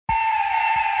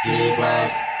G5.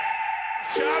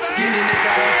 Skinny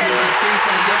nigga off your machine,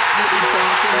 some work that they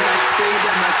talking like say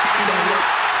that machine don't work.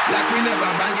 Like we never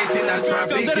bang it in a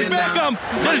traffic. Dennis Bergkamp,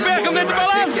 Dennis Bergkamp neemt de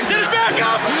bal aan. Dennis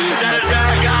Bergkamp, Dennis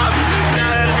Bergkamp, Dennis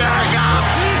Bergkamp,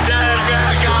 Dennis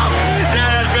Bergkamp,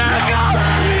 Dennis Bergkamp.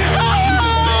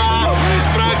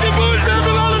 Frank de Boer speelt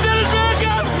de bal aan Dennis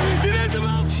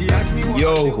Bergkamp.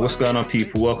 Yo, what's going on,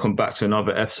 people? Welcome back to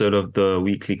another episode of the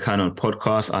Weekly Canon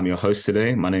Podcast. I'm your host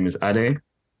today. My name is Ade.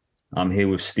 I'm here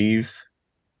with Steve.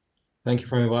 Thank you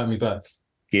for inviting me back.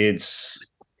 Gids.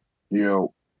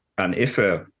 Yo. And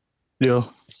Ife. Yo.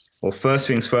 Well, first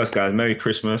things first, guys. Merry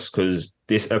Christmas, because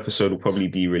this episode will probably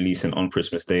be releasing on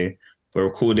Christmas Day. We're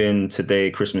recording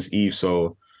today, Christmas Eve.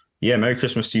 So, yeah, Merry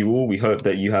Christmas to you all. We hope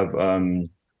that you have a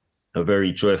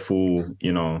very joyful,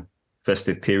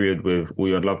 festive period with all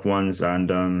your loved ones. And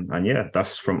yeah,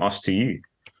 that's from us to you.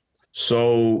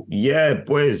 So, yeah,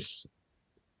 boys.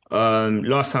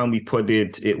 Last time we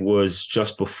podded, it was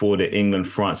just before the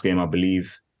England-France game, I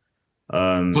believe.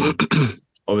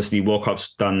 Obviously, World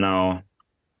Cup's done now.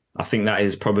 I think that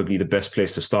is probably the best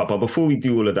place to start. But before we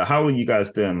do all of that, how are you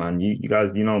guys doing, man? You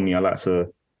guys, you know me, I like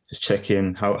to just check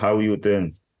in. How are you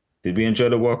doing? Did we enjoy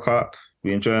the World Cup?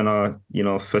 We enjoying our,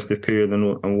 festive period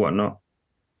and whatnot?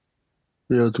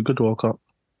 Yeah, it's a good World Cup.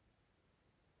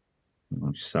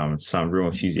 You sound real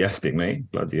enthusiastic,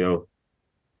 mate. Bloody hell.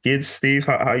 Kids, Steve,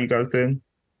 how you guys doing?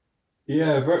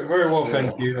 Yeah, very, very well,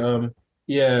 thank you.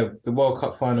 The World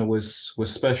Cup final was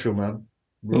special, man.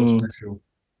 Real special.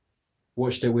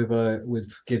 Watched it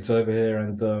with kids over here,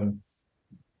 and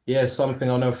something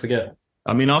I'll never forget.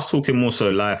 I mean, I was talking more so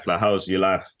life. Like, how's your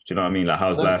life? Do you know what I mean? Like,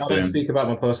 how's life I doing? don't speak about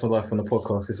my personal life on the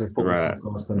podcast. It's a football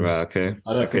podcast. And right. Okay.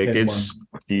 I don't think kids.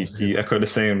 Do you echo the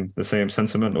same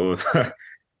sentiment, or?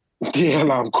 Yeah,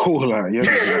 like, I'm cool. Like,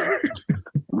 yeah.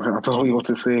 I don't know what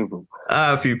to say, bro.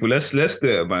 People, let's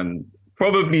do it, man.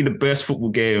 Probably the best football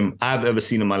game I've ever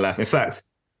seen in my life. In fact,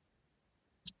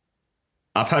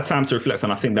 I've had time to reflect,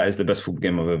 and I think that is the best football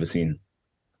game I've ever seen.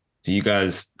 Do you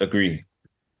guys agree?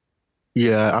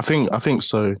 Yeah, I think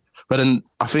so. But then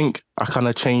I think I kind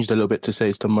of changed a little bit to say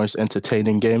it's the most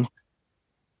entertaining game.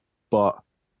 But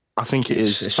I think it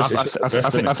is. I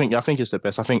think it's the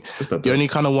best. I think the only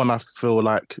kind of one I feel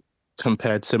like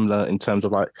compared similar in terms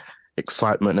of like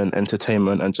excitement and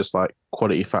entertainment and just like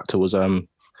quality factor was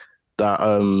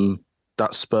that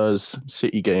Spurs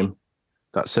City game,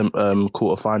 that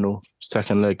quarterfinal,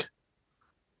 second leg.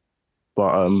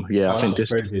 But I think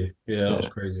this crazy. Yeah, that was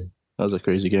crazy. That was a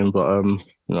crazy game. But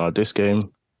this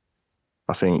game,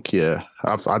 I think I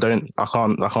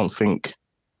can't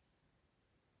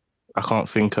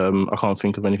think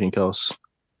of anything else.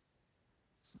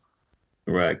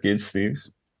 Right, good, Steve.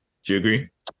 Do you agree?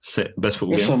 Best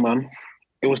football game? Listen, man,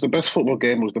 it was the best football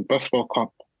game. It was the best World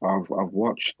Cup I've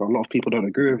watched. A lot of people don't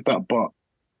agree with that, but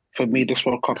for me, this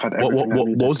World Cup had everything.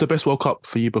 What was the best World Cup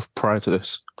for you prior to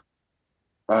this?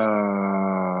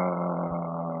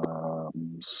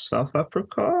 South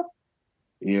Africa?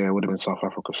 Yeah, it would have been South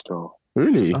Africa still.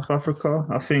 Really? South Africa?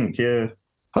 I think, yeah.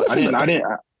 I didn't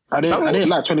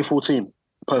like 2014,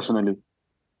 personally.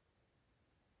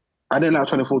 I didn't like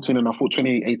 2014, and I thought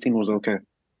 2018 was okay.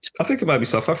 I think it might be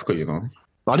South Africa, I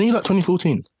didn't like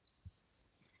 2014.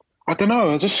 I don't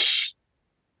know.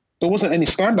 There wasn't any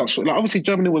standouts. Like, obviously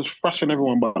Germany was thrashing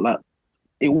everyone, but like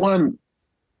it wasn't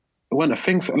a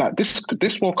thing for like this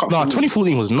World Cup. No,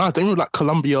 2014 was nice. They were like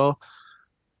Colombia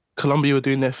were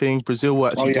doing their thing. Brazil were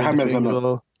actually doing their thing.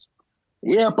 Well.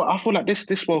 Yeah, but I feel like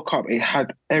this World Cup, it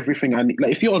had everything I need.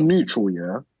 Like, if you're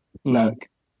neutral, like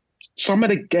some of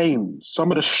the games,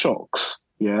 some of the shocks,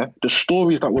 the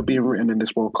stories that were being written in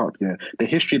this World Cup, the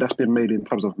history that's been made in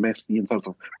terms of Messi, in terms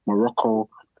of Morocco,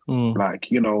 like,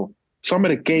 some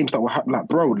of the games that were like,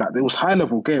 bro, like there was high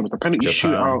level games, the penalty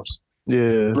shootouts,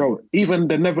 bro, even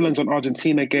the Netherlands and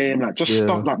Argentina game, like just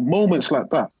stuff like moments like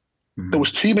that. There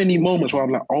was too many moments where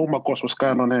I'm like, oh my gosh, what's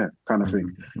going on here, kind of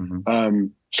thing.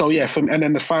 So and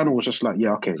then the final was just like,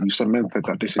 okay, you cemented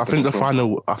that this is. I think the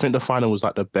final was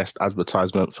like the best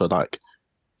advertisement for like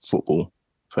football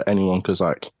for anyone, because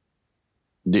like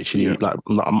literally like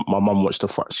my mum watched the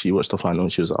final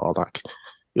and she was like, oh, like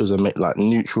it was like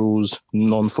neutrals,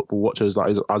 non-football watchers.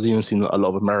 Like I was even seeing a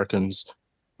lot of Americans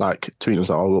like tweeting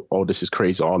like, oh, this is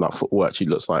crazy. Oh, like football actually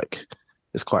looks like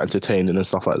it's quite entertaining and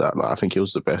stuff like that. Like I think it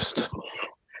was the best.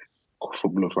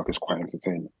 Football looks like it's quite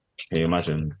entertaining. Can you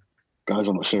imagine? Guys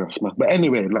are not serious, man. But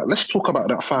anyway, like let's talk about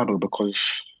that final, because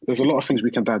there's a lot of things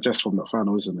we can digest from that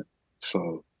final, isn't it?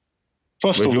 So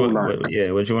first of all, where do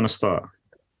you want to start?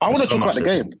 I want to talk about the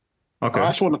game. Okay. I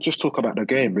actually want to just talk about the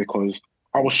game because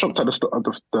I was shocked at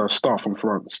the start from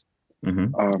France.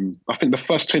 I think the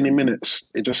first 20 minutes,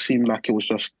 it just seemed like it was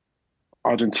just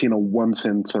Argentina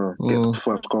wanting to get the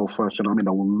first goal first. You know what I mean?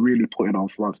 They were really putting on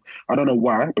France. I don't know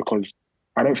why, because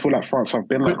I don't feel like France have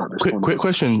been like that this quick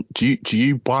question. Do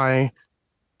you buy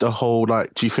the whole,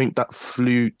 like, do you think that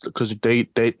flu, because their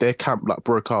camp like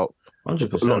broke out,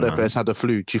 100%, a lot of their players had the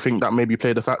flu. Do you think that maybe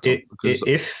played a factor?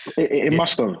 It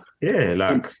must have. Yeah,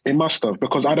 like it must have,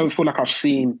 because I don't feel like I've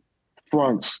seen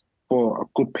France for a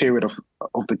good period of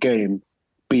the game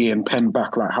being penned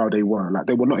back like how they were. Like,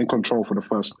 they were not in control for the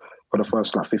first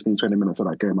like 15, 20 minutes of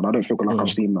that game, and I don't feel like I've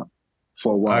seen that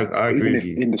for a while. I agree with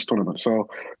you. In this tournament. So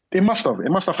it must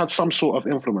have had some sort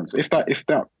of influence. If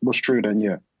that was true, then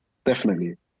yeah,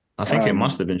 definitely. I think it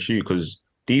must have been true, because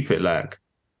deep it, like,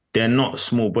 they're not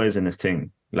small boys in this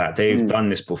thing. Like, they've done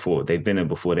this before. They've been here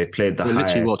before. They've played the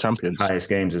literally world champions, highest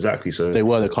games. Exactly. So they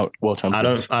were the world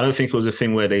champions. I don't think it was a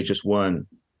thing where they just weren't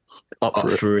up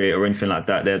for it or anything like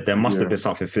that. There must have been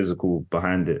something physical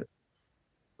behind it.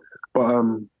 But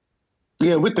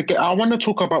yeah, with the game, I want to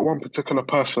talk about one particular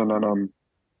person, and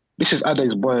this is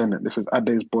Ade's boy, innit? This is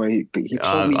Ade's boy. He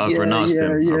told me, I've renounced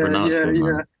him. I've renounced him,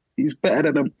 man. He's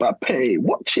better than Mbappe.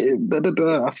 Watch him. Da, da,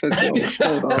 da. I said,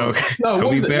 can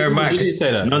we bear in mind? Did you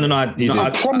say that? No. I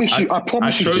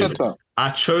promise you said that.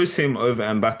 I chose him over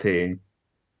Mbappe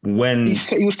when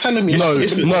he was telling me. No.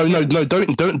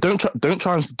 Don't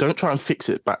try and fix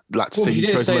it back. Like to say you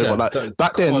chose him over. Like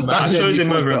back then, I chose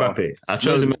him over Mbappe. I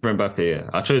chose him over Mbappe. Yeah,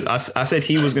 I said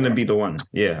he was going to be the one.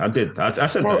 Yeah, I did. I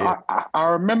said that. Yeah. I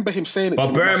remember him saying it.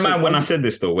 But bear in mind when I said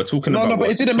this, though, we're talking about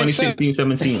but it didn't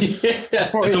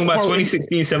 2016-17. We're talking about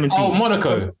 2016-17. Oh,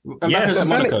 Monaco. Yes,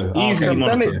 Monaco. Easily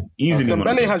Monaco. Easily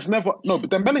Monaco. Dembele has never. No,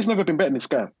 but Dembele's never been better than this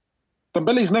guy.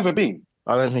 Dembele's never been.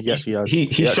 I don't think he actually has.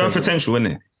 He's shown potential,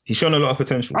 isn't it? He's shown a lot of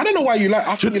potential. I don't know why you like.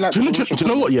 I think you like. Do you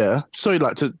know what? Yeah. Sorry,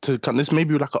 like to this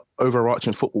maybe like an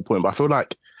overarching football point, but I feel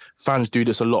like fans do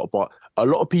this a lot. But a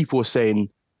lot of people are saying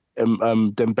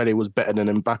Dembele was better than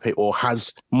Mbappe, or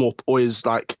has more, or is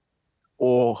like,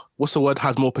 or what's the word?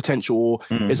 Has more potential, or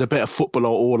is a better footballer,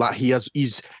 or like he's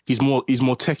more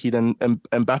techie than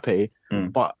Mbappe.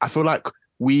 But I feel like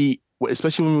we,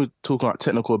 especially when we're talking about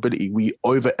technical ability, we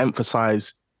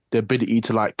overemphasize the ability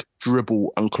to like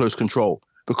dribble and close control.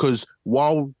 Because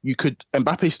while you could,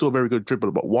 Mbappe's still a very good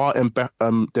dribbler, but while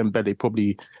Dembele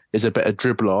probably is a better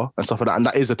dribbler and stuff like that, and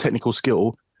that is a technical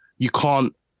skill, you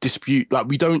can't dispute. Like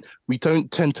we don't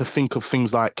tend to think of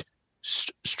things like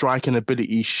striking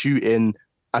ability, shooting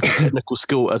as a technical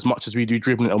skill as much as we do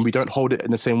dribbling, and we don't hold it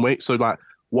in the same way. So like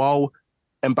while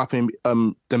Mbappe,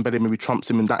 Dembele maybe trumps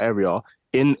him in that area,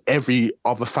 in every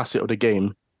other facet of the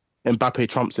game, Mbappe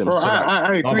trumps him. Bro, so I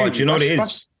agree. But you know what it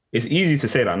is? It's easy to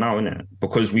say that now, isn't it?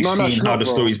 Because we've seen how the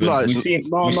story's been. We've seen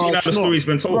how the story's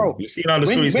been told. Bro, we've seen how the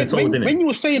story's been told, didn't it? When you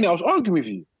were saying it, I was arguing with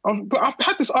you. But I've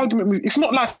had this argument with you. It's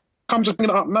not like I'm just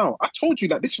bringing it up now. I told you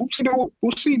that this. We'll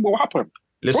see what will happen.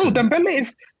 Listen. Bro,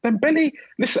 Dembele.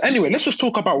 Listen. Anyway, let's just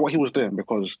talk about what he was doing,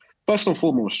 because first and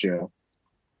foremost, yeah,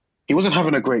 he wasn't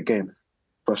having a great game.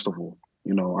 First of all,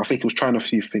 you know, I think he was trying a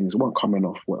few things, weren't coming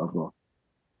off, whatever.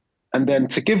 And then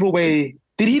to give away,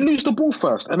 did he lose the ball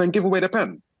first and then give away the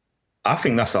pen? I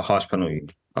think that's a harsh penalty.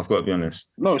 I've got to be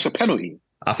honest. No, it's a penalty.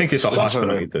 I think it's a harsh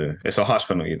penalty though. It's a harsh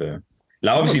penalty though.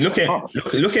 Like obviously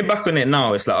looking back on it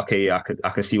now, it's like, okay, yeah, I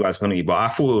can see why it's penalty, but I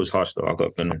thought it was harsh though. I've got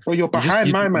to be honest. Well, you're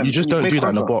behind my man. You just don't do that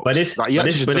in the box. But it's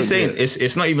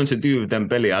not even to do with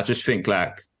Dembele. I just think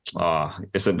like,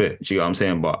 it's a bit. Do you know what I'm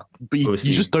saying? But you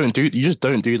just don't do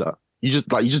that.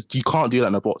 You can't do that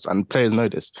in the box, and players know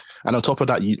this. And on top of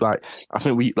that, I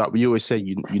think we always say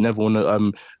you never want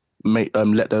to make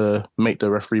the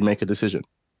referee make a decision,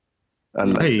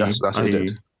 and that's what he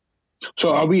did.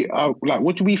 So are we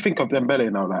what do we think of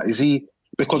Dembele now? Like, is he,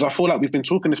 because I feel like we've been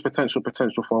talking this potential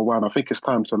for a while, and I think it's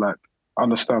time to like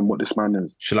understand what this man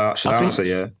is. Shall I answer?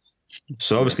 Yeah.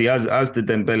 So obviously, as the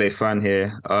Dembele fan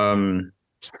here,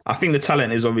 I think the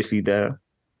talent is obviously there.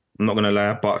 I'm not gonna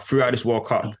lie, but throughout this World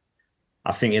Cup,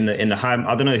 I think in the high,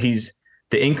 I don't know,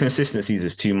 the inconsistencies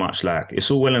is too much. Like,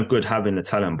 it's all well and good having the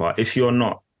talent, but if you're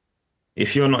not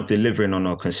delivering on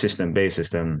a consistent basis,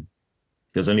 then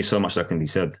there's only so much that can be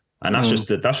said. And that's just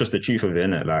the truth of it,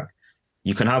 innit? Like,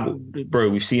 you can have, bro,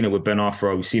 we've seen it with Ben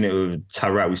Arfa, we've seen it with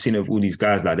Tarat, we've seen it with all these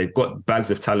guys, like they've got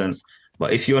bags of talent,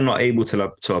 but if you're not able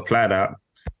to apply that,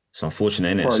 it's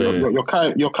unfortunate, innit? Bro, so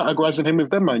you're categorizing him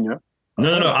with them, man, yeah?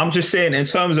 No. I'm just saying in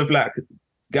terms of like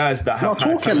guys that have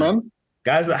high talent, man.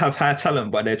 Guys that have high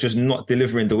talent, but they're just not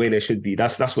delivering the way they should be.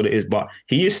 That's what it is. But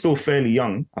he is still fairly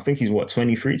young. I think he's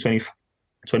 23,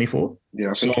 24? Yeah,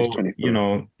 I think he's 24. You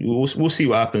know, we'll see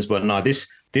what happens. But no, this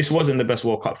wasn't the best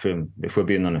World Cup for him, if we're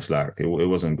being honest. Like, it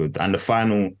wasn't good. And the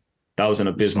final That was an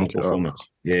abysmal Stunk it up. performance.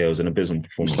 Yeah, it was an abysmal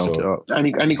performance. Stunk it So, up. And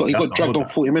he got That's the dragged whole- on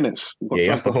 40 minutes. He got Yeah,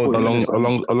 that's dragged the on whole- 40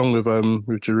 minutes. Along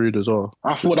with Giroud as well.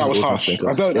 I thought that was It harsh. wasn't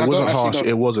I don't harsh. actually know.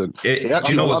 It wasn't. It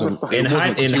actually you know, wasn't. understand. In, It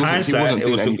wasn't, 'cause in he wasn't hindsight,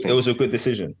 doing anything. it was a good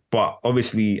decision. But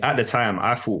obviously, at the time,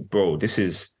 I thought, bro, this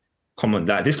is common.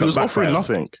 Like this He was could offering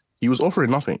backfire. nothing. He was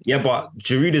offering nothing. Yeah, but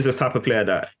Giroud is the type of player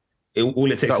that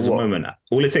all it takes That is what? a moment.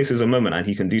 All it takes is a moment, and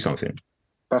he can do something.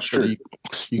 That's true. You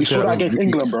We can saw say that against you-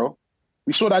 England, bro.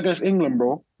 We saw that against England,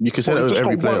 bro. You can say Well, that with just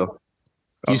every got one. player.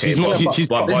 He's Okay, not. but- He's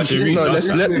but Giroud- Giroud- no, let's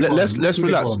let's move on. relax. Let's move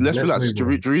Let's on. relax. Let's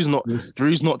move on.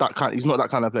 Giroud's not that kind. He's not that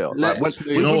kind of player. Like Let's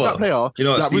when, move with, on. with that player, You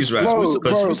know what, like, Steve's right. Bro,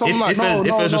 Because bro, someone like-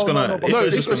 if it's just gonna, no, if no,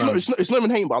 it's it's just gonna, not even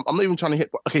hating. But I'm not even trying to hit.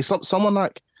 But okay, someone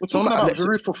like We're someone talking like about Alexis.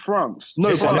 Giroud for France. No,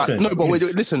 Listen, but like, listen, no, but wait,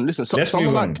 please. listen. Let's Someone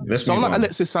move like on. Let's someone move like on.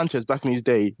 Alexis Sanchez back in his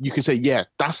day, you can say, yeah,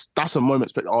 that's a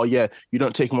moment. But oh yeah, you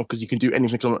don't take him off because you can do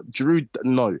anything. Giroud,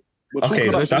 no. We're Okay, talking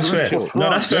about that's Giroud fair. for No,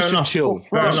 France. that's fair Let's enough. just chill. For Let's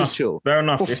France. just chill. Fair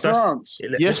enough. For If that's France.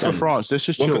 Yes, for listen, France. Let's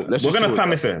just We're, chill. we're Let's just gonna chill.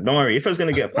 Pam if it. Don't worry. If it's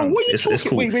gonna get Oh, Pam, what are you it's talking?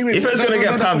 cool. Wait. If it's gonna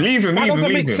get Pam, leave him. That doesn't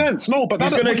Leave make him. sense. No, but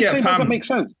He's that gonna what you're get saying Pam. doesn't make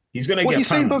sense. He's gonna What get you're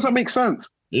saying Pam. doesn't make sense.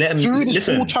 Let him Giroud is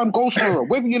listen. full-time goal scorer,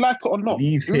 whether you like it or not.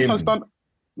 Leave Giroud has him. done.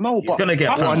 No, He's but gonna get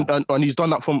how- Pam. And he's done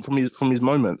that from his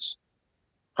moments.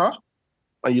 Huh?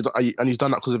 And he's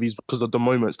done that because of the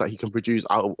moments that he can produce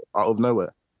out of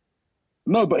nowhere.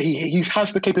 No, but he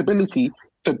has the capability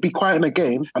to be quiet in a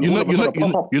game and You know- all of a you know- sudden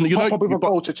pop up with a but-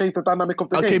 goal to change the dynamic of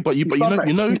the Okay, game. but He's done that.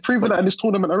 you know, he's proven that in this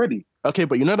tournament already. okay,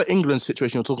 but you know the England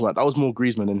situation you're talking about. That was more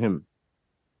Griezmann than him.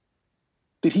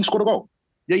 Did he score the goal?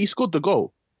 Yeah, he scored the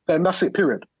goal, Then that's it.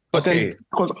 Period. but Okay. then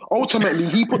Because ultimately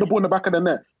he put the ball in the back of the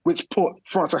net, which put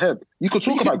France ahead. You could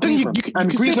talk You about can- then you- Griezmann, you can-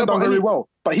 and you can say that Griezmann done about very any- well,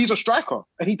 but he's a striker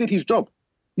and he did his job.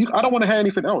 I don't want to hear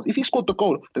anything else. If he scored the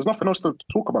goal, there's nothing else to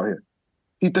talk about here.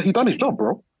 He done his job,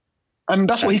 bro. And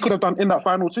that's what he could have done in that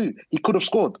final too. He could have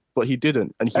scored. but he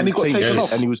didn't, and And he got playing taken shit,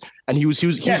 off. and he was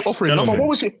Yes. offering Gentlemen. But nothing. what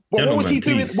was he? What was he Gentlemen,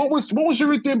 doing? please. What was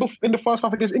Giroud doing in the first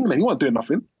half against England? He wasn't doing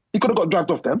nothing. He could have got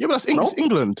dragged off then. Yeah, but that's No?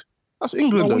 England. That's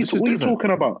England. No, though. what This is are you different.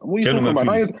 talking about? What are you Gentlemen, talking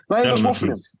about? please. Now you're just Gentlemen, waffling.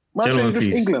 please. Man Gentlemen, saying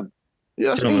just please. England. Yeah,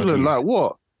 that's Gentlemen, England. please. Like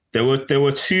what? There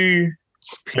were two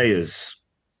players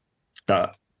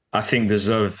that I think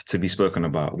deserve to be spoken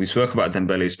about. We spoke about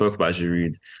Dembele, spoke about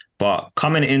Giroud, but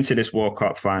coming into this World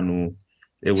Cup final,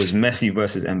 it was Messi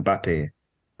versus Mbappe.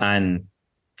 And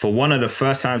for one of the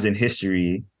first times in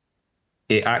history,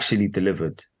 it actually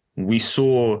delivered. We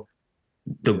saw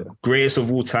the greatest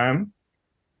of all time.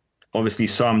 Obviously,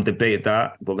 some debate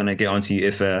that. We're going to get onto you,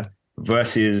 Ife,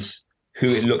 versus who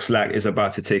it looks like is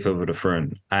about to take over the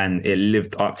throne. And it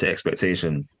lived up to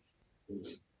expectation.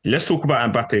 Let's talk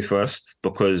about Mbappe first,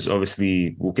 because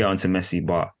obviously we'll get onto Messi,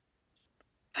 but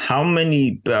how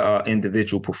many better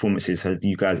individual performances have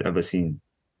you guys ever seen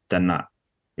than that?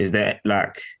 Is that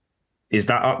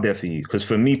up there for you? Because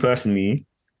for me personally,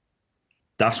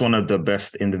 that's one of the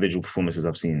best individual performances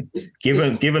I've seen.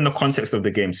 Given the context of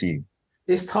the game too.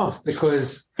 It's tough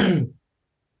because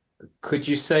could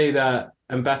you say that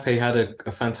Mbappe had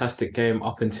a fantastic game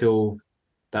up until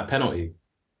that penalty?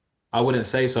 I wouldn't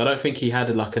say so. I don't think he had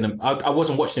I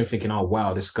wasn't watching him thinking, oh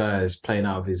wow, this guy is playing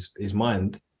out of his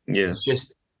mind. Yeah. It's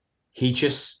just he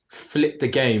just flipped the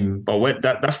game. But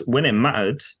that's when it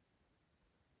mattered,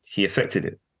 he affected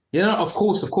it. Yeah, of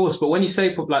course. But when you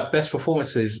say like best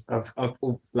performances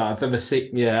I've ever seen,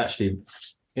 yeah, actually,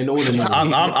 in all of them,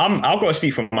 I've got to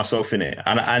speak for myself in it,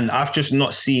 and I've just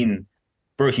not seen,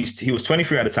 bro. He was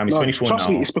 23 at the time. He's 24 trust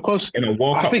now. me, it's because in a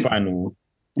World I Cup think- final.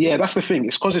 Yeah, that's the thing.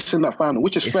 It's because it's in that final,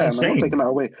 which is It's fair. And I'm insane. not taking that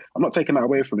away. I'm not taking that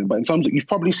away from him. But in terms of, you've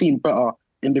probably seen better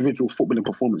individual footballing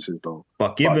performances, though.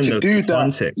 But given to the do that-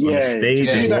 context on the stage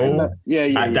to do as that in well, that-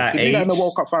 yeah. at that To do that in the age-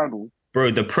 World Cup final.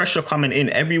 bro, the pressure coming in,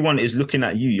 everyone is looking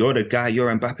at you. You're the guy, you're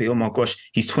Mbappe. Oh my gosh,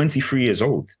 he's 23 years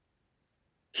old.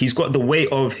 He's got the weight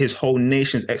of his whole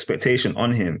nation's expectation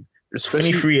on him.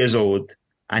 Especially 23 years old,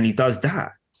 and he does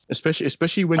that.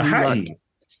 especially when A you hattie. like,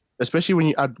 especially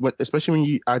when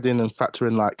you add in and factor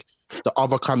in like the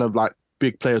other kind of like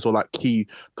big players or like key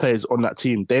players on that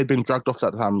team. They had been dragged off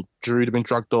that time. Giroud had been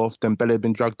dragged off. Dembele had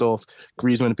been dragged off.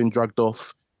 Griezmann had been dragged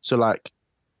off. So like,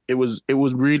 it was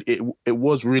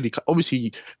really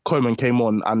obviously Koeman came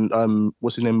on and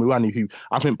what's his name, Muani, who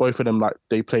I think both of them like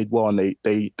they played well and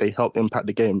they helped impact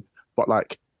the game. But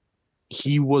like,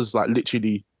 he was like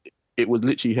literally, it was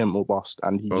literally him or bust,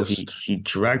 and He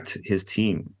dragged his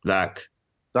team. Like,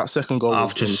 that second goal I've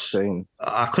was just- insane.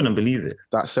 I couldn't believe it.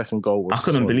 That second goal was I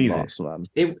couldn't so believe nuts, man.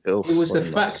 it was so the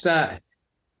nuts. fact that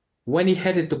when he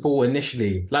headed the ball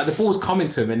initially, like the ball was coming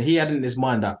to him and he had in his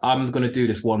mind that I'm going to do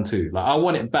this 1-2. Like, I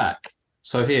want it back.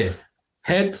 So here,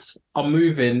 Heads are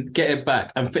moving, get it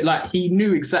back, and like he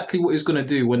knew exactly what he was going to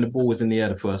do when the ball was in the air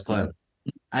the first time,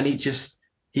 and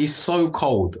he's so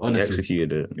cold. Honestly, He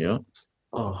executed it. Yeah.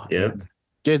 Oh Yeah.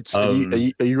 Gids,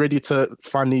 are you ready to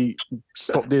finally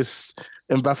stop this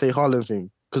Mbappe Haaland thing?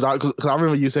 Because I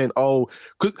remember you saying, no,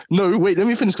 wait, let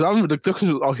me finish. Because I remember the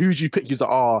question was, who do you pick? He's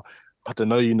like, I don't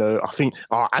know, I think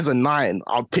as a 9,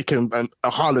 I'll pick him a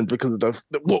Haaland because of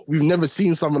what we've never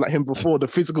seen someone like him before, the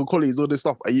physical qualities, all this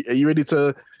stuff. Are you ready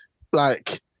to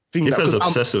like think that? Different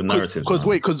obsessed with narratives.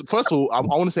 Because first of all, I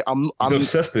want to say I'm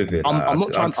obsessed with it. I'm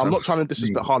not trying to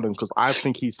disrespect Haaland because I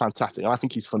think he's fantastic and I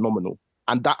think he's phenomenal.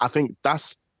 And that I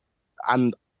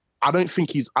don't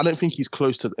think he's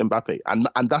close to Mbappe,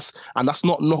 and that's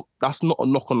not a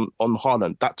knock on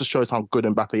Haaland. That just shows how good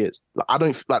Mbappe is. Like, I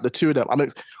don't like the two of them.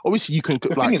 Obviously you can.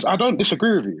 The thing is, I don't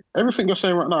disagree with you. Everything you're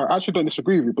saying right now, I actually don't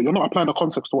disagree with you. But you're not applying the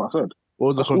context to what I said. What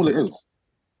was the context? All it is.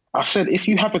 I said if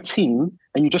you have a team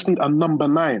and you just need a number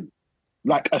 9,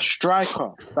 like a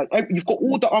striker, like you've got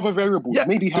all the other variables. Yeah,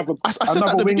 maybe you have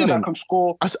another winger that can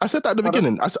score. I said that at the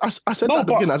beginning. I said that at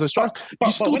the beginning as a striker.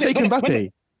 You still take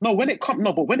Mbappe. When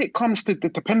it comes to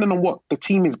depending on what the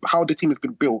team is, how the team has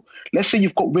been built. Let's say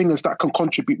you've got wingers that can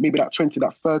contribute maybe that 20,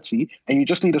 that 30, and you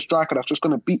just need a striker that's just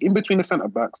going to be in between the centre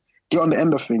backs, get on the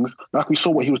end of things, like we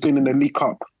saw what he was doing in the League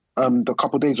Cup a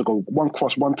couple of days ago. One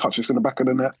cross, one touch, it's in the back of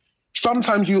the net.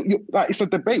 Sometimes you like it's a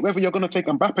debate whether you're going to take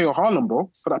Mbappe or Haaland, bro,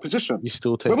 for that position. You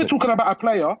still take. When we're talking about a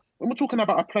player,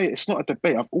 it's not a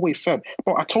debate. I've always said,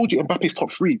 but I told you Mbappe's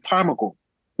top 3 time ago.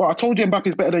 But I told you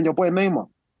Mbappe's better than your boy Neymar.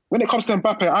 When it comes to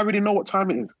Mbappe, I already know what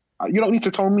time it is. You don't need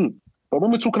to tell me. But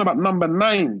when we're talking about number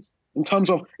 9s, in terms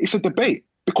of, it's a debate.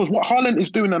 Because what Haaland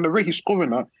is doing and the rate he's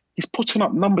scoring at, he's putting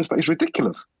up numbers that is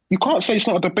ridiculous. You can't say it's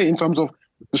not a debate in terms of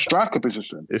the striker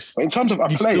position. But in terms of a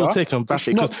player, still take Mbappe,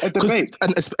 it's not a debate.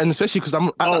 And especially because at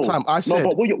that time, I said... No,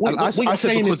 but what you're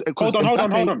saying is... Hold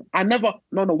on. I never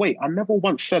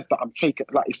once said that I'm taking...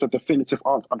 Like, it's a definitive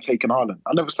answer, I'm taking Haaland.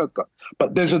 I never said that.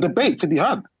 But there's a debate to be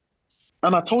had.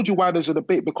 And I told you why there's a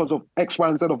debate because of X, Y,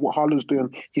 and Z of what Haaland's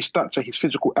doing, his stature, his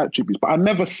physical attributes. But I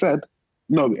never said,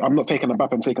 no, I'm not taking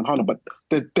Mbappe, I'm taking Haaland. But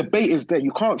the debate is there.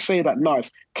 You can't say that, no, it's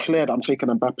clear that I'm taking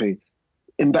Mbappe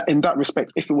in that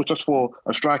respect if it was just for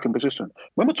a striking position.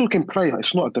 When we're talking player,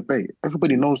 it's not a debate.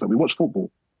 Everybody knows that. We watch football.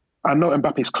 I know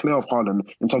Mbappe is clear of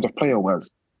Haaland in terms of player-wise.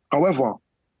 However,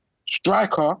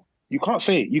 striker, you can't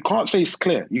say it's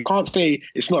clear. You can't say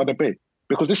it's not a debate.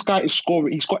 Because this guy is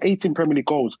scoring, he's got 18 Premier League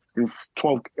goals in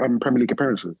 12 Premier League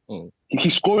appearances.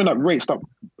 He's scoring at rates that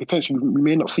potentially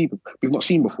we've not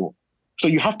seen before. So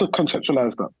you have to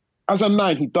contextualize that. As a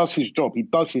 9, he does his job, he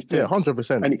does his thing. Yeah,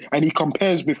 100%. And he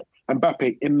compares with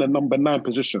Mbappe in the number 9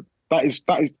 position. That is.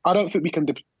 I don't think we can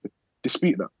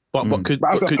dispute that. But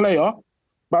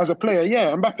as a player,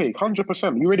 yeah, Mbappe,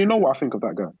 100%. You already know what I think of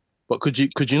that guy. But could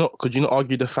you not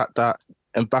argue the fact that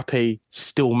Mbappe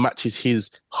still matches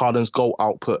his Haaland's goal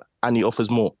output and he offers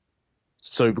more?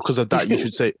 So because of that, you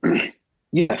should say...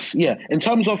 Yes, yeah. In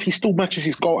terms of he still matches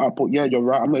his goal output, yeah, you're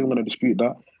right. I'm not even going to dispute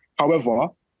that. However,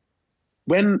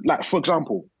 when, like, for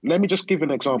example, let me just give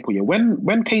an example here. When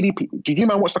KDB... Did you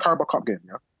man watch the Carabao Cup game,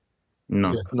 yeah?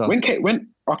 No. Yeah, no.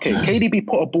 KDB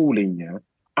put a ball in, yeah?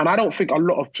 And I don't think a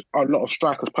lot of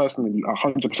strikers personally are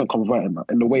 100% converting that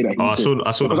in the way that he did. I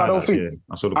saw the highlights,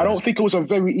 I don't think it was a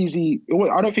very easy...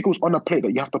 I don't think it was on a plate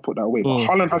that you have to put that away. But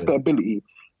Haaland has the ability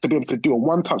to be able to do a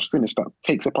one-touch finish that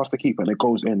takes it past the keeper and it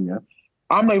goes in, yeah?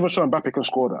 I'm not even sure Mbappe can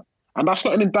score that. And that's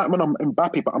not an indictment on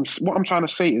Mbappe, but what I'm trying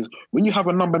to say is when you have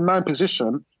a number 9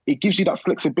 position, it gives you that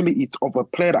flexibility of a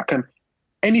player that can...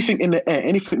 Anything in the air,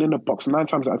 anything in the box, 9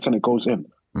 times out of 10 it goes in.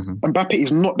 Mbappe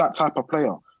is not that type of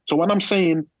player. So when I'm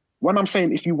saying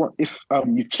if you've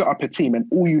set up a team and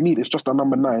all you need is just a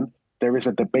number 9, there is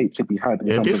a debate to be had.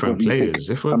 They're different players,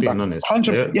 if we're being honest.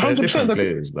 100% different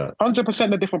players. 100%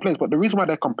 they're different players. But the reason why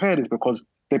they're compared is because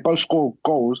they both score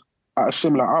goals at a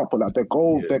similar output. Like their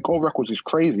goal records is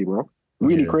crazy, bro.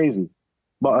 Really crazy.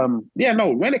 But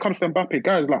when it comes to Mbappe,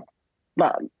 guys,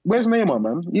 like where's Neymar,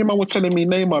 man? You man were telling me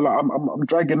Neymar, like I'm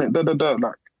dragging it,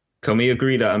 like. Can we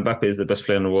agree that Mbappe is the best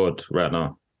player in the world right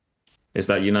now? Is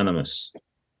that unanimous?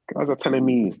 Guys are telling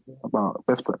me about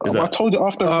best player. I told you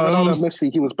after Ronaldo and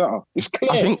Messi, he was better. It's clear.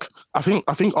 I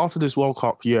think after this World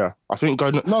Cup, yeah. I think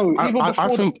going into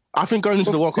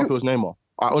the World Cup, it was Neymar.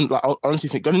 I honestly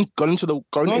think going into the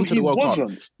World Cup,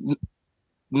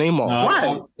 Neymar.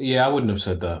 Why? I wouldn't have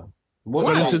said that.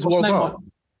 Going into the World Cup.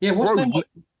 Yeah, what's Neymar?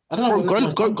 I don't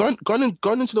know.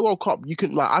 Going into the World Cup, you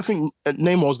can I think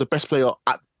Neymar was the best player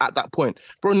at that point.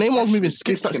 Bro, Neymar was moving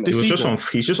skits this season.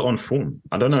 He's just on form.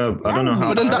 I don't know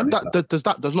how. But then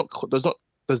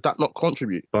does does that not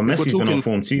contribute? But Messi's been on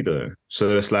form too, though.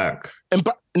 So it's like, and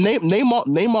but Neymar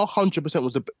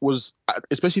 100% was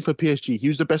especially for PSG. He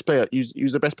was the best player. He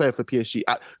was the best player for PSG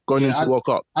at going into World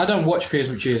Cup. I don't watch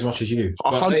PSG as much as you.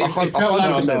 But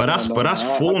that's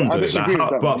form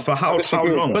though. But for how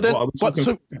long? But then,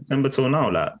 September till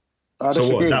now, like. So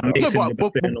what? That makes him the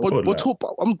best player in the world.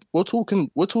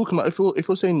 We're talking like if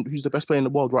you're saying who's the best player in the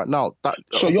world right now, that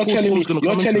so you're telling me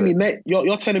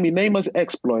Neymar's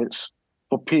exploits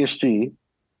for PSG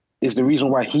is the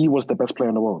reason why he was the best player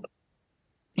in the world.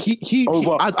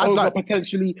 Over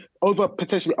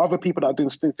potentially other people that are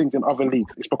doing things in other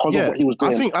leagues. It's because of what he was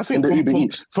doing. I think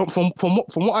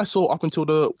from what I saw up until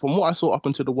the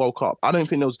World Cup, I don't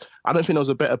think there was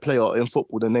a better player in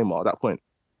football than Neymar at that point.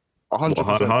 100%.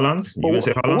 Haaland? You going to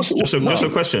say Haaland? Just a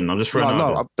question. I'm just throwing it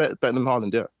out there. Better than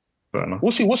Haaland, yeah. Fair enough.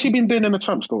 What's he been doing in the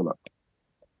Champs though? Like?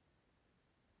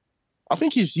 I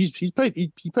think he's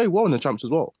played well in the Champs as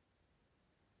well.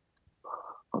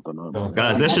 I don't know.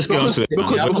 Guys, let's just get on to it.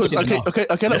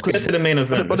 Let's get to the main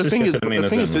event. But the thing is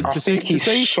to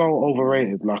say so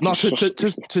overrated. Like, no, to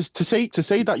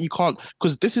say that you can't,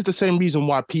 because this is the same reason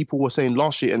why people were saying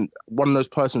last year, and one of those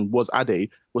persons was Ade,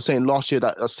 was saying last year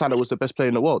that Salah was the best player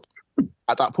in the world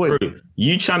at that point. Bro,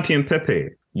 you champion Pepe.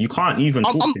 You can't even.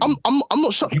 I'm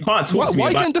not sure. You can't talk to me. Why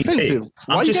are you getting defensive?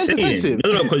 Why are you getting defensive?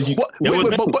 No, because you. But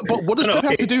what does Pepe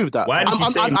have to do with that? Why did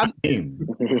you say my name?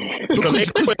 You can make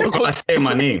a point without saying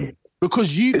my name.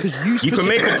 Because you can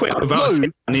make a point without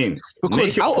saying my name.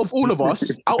 Because out of all of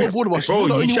us,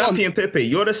 bro, you champion Pepe.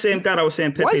 You're the same guy that was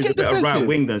saying Pepe is a better right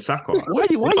wing than Saka. Why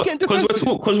are you getting defensive?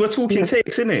 Because we're talking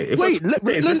takes, innit? Wait,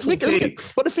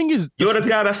 but the thing is, you're the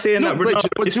guy that's saying that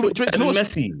Ronaldo is better than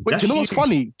Messi. Wait, do you know what's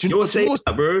funny? You're saying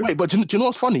that, bro. Wait, but do you know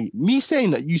what's funny? Me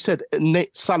saying that you said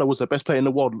Salah was the best player in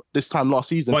the world this time last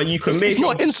season. But you can make it's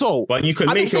not an insult. But you can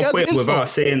make your point without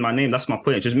saying my name. That's my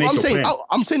point. Just make your point.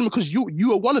 I'm saying because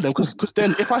you are one of them. Because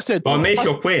then if I said, but make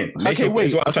your point. Wait.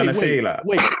 What I'm trying to say, like.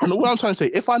 Wait. What I'm trying to say,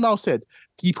 if I now said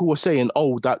people were saying,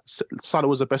 "Oh, that Salah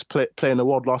was the best player in the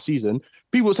world last season,"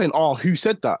 people were saying, "Oh, who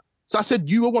said that?" So I said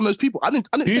you were one of those people. I didn't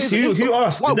say who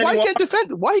asked? Why you get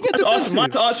defensive? Why you get defensive?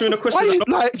 I'm answering the question.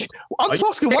 I'm just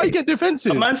asking why you get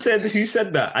defensive. A man said who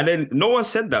said that, and then no one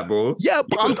said that, bro. Yeah,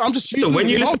 but I'm just using when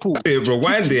you example. listen to it,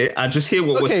 rewind it and just hear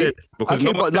what was said.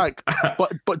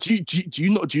 But do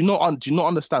you not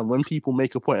understand when people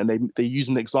make a point and they use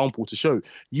an example to show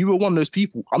you were one of those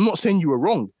people? I'm not saying you were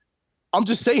wrong. I'm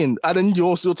just saying, and then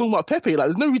you're talking about Pepe. Like,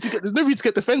 there's no reason to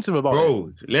get defensive about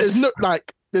it.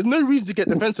 There's no reason to get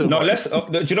defensive. No,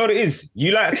 do you know what it is?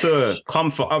 You like to come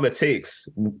for other takes,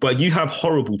 but you have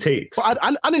horrible takes. But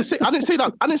I didn't say that.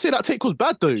 I didn't say that take was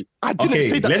bad though. I didn't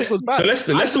say that take was bad. So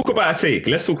let's talk about a take.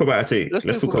 Let's talk about a take.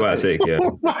 Let's talk about a take. Yeah.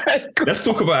 Let's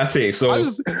talk about a take. So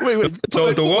wait.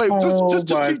 So just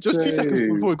 2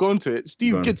 seconds before we go into it.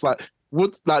 Steve Kidd's like,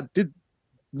 what? Like, did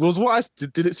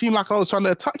it seem like I was trying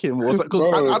to attack him? Was because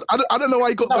I don't know why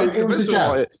he got so defensive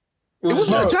about it. It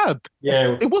wasn't a jab.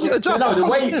 Yeah, it wasn't a jab. No,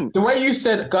 the way you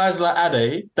said guys like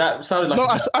Ade, that sounded like. No,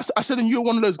 I said, and you were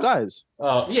one of those guys.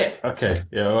 Oh yeah, okay,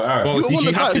 yeah, all right. Well, did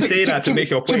you have to say that to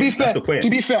make your point? That's the point. To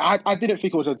be fair, I didn't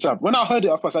think it was a jab. When I heard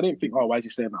it at first, I didn't think, oh, why is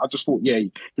he saying that? I just thought, yeah,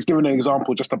 he's giving an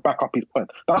example just to back up his point.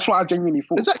 That's what I genuinely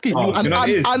thought. Exactly. And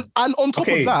on top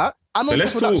of that. And on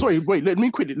top of that, sorry, wait, let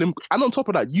me quickly. And on top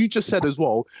of that, you just said as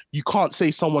well, you can't say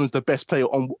someone is the best player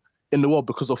in the world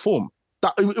because of form.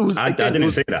 I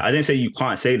didn't say that. I didn't say you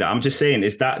can't say that. I'm just saying,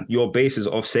 is that your basis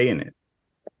of saying it?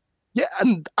 Yeah,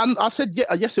 and I said,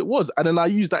 yes, it was. And then I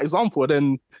used that example. And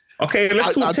then okay,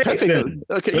 let's talk takes then.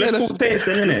 Okay, so let's talk takes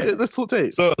then, innit? Let's talk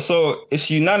takes. So it's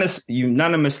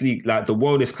unanimously, like, the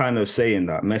world is kind of saying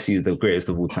that Messi is the greatest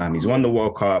of all time. He's won the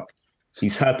World Cup.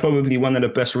 He's had probably one of the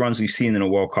best runs we've seen in a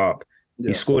World Cup. Yeah.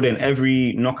 He scored in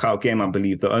every knockout game, I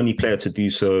believe, the only player to do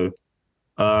so.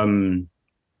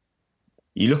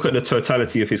 You look at the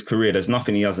totality of his career, there's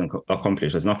nothing he hasn't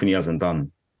accomplished. There's nothing he hasn't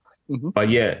done. Mm-hmm. But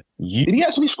yeah. Did he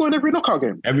actually score in every knockout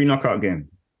game? Every knockout game.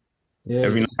 Yeah.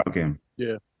 Every knockout game.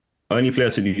 Yeah. Only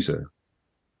player to do so.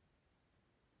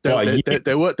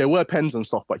 There were pens and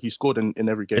stuff, but he scored in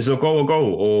every game. Is a goal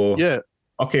or... Yeah.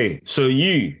 Okay, so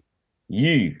you...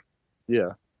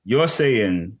 Yeah. You're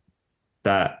saying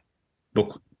that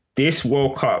this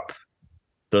World Cup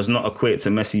does not equate to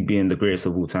Messi being the greatest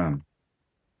of all time.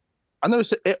 I know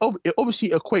it obviously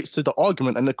equates to the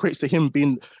argument and equates to him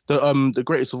being the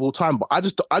greatest of all time, but I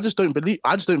just don't believe.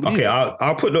 Okay,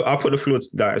 I'll put the floor.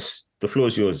 The floor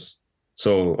is yours.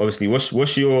 So obviously,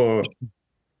 what's your?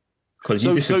 Because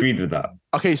you disagreed with that.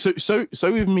 Okay, so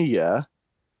with me, yeah.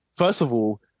 First of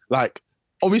all, like,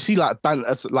 obviously, like,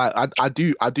 I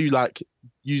do like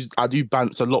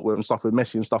bants a lot with and stuff with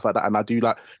Messi and stuff like that, and I do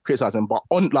like criticize him. But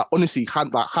honestly,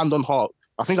 hand on heart,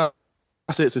 I think I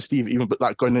said it to Steve even, but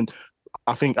like going in,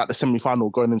 I think at the semi-final,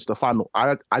 going into the final,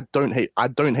 I don't hate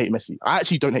Messi. I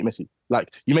actually don't hate Messi. Like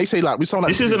you may say, like we sound like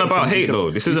this isn't about hate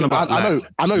though. This isn't about. I know.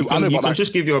 You but can like,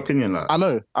 just give your opinion. Like I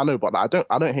know, but like,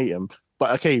 I don't hate him.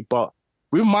 But okay, but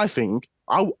with my thing,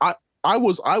 I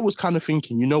was kind of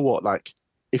thinking, you know what, like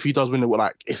if he does win it,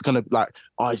 like it's gonna like,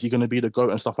 oh, is he gonna be the GOAT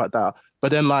and stuff like that?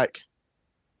 But then like,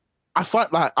 I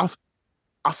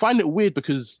find it weird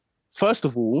because first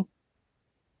of all,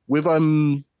 with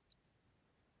when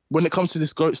it comes to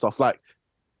this GOAT stuff, like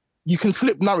you can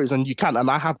flip narratives and you can, and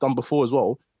I have done before as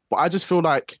well. But I just feel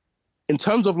like in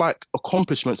terms of like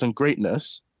accomplishments and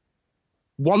greatness,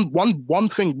 one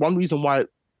reason why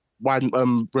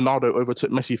Ronaldo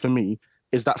overtook Messi for me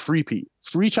is that three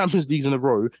Champions Leagues in a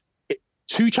row,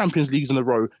 2 Champions Leagues in a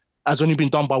row has only been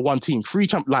done by one team.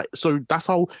 So that's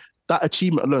how that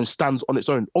achievement alone stands on its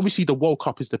own. Obviously, the World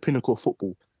Cup is the pinnacle of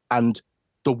football, and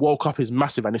the World Cup is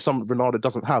massive, and it's something Ronaldo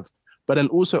doesn't have. But then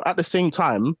also at the same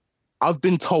time, I've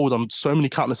been told on so many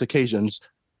countless occasions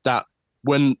that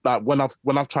when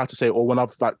I've tried to say, or when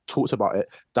I've like talked about it,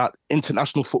 that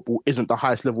international football isn't the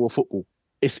highest level of football.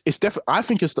 It's definitely. I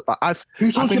think it's.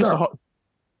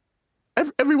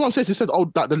 Everyone says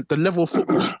that the level of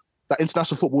football, that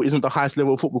international football isn't the highest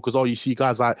level of football because you see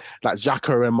guys like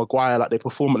Xhaka and Maguire, like their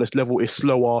performance at this level is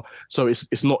slower, so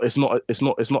it's not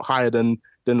higher than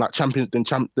like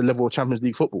the level of Champions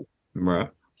League football. Right.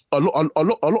 A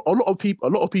lot of people.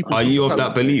 Are you of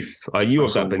that belief? Are you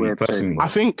of that belief personally? I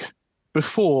think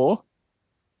before,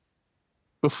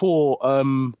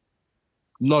 no,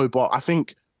 but I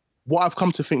think what I've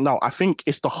come to think now, I think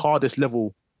it's the hardest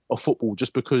level of football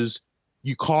just because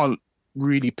you can't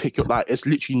really pick up, like it's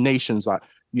literally nations, like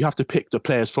you have to pick the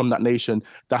players from that nation.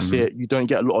 That's it. You don't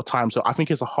get a lot of time. So I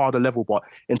think it's a harder level, but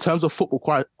in terms of football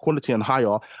quality and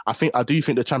higher, I do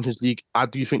think the Champions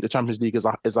League is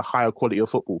a higher quality of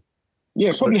football.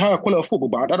 Yeah, probably higher quality of football,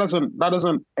 but that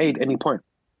doesn't aid any point.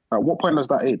 At what point does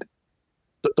that aid?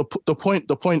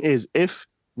 The point is, if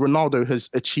Ronaldo has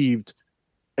achieved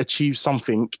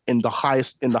something in the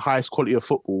highest quality of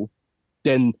football,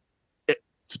 then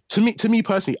to me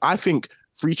personally, I think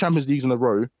 3 Champions Leagues in a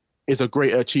row is a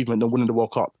greater achievement than winning the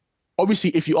World Cup.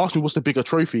 Obviously, if you ask me what's the bigger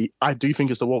trophy, I do think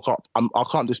it's the World Cup. I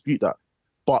can't dispute that.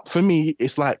 But for me,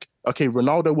 it's like, okay,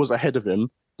 Ronaldo was ahead of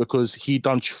him because he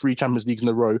done 3 Champions Leagues in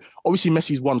a row. Obviously,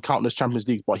 Messi's won countless Champions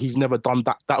Leagues, but he's never done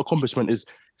that. That accomplishment is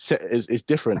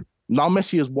different. Now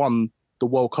Messi has won the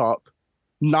World Cup.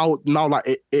 Now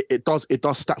like it does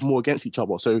stack more against each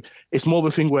other. So it's more of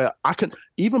a thing where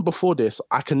even before this,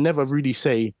 I can never really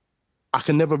say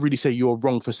you're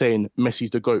wrong for saying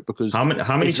Messi's the GOAT because how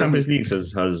many Champions Leagues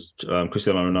has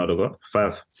Cristiano Ronaldo got?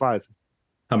 5.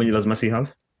 How many does Messi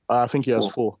have? I think he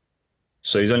has 4.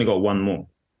 So he's only got 1 more.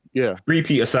 Yeah.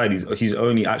 Repeat aside, he's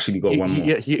only actually got 1 more.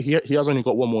 Yeah, he has only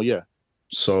got 1 more. Yeah.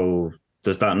 So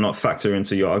does that not factor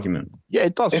into your argument? Yeah,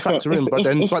 it does factor in, but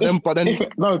then.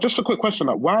 No, just a quick question.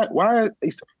 Like, why?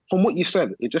 From what you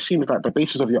said, it just seems like the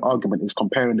basis of your argument is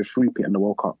comparing the three-peat and the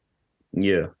World Cup.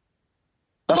 Yeah,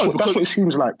 that's what it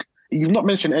seems like. You've not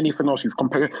mentioned anything else. You've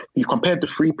compared the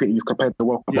three-peat. You've compared the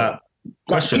World Cup. Yeah.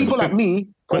 Like people like me,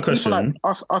 people like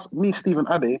us, me, Steve and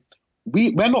Ade,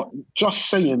 we're not just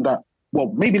saying that.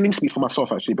 Well, maybe let me speak for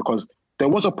myself actually, because there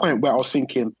was a point where I was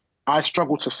thinking. I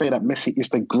struggle to say that Messi is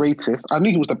the greatest. I knew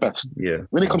he was the best. Yeah.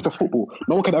 When it comes to football,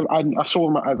 no one could. I saw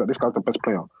in my eyes that this guy's the best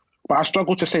player, but I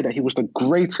struggle to say that he was the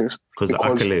greatest because the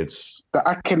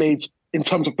accolades in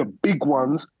terms of the big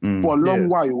ones for a long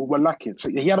while were lacking. So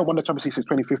he hadn't won the Champions League since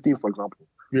 2015, for example.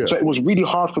 Yeah. So it was really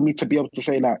hard for me to be able to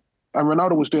say that. And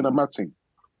Ronaldo was doing a mad thing,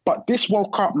 but this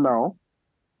World Cup now,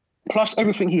 plus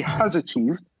everything he has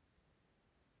achieved,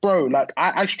 bro. Like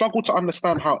I struggle to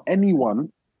understand how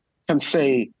anyone can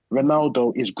say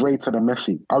Ronaldo is greater than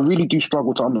Messi. I really do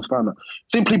struggle to understand that.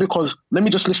 Simply because, let me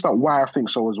just list out why I think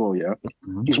so as well, yeah?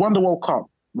 Mm-hmm. He's won the World Cup.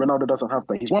 Ronaldo doesn't have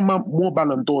that. He's won more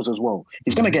Ballon d'Ors as well.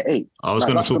 He's going to get 8. I was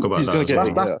going to talk about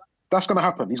that. That's going to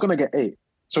happen. He's going to get 8.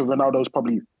 So Ronaldo's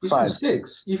probably 5.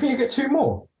 6. You think you get 2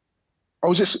 more?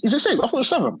 Oh, is it 6? I thought it was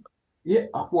 7. Yeah,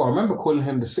 well, I remember calling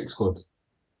him the 6 god.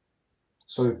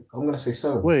 So I'm going to say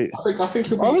 7. Wait. I think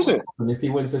he'll be if he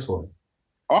wins this one.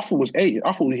 I thought it was 8.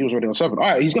 I thought he was already on 7. All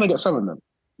right, he's going to get 7 then.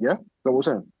 Yeah? That's what we're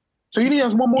saying. So he only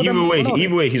has 1 more.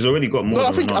 Either way, he's already got more. No,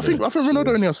 I think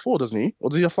Ronaldo only has 4, doesn't he? Or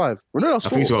does he have 5? Ronaldo has 4. I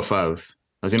think he's got 5.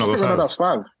 Has he not got 5? Ronaldo has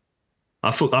 5.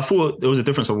 I thought there was a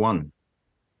difference of 1.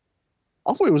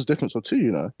 I thought it was a difference of 2,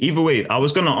 you know. Either way, I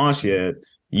was going to ask you.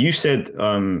 You said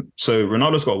so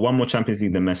Ronaldo's got 1 more Champions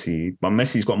League than Messi, but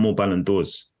Messi's got more Ballon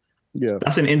d'Ors. Yeah,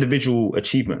 That's an individual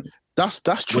achievement. that's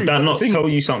true. Would that but not the thing- tell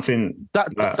you something?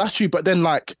 that's true. But then,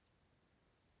 like,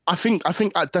 I think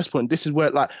at this point, this is where,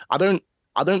 like, I don't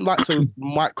like to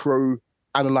micro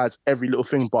analyze every little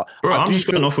thing. But Bro, I I'm do just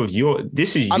going off of your.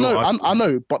 This is. I your know, argument. I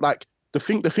know, but like the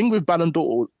thing with Ballon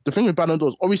d'Or, is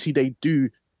obviously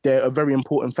they're a very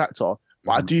important factor.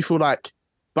 But I do feel like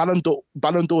Ballon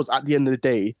d'Ors at the end of the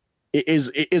day, it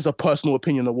is a personal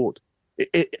opinion award.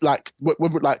 It like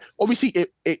whether like obviously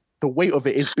it the weight of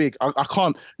it is big. I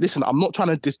can't listen. I'm not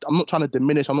trying to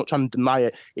diminish. I'm not trying to deny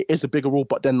it. It is a bigger award,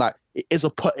 but then like it is a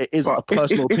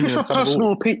personal opinion.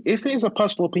 If it is a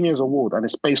personal opinions award and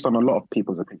it's based on a lot of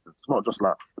people's opinions, it's not just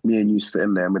like me and you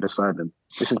sitting there and we're deciding.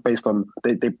 This is based on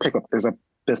they pick up.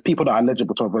 There's people that are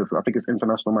eligible to vote. I think it's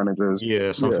international managers.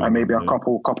 Yeah, and maybe a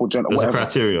couple There's whatever. a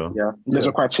criteria. Yeah, there's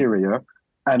a criteria.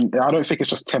 And I don't think it's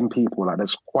just 10 people. Like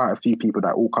there's quite a few people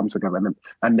that all come together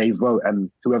and they vote, and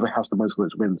whoever has the most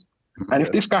votes wins. And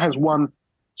if this guy has won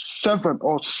 7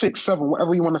 or 6, 7,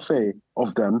 whatever you want to say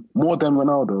of them, more than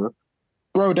Ronaldo,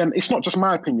 bro, then it's not just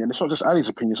my opinion. It's not just Ali's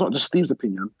opinion. It's not just Steve's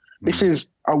opinion. This is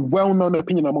a well-known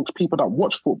opinion amongst people that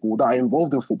watch football, that are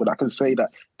involved in football, that can say that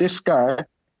this guy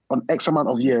on X amount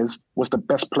of years was the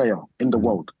best player in the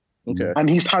world. Okay. And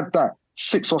he's had that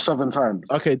 6 or 7 times.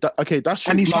 Okay, that's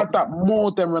true. And he's had that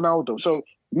more than Ronaldo. So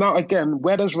now again,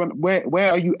 where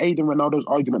are you aiding Ronaldo's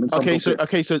argument?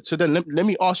 So then let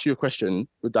me ask you a question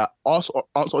with that. Answer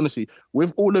honestly.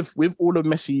 With all of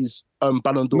Messi's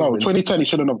Ballon d'Or. No, wins, 2010 he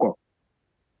shouldn't have got.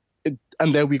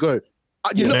 And there we go.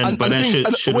 Should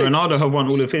Ronaldo have won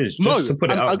all of his? Just to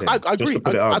put it out there. I agree.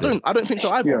 I don't think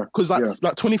so either. Because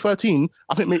like 2013,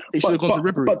 I think it should have gone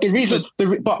to Ribery. But the reason,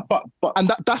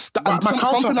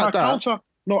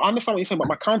 no, I understand what you're saying, but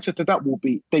my counter to that will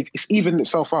be it's evened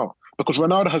itself out because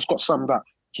Ronaldo has got some that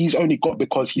he's only got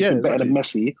because he's been better than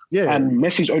Messi, and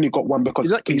Messi's only got one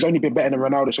because he's only been better than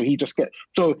Ronaldo,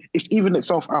 so it's evened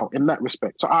itself out in that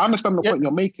respect. So I understand the point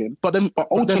you're making, but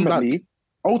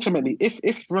ultimately, if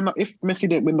Messi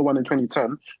didn't win the one in 2010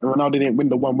 and Ronaldo didn't win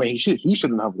the one where he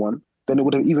shouldn't have won, then it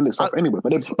would have evened itself anyway.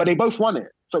 But they both won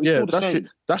it, so it's still the same.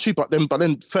 That's true. But then,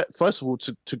 first of all,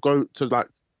 to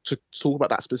talk about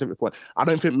that specific point, I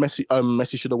don't think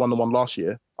Messi should have won the one last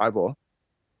year either.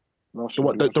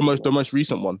 The most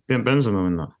recent one. Didn't Benzema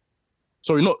win that?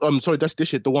 Sorry, that's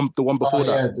this year. The one before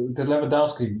that. The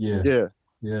Lewandowski year.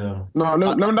 Yeah. No,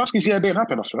 Lewandowski's year didn't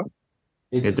happen, sir.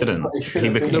 It didn't.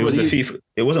 He was the FIFA.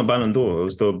 It wasn't Ballon d'Or. It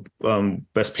was the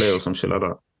best player or some shit like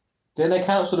that. Didn't they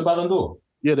cancel the Ballon d'Or?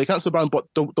 Yeah, they cancelled the Ballon, but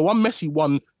the one Messi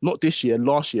won, not this year,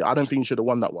 last year. I don't think he should have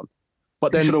won that one.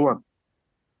 But then he should have won.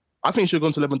 I think he should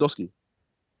have gone to Lewandowski.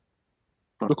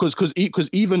 Because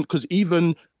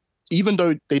even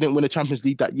though they didn't win the Champions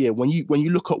League that year, when you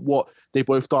look at what they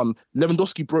both done,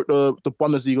 Lewandowski broke the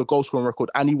Bundesliga goal scoring record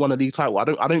and he won a league title. I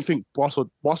don't think Barca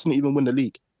didn't even win the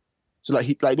league. So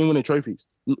he didn't win the trophies.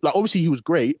 Like obviously he was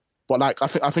great, but like I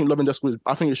think Lewandowski was.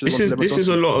 I think it should. This is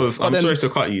a lot of. Sorry to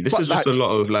cut you. This is just a lot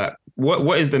of like.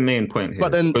 What is the main point here?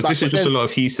 But then this is just a lot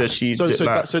of he said she. So there's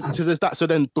that. So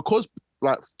then because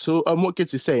like to what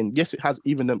Gids is saying, yes, it has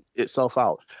evened itself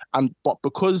out, but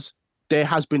because there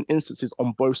has been instances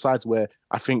on both sides where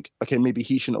I think, okay, maybe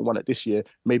he shouldn't have won it this year,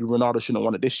 maybe Ronaldo shouldn't have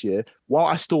won it this year. While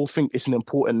I still think it's an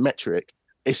important metric,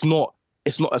 it's not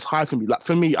as high for me. Like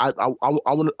for me, I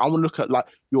want to look at like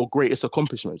your greatest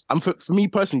accomplishments. And for me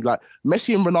personally, like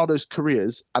Messi and Ronaldo's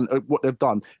careers and what they've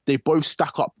done, they both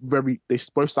stack up very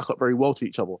well to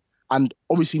each other. And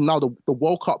obviously now the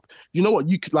World Cup, you know what,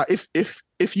 you could like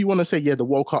if you want to say the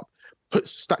World Cup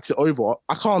stacks it over,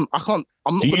 I'm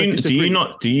not going to disagree.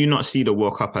 Do you not see the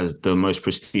World Cup as the most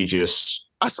prestigious?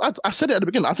 I said it at the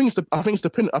beginning. I think it's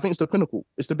the pinnacle.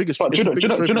 It's the biggest. But do you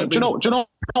know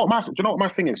what my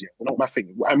thing is? Yeah, you know what my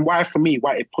thing, and why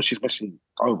it pushes Messi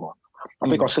over. I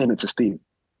think I was saying it to Steve.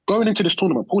 Going into this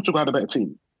tournament, Portugal had a better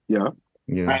team. Yeah.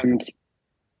 And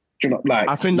like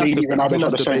I think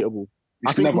that's debatable.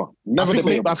 I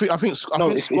think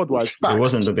squad wise, it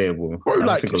wasn't debatable. Bro,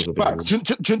 like, do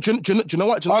you know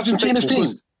what? Argentina's team.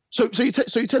 So you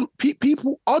tell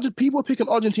people are picking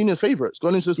Argentina's favourites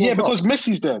going into this World Cup? Because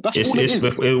Messi's there. That's all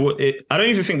it is. I don't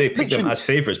even think they picked them as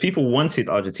favourites. People wanted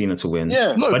Argentina to win.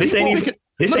 Yeah, but this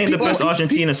ain't the best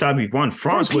Argentina side we've won.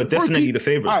 France were definitely the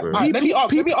favourites, bro.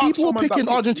 People were picking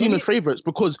Argentina's favourites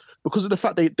because of the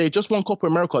fact they just won Copa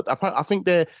America. I think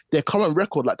their current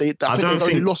record, like they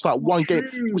only lost like one game.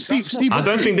 Steve, I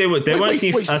don't think they weren't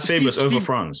seen as favourites over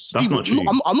France. That's not true.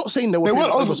 I'm not saying they were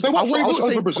favourites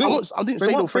over Brazil. I didn't say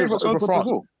they were favourites over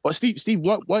France. But Steve,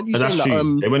 weren't you And saying that's that?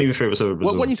 true. They weren't even favourites over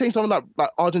Brazil. Weren't you saying something like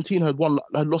Argentina had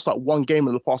lost like one game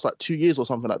in the past like 2 years or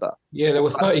something like that? Yeah, there were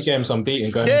 30 games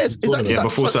unbeaten going Yeah, into the exactly tournament. Yeah,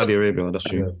 before Saudi Arabia, that's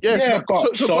true. Yeah, Yeah,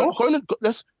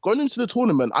 but going into the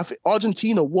tournament, I think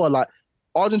Argentina were one of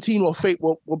the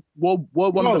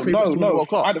favourites to win the World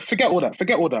Cup. Forget all that.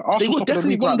 Arsenal's top of the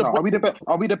league right now.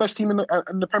 Are we the best team in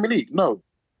the Premier League? No.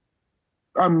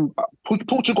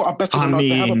 Portugal are better than us. They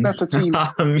have a better team.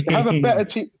 They have a better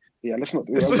team. Yeah, let's not.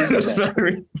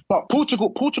 Sorry. But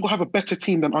Portugal have a better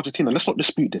team than Argentina. Let's not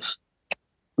dispute this.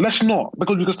 Let's not,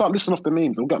 because we can start listing off the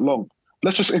names. It'll get long.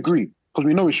 Let's just agree, because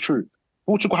we know it's true.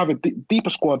 Portugal have a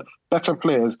deeper squad, better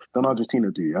players than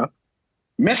Argentina do. Yeah.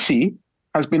 Messi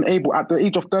has been able, at the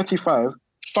age of 35,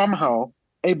 somehow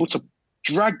able to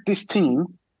drag this team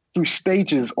through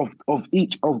stages of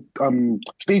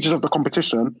stages of the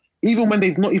competition. Even when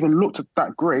they've not even looked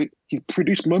that great, he's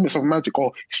produced moments of magic,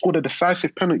 or he scored a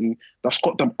decisive penalty that's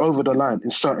got them over the line in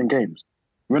certain games.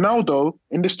 Ronaldo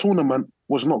in this tournament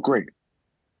was not great.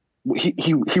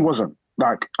 He wasn't.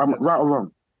 Like, I'm right or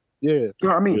wrong. Yeah, you know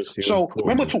what I mean. Yes, So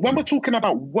when we're talking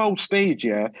about world stage,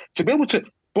 yeah, to be able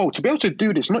to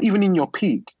do this, not even in your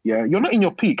peak, yeah, you're not in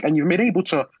your peak, and you've been able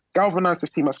to galvanize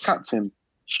this team as captain,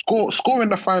 score in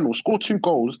the final, score 2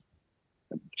 goals.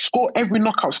 Score every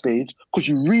knockout stage because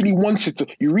you really wanted to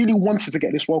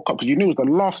get this World Cup because you knew it was the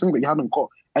last thing that you hadn't got,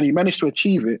 and you managed to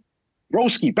achieve it.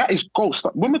 Broski, that is GOAT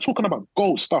stuff. When we're talking about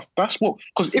GOAT stuff, that's what.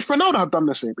 Because if Ronaldo had done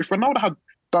the same, if Ronaldo had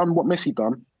done what Messi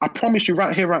done, I promise you,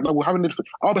 right here, right now,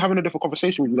 I'll be having a different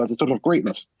conversation with you guys in terms of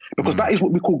greatness, because that is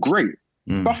what we call great.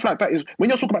 Stuff like that is when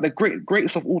you're talking about the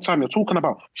greatest of all time. You're talking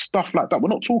about stuff like that. We're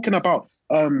not talking about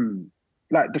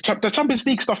like the Champions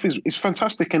League stuff is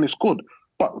fantastic and it's good.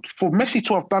 But for Messi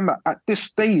to have done that at this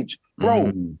stage,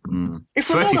 bro, if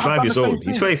 35 years old.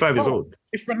 He's 35 years old.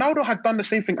 If Ronaldo had done the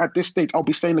same thing at this stage, I'll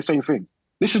be saying the same thing.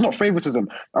 This is not favoritism.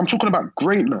 I'm talking about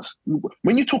greatness.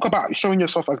 When you talk about showing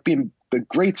yourself as being the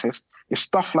greatest, it's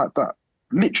stuff like that.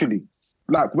 Literally.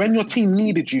 Like when your team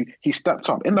needed you, he stepped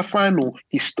up. In the final,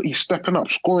 he's stepping up,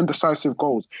 scoring decisive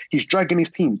goals. He's dragging his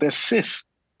team. The assist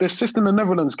in the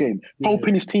Netherlands game,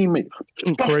 helping his teammate.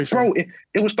 Stuff, bro,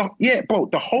 it was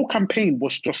the whole campaign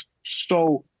was just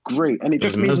so great. And it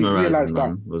just made me realize that.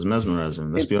 It was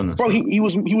mesmerizing, let's be honest. Bro, he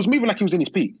was moving like he was in his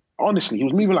peak. Honestly, he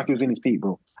was moving like he was in his peak,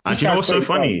 bro. And you know what's so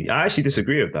funny? I actually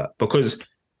disagree with that, because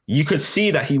you could see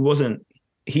that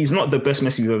he's not the best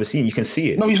Messi we've ever seen. You can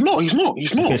see it. No, he's not. You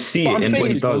can see it in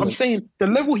what he does. I'm saying the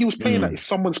level he was playing at is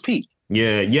someone's peak.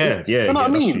 Yeah. You know what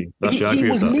I mean? That's true. I agree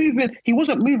with that. Moving. He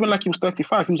wasn't moving like he was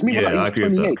 35. He was moving like he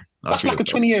was 28. That's like a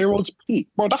 28-year-old's peak,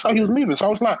 bro. That's how he was moving. So I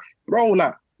was like, bro,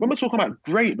 like when we're talking about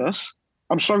greatness,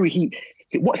 I'm sorry,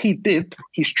 what he did,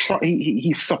 he's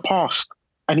surpassed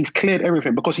and he's cleared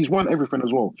everything because he's won everything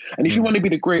as well. And if you want to be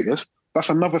the greatest, that's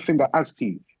another thing that adds to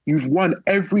you. You've won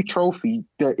every trophy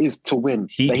there is to win.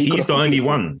 He's the only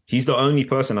one. He's the only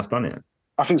person that's done it.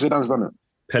 I think Zidane's done it.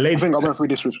 Pelé. I think I went through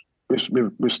this with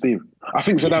Steve. I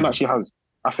think Zidane actually has.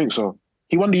 I think so.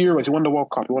 He won the Euros. He won the World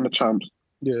Cup. He won the Champs.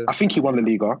 Yeah. I think he won the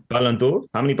Liga. Ballon d'Or?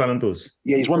 How many Ballon d'Ors?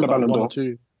 Yeah, he's won the Ballon d'Or.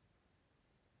 Too.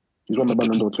 He's won the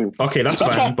Ballon d'Or too. Okay, that's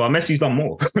fine. But Messi's done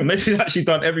more. Messi's actually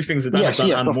done everything Zidane has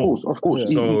done and more. Of course. Yeah.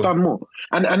 He's done more.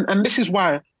 And this is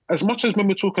why, as much as when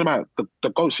we're talking about the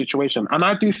GOAT situation, and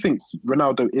I do think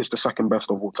Ronaldo is the second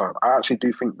best of all time. I actually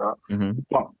do think that.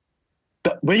 But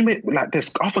when you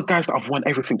there's other guys that have won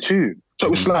everything too.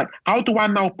 So it's like, how do I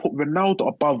now put Ronaldo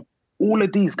above all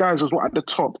of these guys as well at the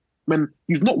top when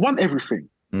you've not won everything?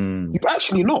 You've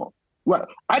actually not. Right,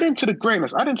 add into the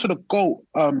greatness, add into the GOAT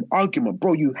argument,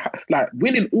 bro.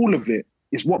 Winning all of it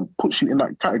is what puts you in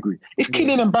that category. If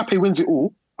Kylian Mbappe wins it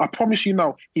all, I promise you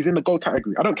now, he's in the GOAT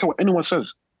category. I don't care what anyone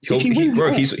says.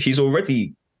 He's already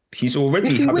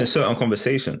having certain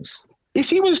conversations. If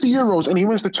he wins the Euros and he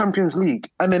wins the Champions League,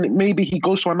 and then maybe he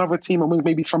goes to another team and wins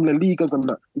maybe some La Ligas and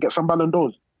get some Ballon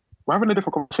d'Ors, we're having a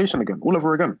different conversation again, all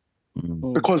over again.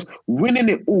 Because winning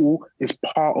it all is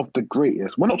part of the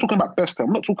greatest. We're not talking about best time.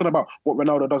 I'm not talking about what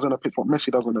Ronaldo does on the pitch, what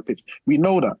Messi does on the pitch. We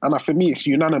know that. And for me, it's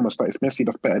unanimous that it's Messi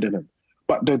that's better than him.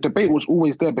 But the debate was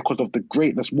always there because of the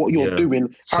greatness, what you're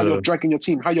doing, how you're dragging your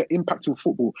team, how you're impacting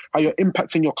football, how you're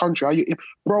impacting your country.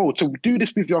 Bro, to do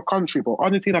this with your country, bro.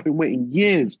 Argentina have been waiting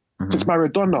years since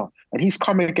Maradona, and he's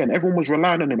coming again. Everyone was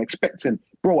relying on him, expecting,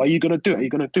 bro, are you going to do it? Are you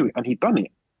going to do it? And he done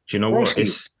it. Do you know what?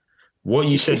 It's what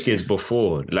you said is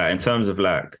before, like in terms of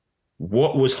like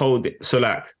what was holding. So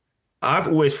like, I've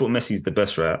always thought Messi's the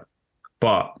best, right?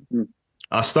 But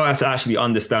I started to actually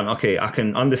understand, okay, I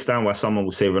can understand why someone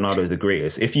would say Ronaldo is the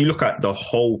greatest. If you look at the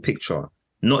whole picture,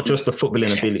 not just the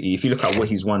footballing ability, if you look at what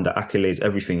he's won, the accolades,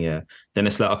 everything, then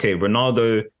it's like, okay,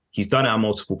 Ronaldo He's done it at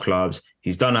multiple clubs.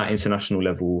 He's done it at international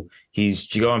level. Do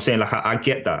you know what I'm saying? Like, I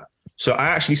get that. So I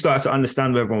actually started to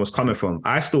understand where everyone was coming from.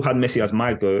 I still had Messi as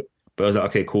my GOAT, but I was like,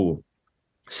 okay, cool.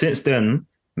 Since then,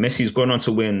 Messi's gone on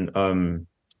to win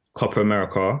Copa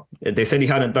America. They said he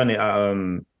hadn't done it at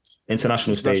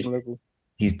international stage. level.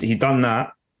 He's done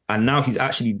that, and now it's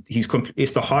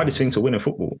the hardest thing to win in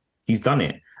football. He's done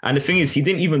it, and the thing is, he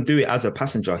didn't even do it as a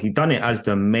passenger. He done it as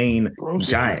the main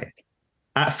guy.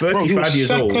 At 35 years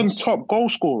old, second top goal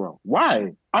scorer.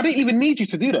 Why? I didn't even need you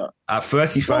to do that. At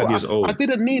 35 years old, I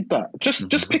didn't need that.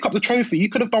 Just pick up the trophy. You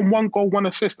could have done 1 goal, 1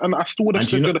 assist, and I still would have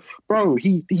said, bro.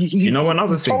 He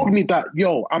another thing? Told me that,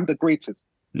 yo, I'm the greatest.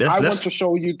 I want to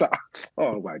show you that.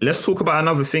 Oh my God. Let's talk about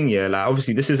another thing, yeah. Like,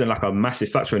 obviously, this isn't like a massive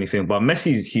factor or anything, but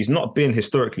he's not been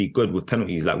historically good with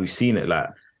penalties. Like, we've seen it. Like,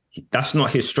 that's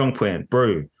not his strong point,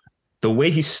 bro. The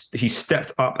way he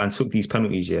stepped up and took these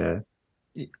penalties, yeah.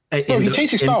 Bro, he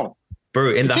changed his style.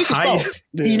 Bro, in the highest,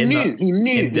 he knew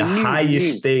in the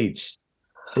highest stage,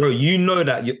 bro, you know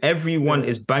that everyone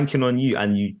is banking on you,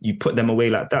 and you put them away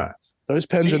like that. Those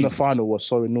pens in the final were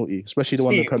so naughty, especially the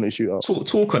one in the penalty shootout.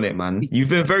 Talk on it, man. You've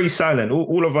been very silent.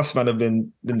 All of us, man, have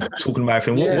been talking about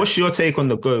everything. Yeah. What's your take on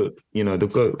the GOAT? You know, the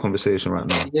GOAT conversation right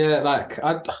now. Yeah, like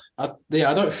I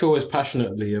don't feel as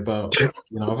passionately about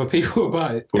other people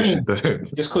about it. Of course you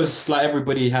don't. Just because like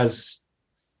everybody has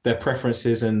their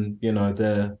preferences and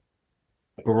their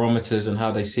barometers and how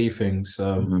they see things.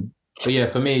 But yeah,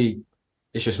 for me,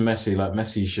 it's just Messi. Like,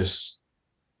 Messi's just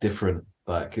different.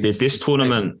 Like, this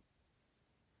tournament,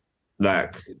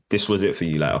 like, this was it for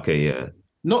you. Like, okay, yeah.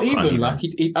 Not even like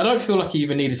he I don't feel like he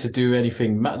even needed to do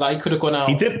anything. Like, he could have gone out.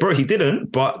 He did, bro. He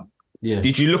didn't. But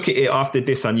did you look at it after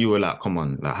this and you were like, come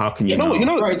on, like, how can you? Bro,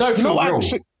 it don't feel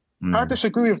real. I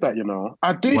disagree with that.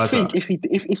 I do think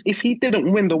if he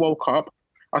didn't win the World Cup,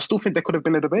 I still think there could have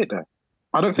been a debate there.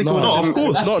 I don't think. No, of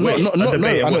course. I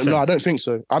don't think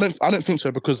so. I don't think so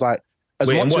because, like,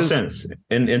 in what sense?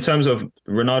 In terms of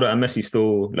Ronaldo and Messi,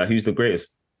 still, like, who's the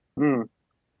greatest? Mm.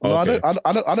 No, okay.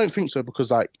 I don't think so because,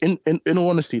 like, in all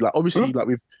honesty, like, obviously, like,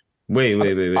 we've.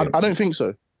 Wait. I don't think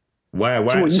so. Why? So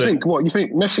what you think? What you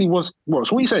think? Messi was what?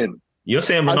 So what are you saying? You're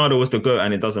saying Ronaldo was the GOAT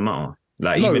and it doesn't matter.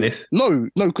 Like, even if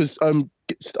because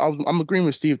I'm agreeing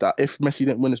with Steve that if Messi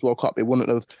didn't win this World Cup, it wouldn't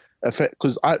have affect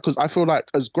because I feel like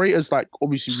as great as, like,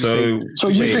 obviously so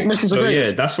you think Messi's the greatest?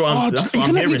 Yeah, that's what I'm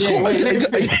hearing.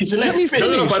 Let me finish.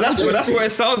 No, but that's what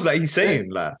it sounds like he's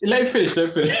saying. Like, let me finish.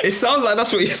 It sounds like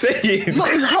that's what he's saying. No,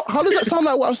 how does that sound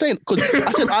like what I'm saying? Because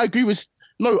I said I agree with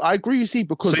Steve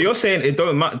because. So you're saying it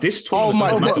don't matter. This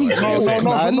tournament.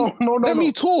 Let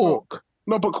me talk.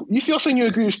 No, but if you're saying you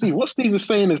agree with Steve, what Steve is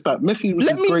saying is that Messi was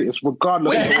the greatest,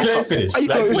 regardless.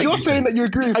 If you're saying that you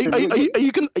agree with Steve,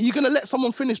 are you gonna let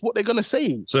someone finish what they're gonna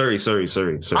say? Sorry. I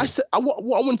said what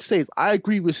I want to say is I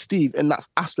agree with Steve in that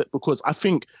aspect because I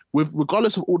think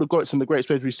regardless of all the GOATs and the greatest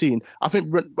players we've seen, I think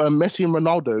Messi and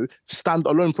Ronaldo stand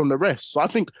alone from the rest. So I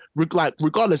think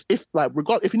regardless if you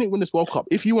didn't win this World Cup,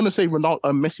 if you want to say Ronaldo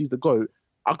Messi's the GOAT,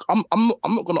 I'm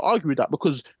not going to argue with that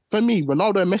because for me,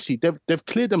 Ronaldo and Messi, they've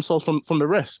cleared themselves from the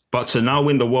rest. But to now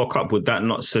win the World Cup, would that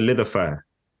not solidify?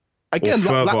 Again,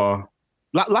 further?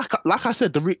 Like I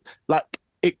said,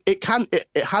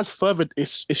 it has furthered,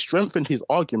 it's strengthened his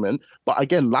argument. But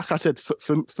again, like I said,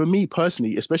 for me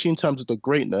personally, especially in terms of the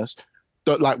greatness,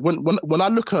 that, like, when I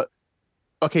look at,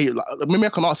 okay, like, maybe I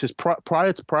can ask this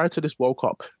prior to this World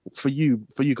Cup for you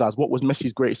guys, what was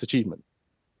Messi's greatest achievement?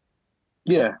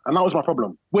 Yeah, and that was my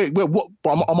problem. Wait, what?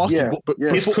 But I'm asking.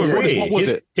 His career. What was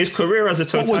it? His career as a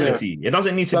totality. It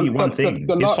doesn't need to be one thing.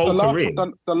 His whole career.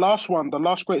 The last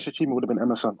greatest achievement would have been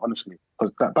Emerson, honestly,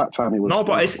 because that time he was. No,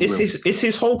 but it's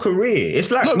his whole career. It's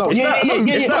like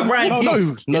it's like Ryan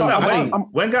Giggs.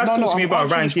 When guys talk to me about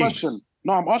Ryan Giggs.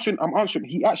 No, I'm answering.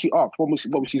 He actually asked what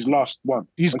was his last one.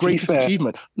 His greatest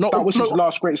achievement. No, that was his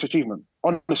last greatest achievement.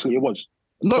 Honestly, it was.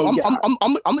 No,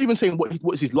 I'm not even saying what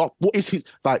is his last. What is his,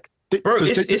 like? Bro,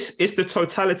 it's the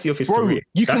totality of his career.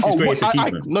 That's his greatest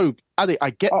achievement. I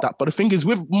get that. But the thing is,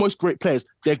 with most great players,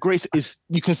 their greatest is,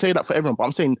 you can say that for everyone. But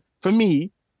I'm saying, for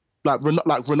me, like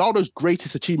Ronaldo's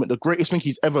greatest achievement, the greatest thing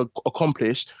he's ever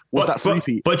accomplished was that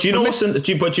three-peat. But you know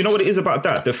what it is about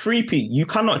that? The three-peat, you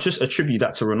cannot just attribute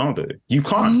that to Ronaldo. You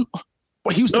can't.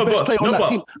 But he was the best player on that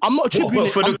team. I'm not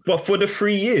attributing but for the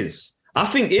 3 years. I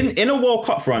think in a World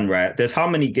Cup run, right, there's how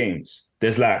many games?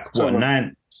 There's like,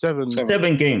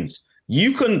 seven games.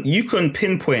 You can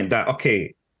pinpoint that,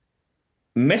 okay,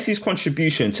 Messi's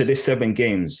contribution to this 7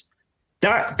 games,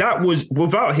 that was,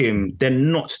 without him, they're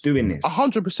not doing this.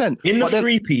 100%. In the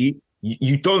three-peat,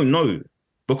 you don't know.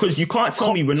 Because you can't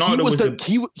tell me Ronaldo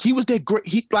he was their great.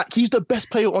 He's the best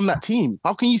player on that team.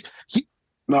 How can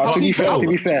No, to be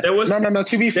fair. There was- No.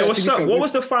 To be fair. There was to be fair. what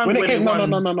was the final When it when came, they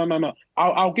won? no.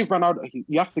 I'll give Ronaldo.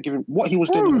 You have to give him what he was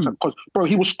doing because, bro,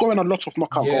 he was scoring a lot of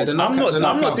knockout Yeah, goals. the I'm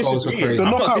knockout not goals were disagreeing. crazy. The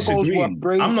I'm not knockout goals were disagreeing.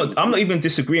 crazy. I'm not even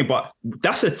disagreeing. But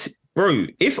that's bro.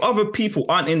 If other people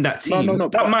aren't in that team, No,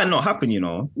 that but- might not happen. You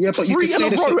know. Yeah, but you Three could in say a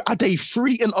the row. same- Are they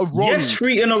 3 in a row? Yes,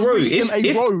 3 in a row. Three in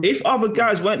a row. If other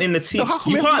guys weren't in the team, So how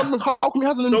come you can't. how come he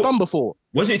hasn't been So- done before?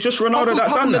 Was it just Ronaldo that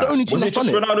how done come they're that? the only team Was it that's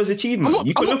just done it? Ronaldo's achievement? I'm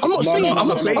You could look at not saying. other I'm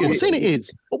not players. saying it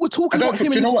is. But we're I talking don't about think.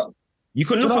 him. Do you know what? You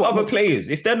can Do you look know at what? other players.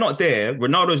 If they're not there,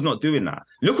 Ronaldo's not doing that.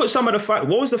 Look at some of the fact.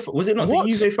 What was it not What?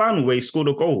 the Juve final where he scored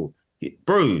a goal?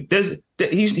 Bro,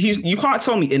 he's you can't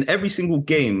tell me in every single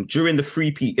game during the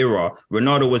 3P era,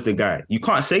 Ronaldo was the guy. You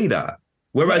can't say that.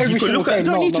 Whereas Every you could single look at You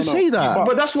don't need to say that.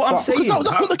 but that's what I'm saying. Because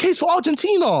that's not the case for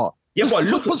Argentina. Yeah, but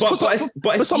look,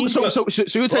 but it's easier.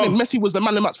 So you're telling Messi was the man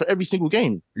of the match for every single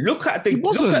game? Look at He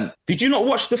wasn't. did you not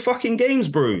watch the fucking games,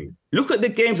 bro? Look at the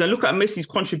games and look at Messi's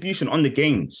contribution on the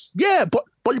games. Yeah, but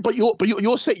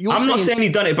you're saying I'm not saying he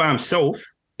done it by himself,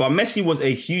 but Messi was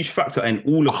a huge factor in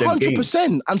all of them games.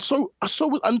 100%, and so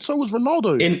was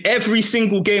Ronaldo. In every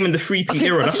single game in the 3P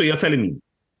era, that's what you're telling me.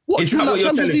 What, Is during that that what you're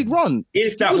Champions telling League me? run?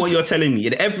 Is that what you're telling me?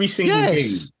 In every single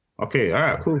Yes. game? Okay, all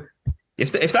right, cool.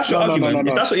 If that's your argument,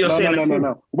 if that's what you're saying, then cool.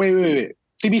 No. Wait.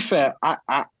 To be fair,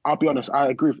 I'll be honest. I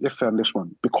agree with Ife on this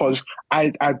one because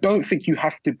I don't think you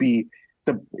have to be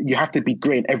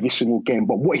great in every single game.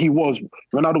 But what he was,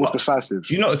 Ronaldo was decisive.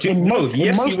 Do you know? In most he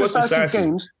was decisive decisive.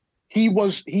 games, he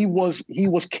was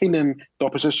killing the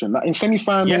opposition. Like in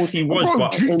semi-finals, Yes, he was, Bro,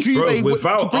 but Juve,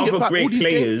 without to bring it other back, great all these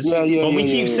players, games- Yeah, but we yeah,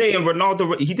 keep yeah. saying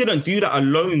Ronaldo, he didn't do that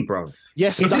alone, bro.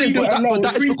 Yes, He didn't do it alone. but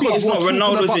that is because It's not we're talking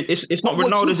Ronaldo's. about- It's not we're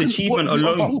Ronaldo's talking- achievement we're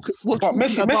alone. talking- we're But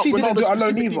Messi talking about didn't do it Ronaldo alone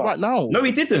specifically either. right now. No,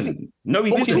 he didn't. No, he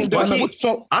But we're didn't. But talking- he,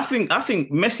 So I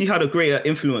think Messi had a greater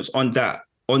influence on that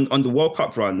on the World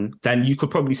Cup run than you could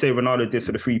probably say Ronaldo did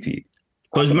for the 3P.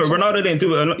 Because Ronaldo didn't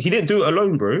do it alone. He didn't do it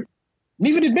alone, bro.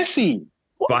 neither did Messi.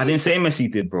 But I didn't say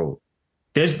Messi did, bro.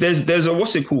 There's a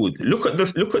what's it called? Look at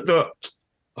the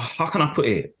how can I put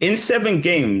it? In 7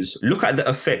 games, look at the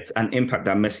effect and impact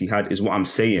that Messi had is what I'm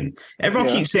saying. Everyone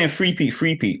Yeah. keeps saying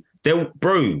 3P.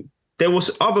 There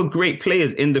was other great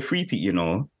players in the 3P, you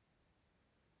know.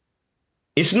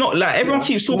 It's not like everyone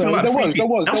keeps talking about there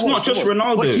 3P. That's not just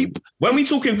Ronaldo. But When we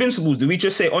talk Invincibles, do we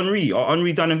just say Henry or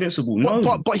Henry done Invincible? No,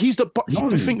 But he's the No.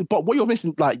 the thing. But what you're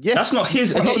missing, like, yes, that's not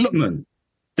his But no, achievement.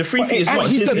 The 3P is and not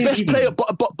he's his the best achievement.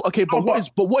 player.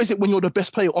 But what is it when you're the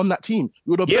best player on that team?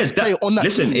 You're the best player on that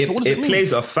listen, team. So what does it mean?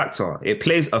 plays a factor. It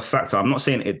plays a factor. I'm not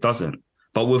saying it doesn't.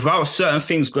 But without certain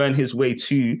things going his way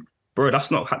too, bro,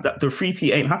 that's not that the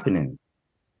 3P ain't happening.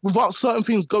 Without certain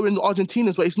things going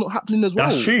Argentina's way, it's not happening as well.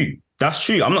 That's true. That's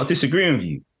true. I'm not disagreeing with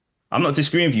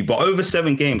you. But over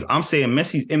 7 games, I'm saying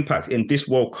Messi's impact in this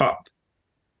World Cup,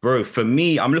 bro, for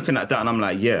me, I'm looking at that and I'm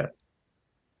like, yeah.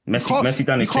 Messi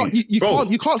done his thing. You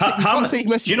can't say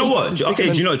Messi. Do you know what? Okay,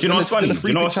 do you know what's funny? Do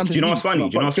you know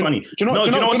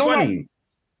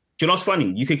what's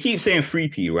funny? You could keep saying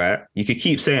 3P, right? You could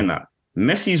keep saying that.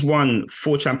 Messi's won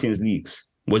 4 Champions Leagues.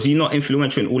 Was he not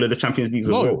influential in all of the Champions Leagues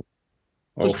as No. well?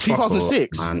 It was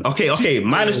 2006. Man. Okay.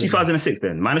 Minus 2006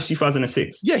 then. Minus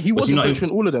 2006. Yeah, he was not influential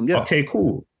in all of them. Yeah. Okay,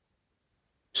 cool.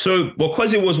 So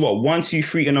because it was 1, 2,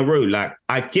 3 in a row, like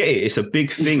I get it. It's a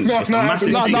big thing. It's a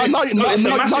massive thing.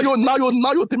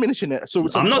 Now you're diminishing it. So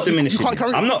I'm not diminishing. You can't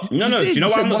carry. I'm not. No. Do you know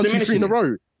why I'm not 1, 2, 3 diminishing? in a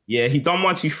row. Yeah, he done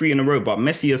 1, 2, 3 in a row, but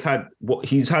Messi has had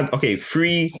he's had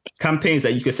 3 campaigns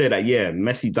that you could say that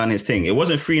Messi done his thing. It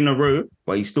wasn't 3 in a row,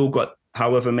 but he still got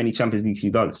however many Champions Leagues he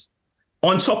does.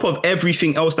 On top of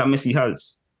everything else that Messi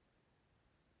has.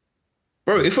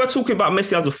 Bro, if we're talking about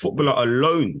Messi as a footballer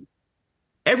alone,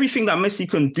 everything that Messi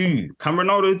can do, can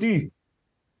Ronaldo do?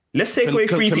 Let's take away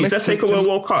 3Ps. Let's take away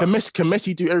World Cups. Can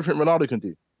Messi do everything Ronaldo can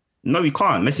do? No, he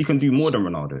can't. Messi can do more than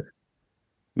Ronaldo.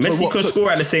 Messi can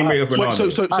score at the same rate of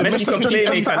Ronaldo. So Messi can play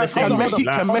make at the same rate.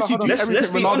 Can Messi do Let's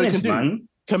everything be Ronaldo honest, can do? man.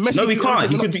 Can Messi No, he do can't.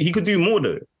 everything He could do more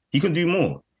though. He can do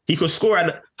more. He could score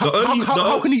at How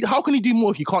can he do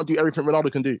more if he can't do everything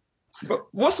Ronaldo can do?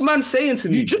 What's man saying to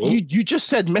me? You just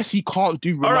said Messi can't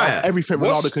do everything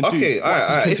Ronaldo can do. Okay, all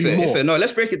right. No,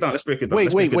 let's break it down. Wait.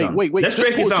 Let's break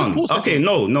it down. Pause Okay,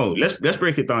 no. Let's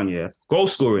break it down. Yeah, goal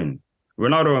scoring,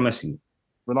 Ronaldo or Messi?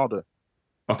 Ronaldo.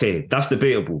 Okay, that's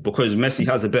debatable because Messi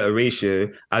has a better ratio,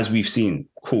 as we've seen.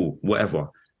 Cool, whatever.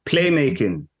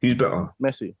 Playmaking, who's better?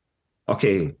 Messi.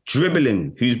 Okay,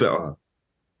 dribbling, who's better?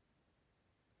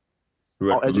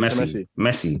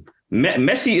 Messi.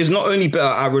 Messi is not only better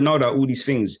at Ronaldo at all these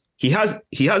things. He has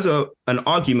an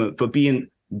argument for being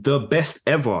the best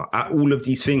ever at all of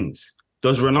these things.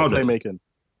 Does Ronaldo?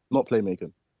 Not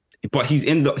playmaking. But he's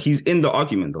in the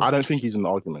argument though. I don't think he's in the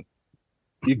argument.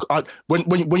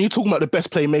 When you're talking about the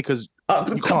best playmakers,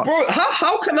 you can't. Bro,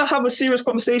 how can I have a serious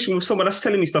conversation with someone that's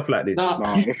telling me stuff like this?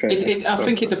 I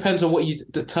think it depends on what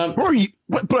the term. Bro, who's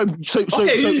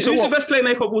the best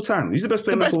playmaker of all time? Who's the best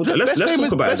playmaker of all time? Let's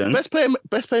talk about it then. Best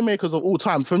playmakers of all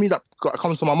time. For me, that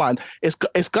comes to my mind. It's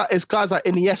guys like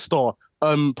Iniesta,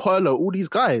 Pirlo, all these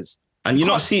guys. And you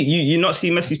not see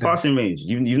Messi's passing range.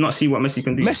 You've not seen what Messi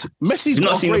can do. Messi's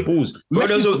not seen the balls. Bro,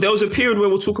 there was a period where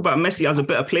we'll talk about Messi as a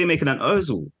better playmaker than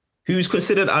Ozil, who's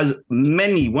considered as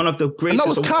one of the greatest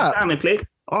of all time in play.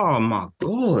 Oh my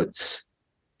God!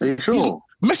 Are you sure?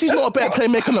 Messi's not a better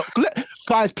playmaker.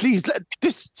 Guys, please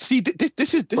this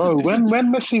is. Bro, when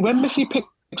Messi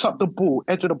picks up the ball,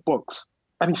 edge of the box,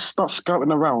 and he starts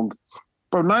scouting around,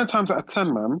 bro, 9 times out of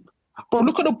 10, man. Bro,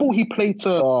 look at the ball he played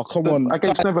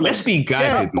against Netherlands. Let's be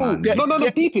guided, man. No,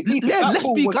 deep it. Yeah,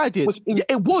 let's be guided.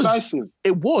 It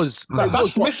was.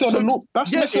 That's Messi on the normal.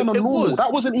 Messi on the normal.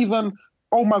 That wasn't even.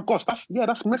 Oh my gosh, that's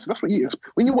Messi. That's what he is.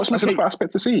 When you watch Messi, that's what I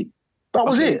expect to see. That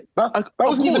was it. That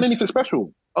wasn't even anything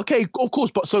special. Okay, of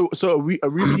course, but so are we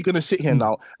really going to sit here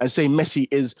now and say Messi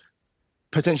is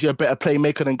potentially a better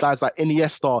playmaker than guys like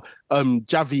Iniesta,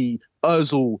 Xavi,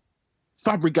 Ozil,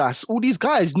 Fabregas, all these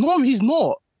guys? No, he's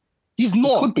not. He's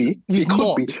not. Could be. He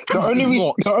could be.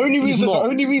 The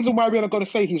only reason why we're going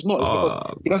to say he's not is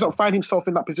because he doesn't find himself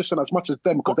in that position as much as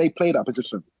them because they play that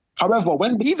position. However,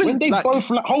 when they both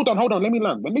hold on, let me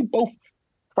land. When they both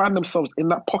find themselves in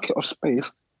that pocket of space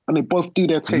and they both do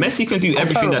their thing, Messi can do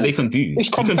everything that they can do. It's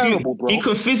comparable, bro. He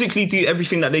can physically do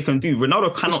everything that they can do.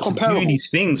 Ronaldo cannot do these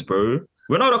things, bro.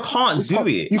 Ronaldo can't do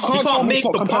it. He can't make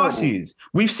the passes.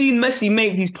 We've seen Messi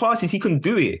make these passes. He can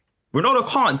do it. Ronaldo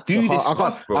can't do this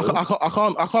stuff, bro. I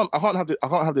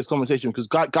can't have this conversation because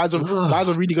guys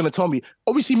are really going to tell me.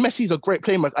 Obviously, Messi's a great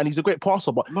playmaker and he's a great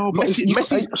passer, but Messi's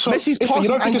passing you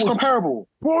don't think it's comparable,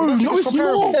 bro? No, it's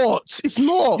not. It's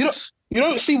not. You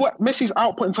don't see what Messi's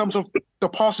output in terms of the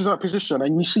passes in that position,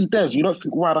 and you see theirs. You don't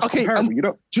think, wow, that's comparable. You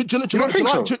don't. Do you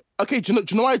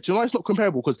know why it's not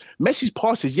comparable? Because Messi's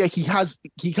passes, yeah, he has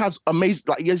amazing,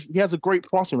 like he has a great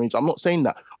passing range. I'm not saying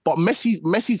that, but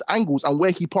Messi's angles and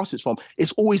where he passes from,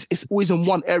 it's always in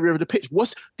one area of the pitch.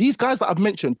 These guys that I've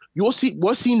mentioned, we're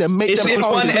seeing them make. It's in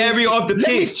one area of the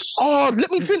pitch.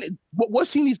 Let me finish. We're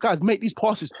seeing these guys make these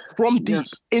passes from deep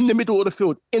in the middle of the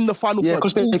field in the final. Yeah,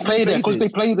 because they play there. Because they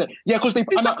play there. Yeah, because they.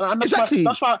 Exactly.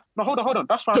 That's why. No, hold on.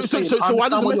 That's why. So why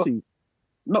doesn't Messi?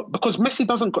 No, because Messi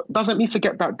doesn't need to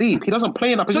get that deep. He doesn't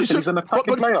play in that position. He's an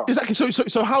attacking player. Exactly.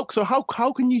 So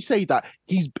how can you say that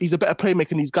he's a better playmaker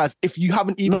than these guys if you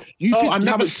haven't even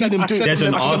haven't seen him do it? There's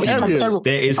an argument.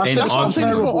 There is an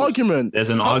argument. There's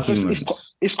an argument.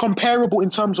 It's comparable in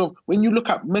terms of when you look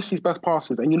at Messi's best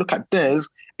passes and you look at theirs.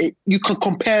 You can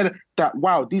compare that.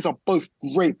 Wow, these are both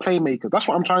great playmakers. That's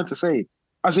what I'm trying to say.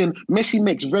 As in, Messi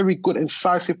makes very good,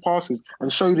 incisive passes,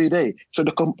 and so do they. So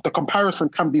the comparison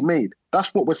can be made. That's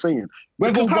what we're saying.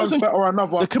 Whether one's better or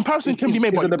another, the comparison can be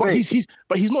made, but he's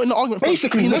not in the argument.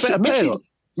 Basically,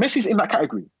 Messi's in that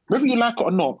category. Whether you like it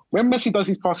or not, when Messi does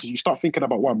these passes, you start thinking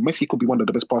about, wow, Messi could be one of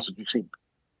the best passers you've seen.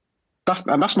 That's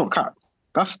not cap.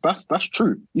 That's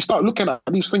true. You start looking at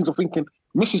these things and thinking,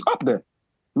 Messi's up there.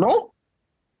 No?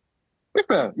 Be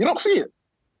fair, you don't see it.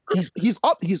 He's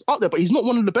up there, but he's not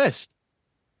one of the best.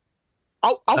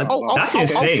 That's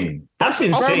insane. That's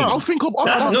insane. I'll think of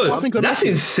that's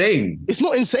insane. It's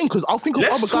not insane because I'll think of other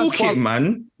guys. Let's talk it,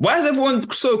 man. Why is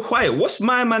everyone so quiet? What's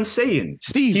my man saying?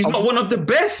 Steve, he's not one of the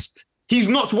best. He's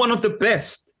not one of the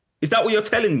best. Is that what you're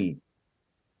telling me?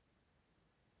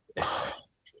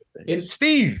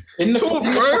 Steve, in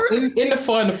the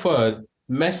final third,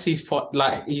 Messi's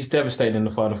he's devastating in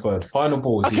the final third. Final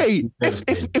balls. Okay,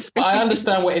 I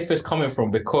understand where Ife's coming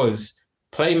from because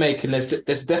playmaking,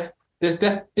 there's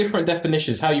different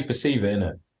definitions how you perceive it,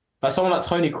 innit? Like someone like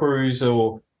Toni Kroos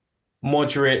or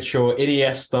Modric or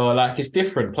Iniesta, like it's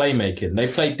different playmaking. They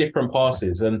play different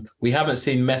passes, and we haven't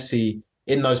seen Messi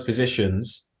in those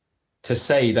positions to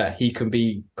say that he can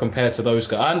be compared to those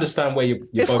guys. I understand where you're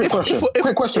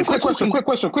Quick question.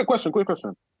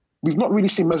 We've not really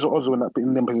seen Mesut Ozil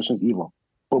in them positions either,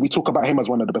 but we talk about him as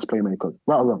one of the best playmakers.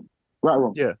 Right or wrong? Right or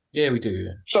wrong? Yeah, we do.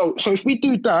 Yeah. So if we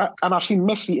do that, and I've seen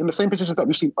Messi in the same positions that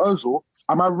we've seen Ozil,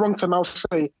 am I wrong to now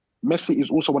say Messi is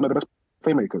also one of the best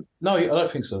playmakers? No, I don't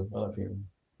think so.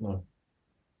 No.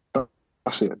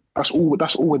 That's it. That's all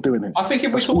we're doing here. I think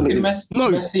if we're talking Messi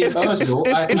and Ozil,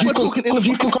 if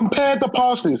you can compare the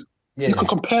passes. Yeah. You can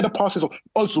compare the passes of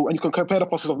Ozil and you can compare the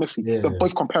passes of Messi. Yeah, they're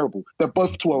both comparable. They're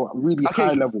both to a really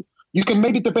high level. You can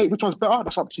maybe debate which one's better.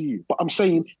 That's up to you. But I'm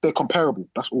saying they're comparable.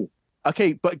 That's all.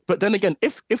 Okay, but then again,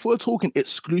 if we're talking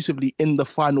exclusively in the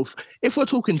final, if we're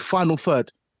talking final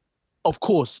third, of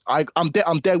course, I'm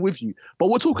there with you.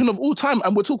 But we're talking of all time,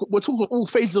 and we're talking all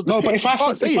phases of the No, pitch. but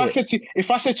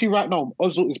if I said to you right now,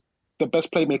 Ozil is the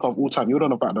best playmaker of all time, you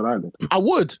wouldn't have batted an eyelid. I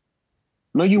would.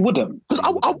 No, you wouldn't.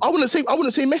 Because I wouldn't say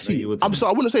Messi. No, I'm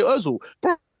sorry, I wouldn't say Ozil,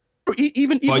 bro.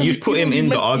 Even But you'd put him in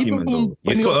the argument, though.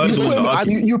 You'd put Ozil in the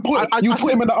argument. You put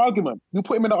him in the argument. You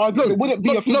put him in the argument. No, it wouldn't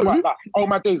be a thing like that. Oh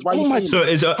my days, why are you saying So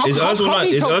is Ozil not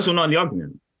in the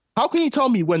argument? How can you tell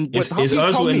me when? Is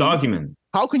Ozil in the argument?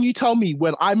 How can you tell me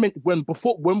when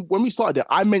we started it?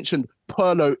 I mentioned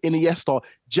Pirlo, Iniesta,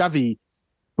 Xavi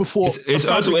before. Is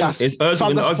Ozil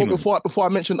in the argument? Before I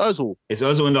mentioned Ozil. Is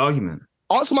Ozil in the argument?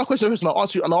 Answer my question first, and I'll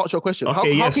answer your question.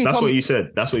 Okay, yes, that's what you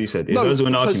said. That's what you said. Is Ozil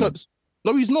in the argument?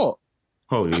 No, he's not.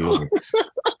 Holy Lord.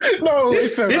 No,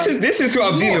 this is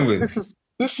what I'm dealing with.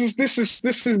 This is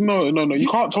no. You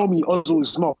can't tell me Ozil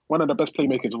is not one of the best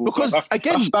playmakers of all time.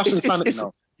 That's insanity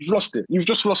now. You've lost it. You've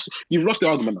lost the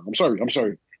argument now. I'm sorry.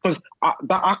 Because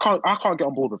I can't get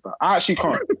on board with that. I actually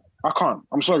can't. I can't.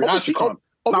 I'm sorry. I actually can't.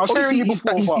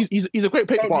 He's a great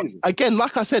player, but again,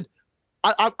 like I said,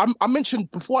 I mentioned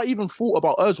before I even thought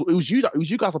about Ozil, it was you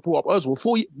guys that brought up Ozil.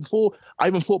 Before I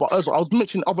even thought about Ozil, I was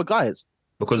mentioning other guys.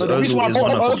 Because the reason why I brought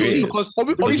Ozil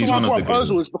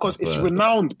is because it's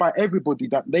renowned by everybody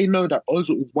that they know that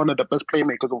Ozil is one of the best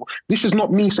playmakers. This is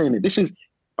not me saying it. This is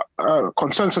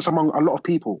consensus among a lot of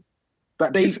people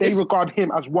that they regard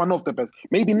him as one of the best.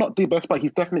 Maybe not the best, but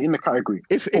he's definitely in the category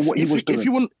for what he was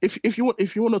doing. If you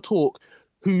want to talk,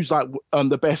 who's like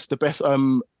the best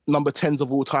number 10s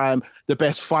of all time, the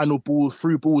best final ball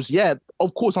through balls. Yeah,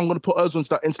 of course I'm going to put Ozil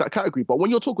into that category. But when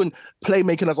you're talking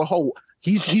playmaking as a whole,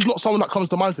 he's not someone that comes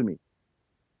to mind for me.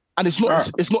 And it's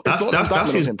not. It's not. That's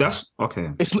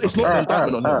okay. It's not an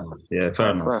indictment on him. Yeah,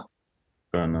 fair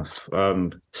enough.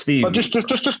 Steve. But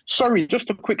just sorry, just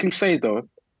to quickly say though,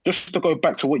 just to go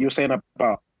back to what you were saying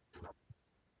about.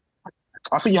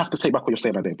 I think you have to take back what you're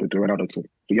saying about the Ronaldo thing.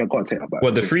 You got to take that back.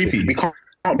 What, the freebie?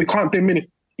 We can't diminish.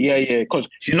 Yeah. Because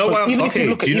do you know what?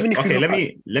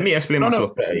 Let me explain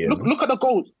myself better. Yeah. Look at the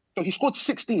goals. So he scored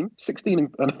 16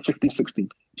 and 15, 16,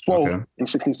 12 in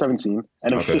 16, 17,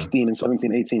 and then 15 in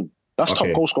 17, 18. That's top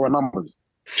goal scorer numbers.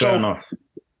 Fair enough.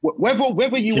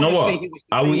 Whether you know want what? to say he was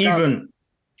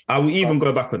I will even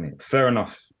go back on it. Fair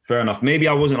enough. Maybe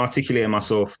I wasn't articulating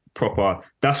myself proper.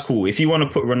 That's cool. If you want to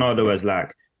put Ronaldo as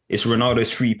like it's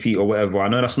Ronaldo's 3P or whatever, I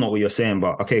know that's not what you're saying,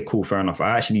 but okay, cool, fair enough.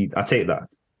 I take that.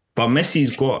 But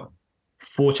Messi's got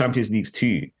 4 Champions Leagues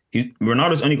too.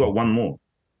 Ronaldo's only got 1 more.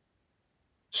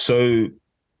 So,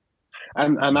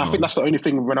 and I think that's the only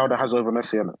thing Ronaldo has over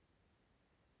Messi, isn't it?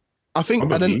 I think,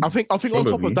 probably. And then I think on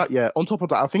top of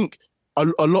that, I think a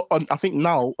lot. I think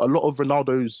now a lot of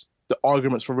the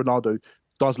arguments for Ronaldo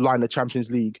does lie in the Champions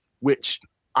League, which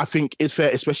I think is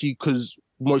fair, especially because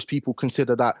most people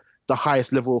consider that the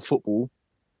highest level of football.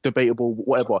 Debatable,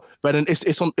 whatever, but then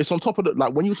it's on top of the,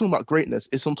 like when you're talking about greatness,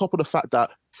 it's on top of the fact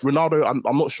that Ronaldo. I'm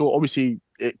not sure. Obviously,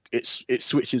 it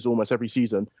switches almost every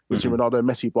season between Ronaldo and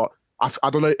Messi, but I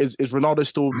don't know. Is Ronaldo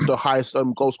still the highest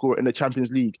goal scorer in the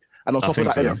Champions League? And on top of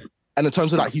that, and in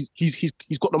terms of that, he's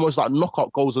got the most like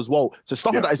knockout goals as well. So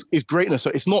stuff like that is greatness. So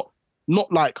it's not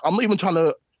like I'm not even trying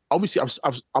to. Obviously, I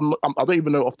don't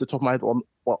even know off the top of my head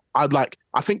what I'd like.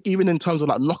 I think even in terms of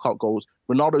like knockout goals,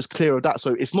 Ronaldo's clear of that.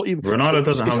 So it's not even. Ronaldo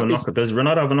doesn't have a knockout. Does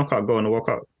Ronaldo have a knockout goal in the World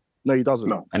Cup? No, he doesn't.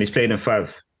 No. And he's played in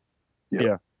 5.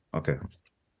 Yeah. Okay.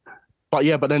 But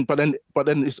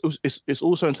it's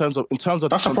also in terms of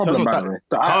that's a problem, by the way.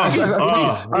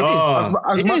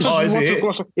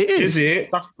 Is it?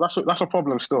 That's a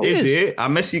problem still. Is it?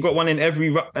 And Messi got 1 in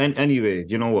every anyway.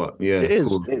 You know what? Yeah, it is.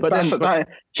 Cool. But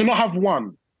to not have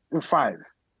 1 in 5.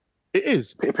 It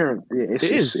is. It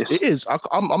is.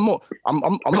 I'm not.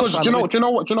 Because do you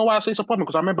know why I say it's a problem?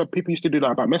 Because I remember people used to do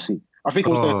that about Messi. I think it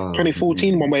was the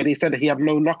 2014 one where they said that he had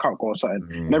no knockout goal or something.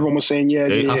 And everyone was saying, yeah.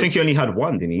 I think he only had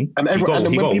 1, didn't he? And he got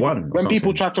 1. When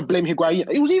people tried to blame Higuain,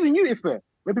 it was even you, if there.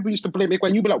 When people used to blame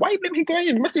Higuain, you'd be like, why you blame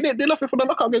Higuain? Messi did nothing for the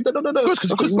knockout game. The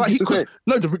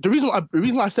reason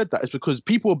why I said that is because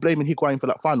people were blaming Higuain for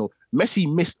that final. Messi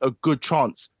missed a good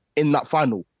chance in that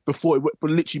final before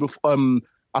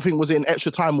I think was it in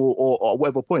extra time or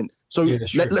whatever point. So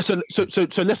let's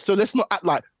not act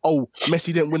like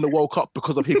Messi didn't win the World Cup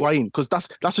because of Higuain, because that's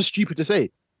just stupid to say.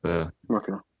 Yeah.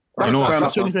 Okay. That's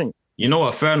the only thing. You know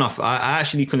what? Fair enough. I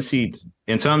actually concede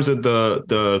in terms of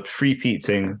the free-peat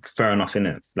thing. Fair enough,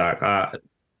 innit? Like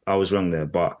I was wrong there,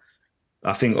 but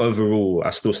I think overall I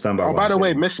still stand by. Oh, by the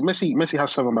way, Messi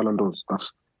has 7 Ballon d'Ors.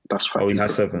 That's fact. Oh, he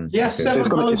has 7. Yes, 7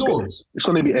 Ballon d'Ors. It's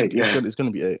going to be 8. Yeah, it's going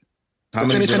to be 8. How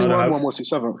many 2021 one was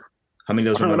his 7th. How many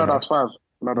I does think Ronaldo Ronaldo have? has 5.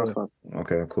 Ronaldo has 5.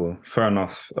 Okay, cool. Fair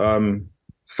enough.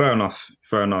 Fair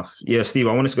enough. Yeah, Steve,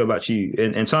 I wanted to go back to you.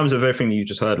 In terms of everything you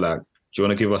just heard, like, do you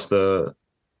want to give us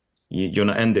you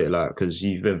want to end it, like, because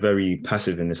you've been very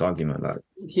passive in this argument, like.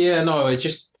 Yeah, no, it's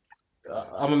just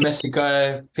I'm a messy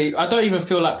guy. I don't even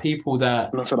feel like people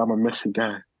that. And I said I'm a messy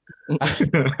guy.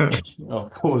 Oh,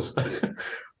 pause.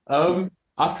 I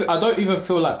don't even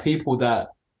feel like people that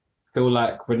feel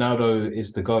like Ronaldo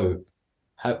is the GOAT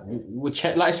would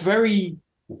check. Like, it's very,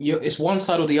 it's one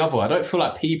side or the other. I don't feel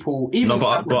like people, even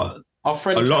but our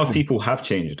friend a lot Cameron, of people have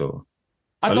changed though.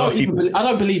 I don't believe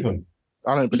them.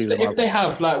 I don't believe them. If they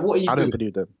have, like, what are you doing? I don't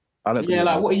believe them. Yeah,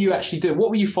 like, what are you actually doing? What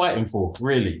were you fighting for,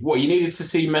 really? What, you needed to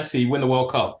see Messi win the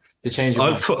World Cup to change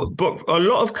your mind? But a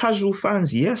lot of casual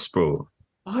fans, yes, bro.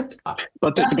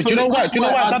 But do you know why? Do you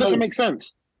know why that doesn't make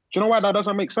sense? Do you know why that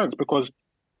doesn't make sense? Because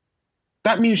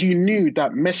that means you knew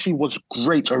that Messi was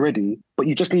great already, but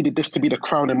you just needed this to be the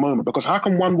crowning moment. Because how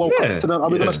come one World Cup? Are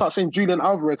we going to start saying Julian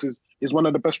Alvarez is one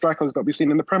of the best strikers that we've seen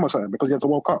in the Premier League because he has a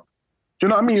World Cup? Do you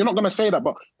know what I mean? You're not going to say that,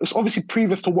 but it's obviously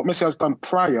previous to what Messi has done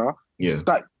prior. Yeah.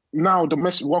 That now the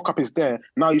Messi World Cup is there.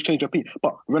 Now he's changed your opinion.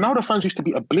 But Ronaldo fans used to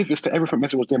be oblivious to everything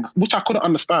Messi was doing, which I couldn't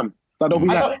understand. Like, they'll be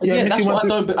like, that's what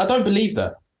I don't believe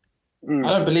that. I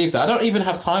don't believe that. I don't even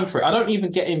have time for it. I don't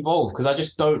even get involved because I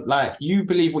just don't like. You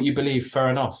believe what you believe, fair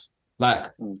enough. Like,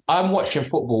 I'm watching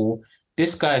football.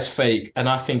 This guy's fake, and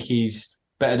I think he's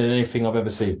better than anything I've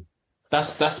ever seen.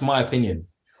 That's my opinion.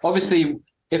 Obviously,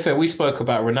 we spoke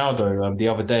about Ronaldo the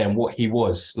other day and what he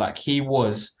was. Like, he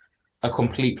was a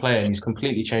complete player, and he's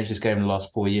completely changed this game in the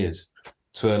last 4 years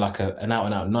to an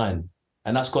out-and-out 9.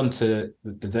 And that's gone to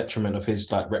the detriment of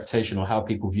his like reputation or how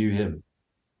people view him.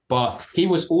 But he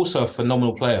was also a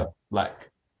phenomenal player,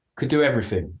 like, could do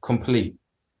everything, complete.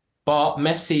 But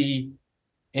Messi,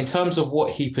 in terms of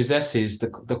what he possesses, the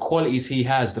qualities he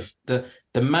has,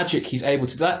 the magic he's able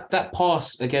to, that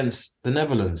pass against the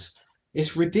Netherlands,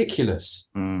 it's ridiculous.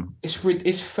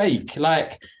 It's fake.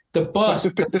 Like, the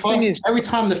burst, thing is, every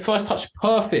time the first touch,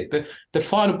 perfect. The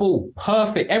final ball,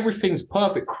 perfect. Everything's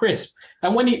perfect, crisp.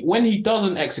 And when he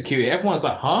doesn't execute it, everyone's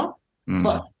like, huh?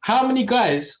 But how many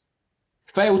guys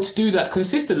fail to do that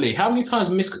consistently? How many times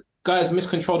guys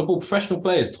miscontrol the ball? Professional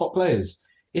players, top players.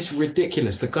 It's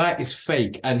ridiculous. The guy is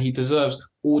fake, and he deserves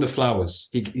all the flowers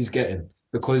he's getting,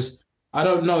 because I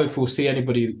don't know if we'll see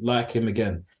anybody like him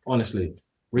again. Honestly,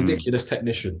 ridiculous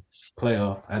technician,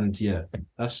 player, and yeah,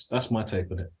 that's my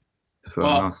take on it.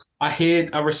 But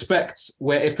I respect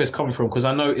where Iffe's coming from, because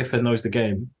I know Iffe knows the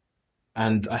game,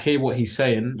 and I hear what he's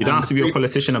saying. You don't have to be a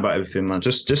politician about everything, man.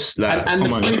 Just like,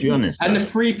 come on, let's be honest. And like, the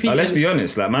free-peat. Like, let's be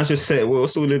honest. Like, man, just say,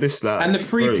 what's all of this? Like, and the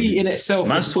free-peat in itself.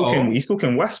 Man's talking. He's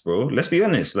talking West, bro. Let's be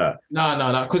honest. Like,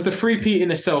 no, because the free-peat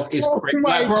in itself is correct.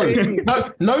 Like,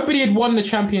 bro, nobody had won the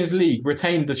Champions League,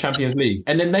 retained the Champions League,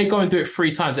 and then they go and do it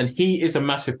 3 times, and he is a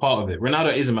massive part of it.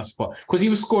 Ronaldo is a massive part, because he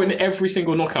was scoring every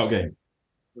single knockout game.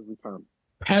 Every time.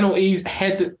 Penalties,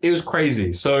 it was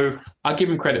crazy. So I give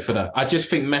him credit for that. I just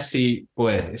think Messi,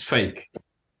 boy, it's fake.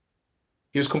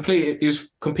 He was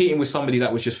competing with somebody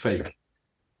that was just fake.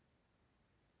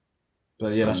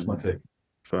 But yeah, that's my take.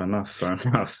 Fair enough. Fair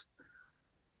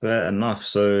enough.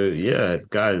 So yeah,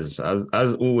 guys,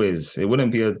 as always, it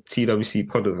wouldn't be a TWC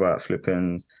pod without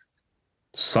flipping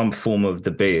some form of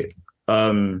debate.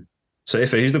 So if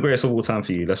who's the greatest of all time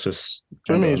for you? Let's just.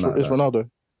 For me, it's Ronaldo.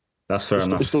 That's fair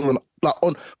enough. It's still like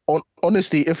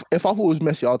honestly, if I thought it was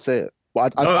Messi, I'd say it.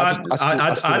 But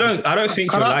I don't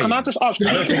think you're lying. Can I just ask you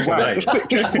why?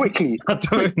 Just quickly. I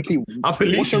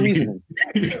believe what's your reasoning?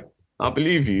 I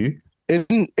believe you.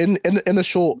 In a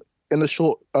short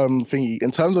thingy,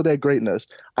 in terms of their greatness,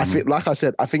 I think, like I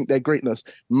said, I think their greatness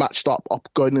matched up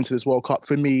going into this World Cup.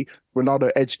 For me,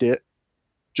 Ronaldo edged it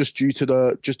just due to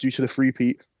the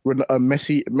three-peat.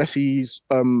 Messi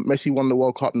won the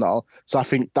World Cup now, so I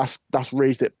think that's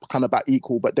raised it kind of back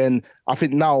equal. But then I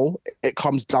think now it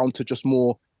comes down to just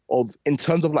more of, in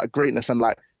terms of like greatness and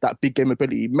like that big game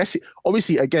ability. Messi,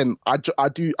 obviously, again, I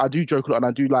do joke a lot, and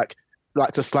I do like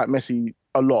to slight Messi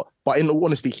a lot. But in all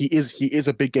honesty, he is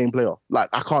a big game player. Like,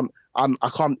 I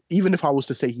can't even if I was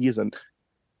to say he isn't,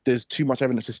 there's too much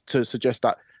evidence to suggest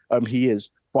that he is.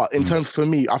 But in terms, for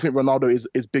me, I think Ronaldo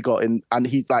is bigger and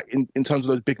he's like in terms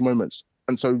of those big moments.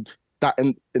 And so that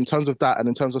in terms of that, and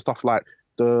in terms of stuff like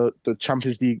the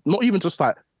Champions League, not even just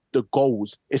like the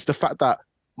goals, it's the fact that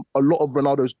a lot of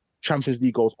Ronaldo's Champions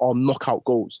League goals are knockout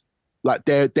goals. Like,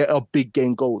 they're big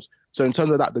game goals. So in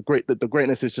terms of that, the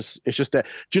greatness is just there.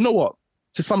 Do you know what?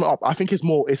 To sum it up, I think it's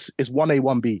 1A,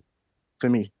 1B for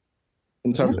me.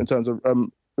 In terms of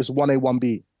it's 1A,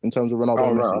 1B in terms of Ronaldo.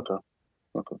 Oh, right,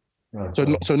 okay. So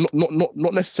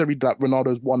not necessarily that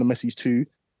Ronaldo's 1 and Messi's 2.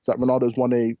 It's that Ronaldo's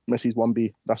 1A, Messi's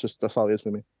 1B. That's how it is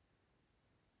for me.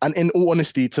 And in all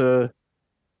honesty,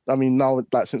 now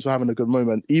like since we're having a good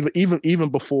moment, even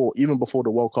before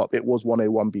the World Cup, it was 1A,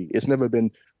 1B. It's never been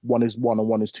 1 is 1 and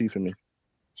 1 is 2 for me.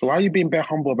 So why are you being bare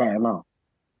humble about it now?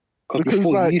 Because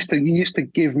before like, you used to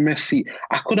give Messi.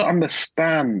 I couldn't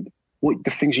understand what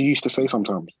the things you used to say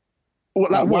sometimes.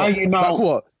 Like why are you now? Like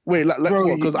what? Wait, like bro,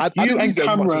 what? Because I and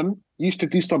Cameron used to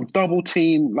do some double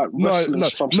team, like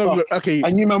stuff. Okay.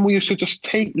 And you man, we used to just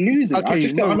lose it. Okay, I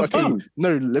just don't understand.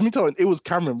 No, let me tell you, it was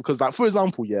Cameron because, like, for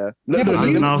example, Let me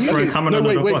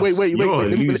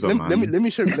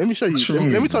show you. Let me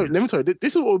tell you.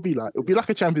 This is what it would be like. It would be like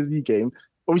a Champions League game.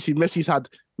 Obviously, Messi's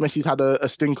had a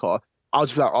stinker. I'll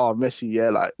just be like, oh, Messi, yeah,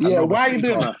 like. Yeah, why are you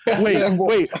doing that?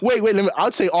 Wait.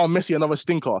 I'd say, oh, Messi, another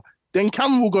stinker. Then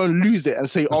Cameron will go and lose it and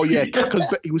say, oh, yeah,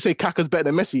 he would say Kaka's better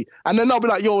than Messi. And then I'll be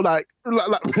like, yo, like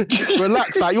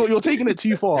relax, like, you're taking it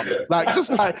too far. Like,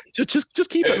 just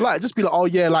keep it light. Just be like, oh,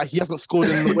 yeah, like, he hasn't scored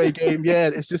in the away game.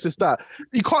 Yeah, it's that.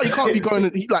 You can't be going,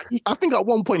 I think at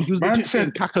one point he was legit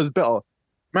saying Kaka's better.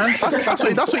 Man, that's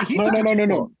what he did.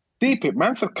 No. Deep it.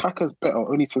 Man said Kaka's better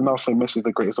only to now say Messi's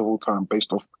the greatest of all time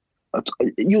based off.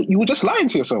 You were just lying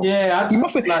to yourself. Yeah, you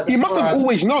must have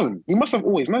always known. You must have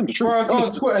always known the truth. Bro, I go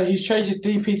on Twitter. He's changed his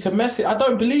DP to Messi. I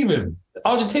don't believe him.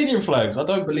 Argentinian flags. I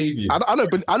don't believe you. I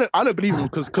don't believe him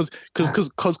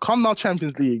because come now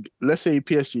Champions League. Let's say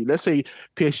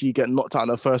PSG get knocked out in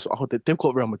the first. Oh, they've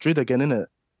got Real Madrid again, innit?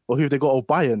 Or who have they got? Oh,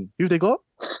 Bayern. Who have they got?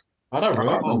 I don't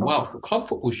remember. Oh wow, club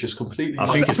football's just completely. I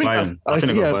think it's Bayern.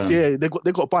 Yeah, they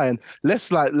got Bayern. Let's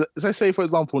say for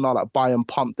example now, like Bayern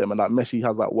pumped them and like Messi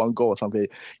has like 1 goal or something.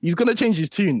 He's gonna change his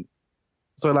tune.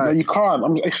 So like, no, you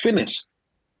can't. It's finished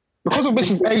because of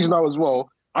Messi's age now as well.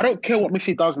 I don't care what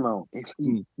Messi does now.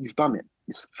 You've done it.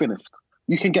 It's finished.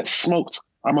 You can get smoked.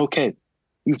 I'm okay.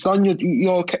 You've done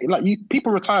you're okay. Like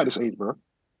people retire this age, bro.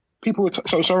 People retire.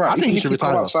 So it's all right. I think he should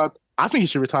retire. I think he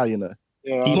should retire. You know.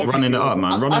 Yeah, keep running it up,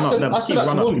 man. Running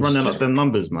up them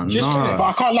numbers, man. But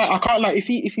I can't lie. If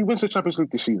he wins the Champions League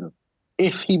this season,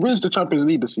 would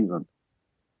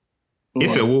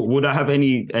that have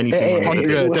anything?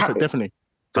 Definitely.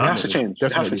 It has to change.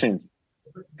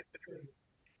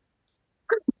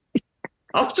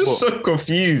 I'm just so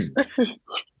confused.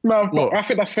 No, but I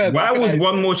think that's fair. Why would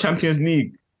one more Champions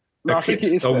League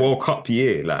eclipse a World Cup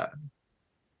year? Like,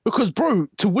 because, bro,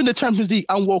 to win the Champions League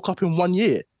and World Cup in 1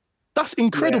 year. That's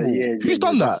incredible. Who's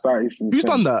done that? Who's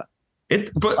done that?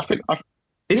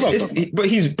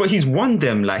 But he's won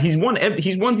them. Like he's won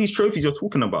these trophies you're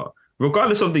talking about.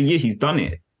 Regardless of the year, he's done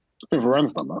it.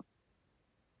 Varane's done that.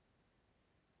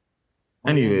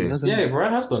 Anyway,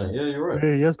 Varane has done it. Yeah, you're right.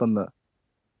 Yeah, he has done that.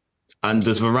 And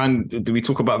does Varane? Do we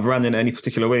talk about Varane in any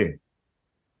particular way?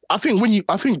 I think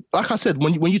like I said,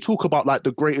 when you talk about like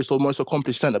the greatest or most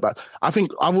accomplished centre back, I think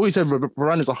I've always said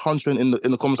Varane is 100 in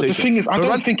the conversation. But the thing is,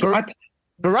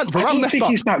 Varane messed up.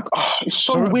 He's like, it's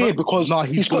so weird because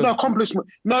he's got the accomplishment.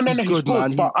 No, he's good.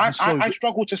 Man. But I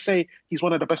struggle to say he's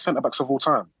one of the best centre backs of all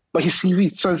time. But his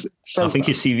CV says I think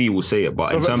his CV will say it,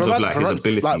 but in terms of like his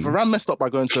ability, like Varane messed up by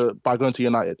going to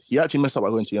United. He actually messed up by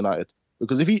going to United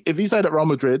because if he stayed at Real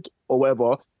Madrid or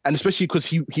whatever, and especially because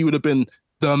he would have been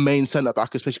the main centre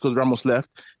back, especially because Ramos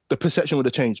left, the perception would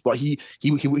have changed. But he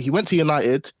went to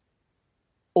United.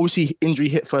 Obviously, injury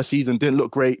hit first season, didn't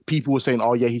look great. People were saying,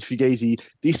 "Oh yeah, he's fugazi."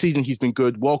 This season he's been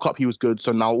good. World Cup he was good.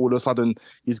 So now all of a sudden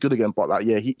he's good again. But like,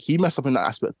 yeah, he messed up in that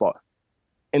aspect. But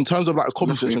in terms of like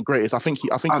accomplishments and greatest, I think he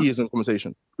is in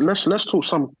conversation. Let's talk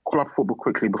some club football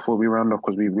quickly before we round up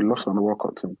because we lost on the World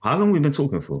Cup team. How long have we been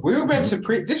talking for? We were meant to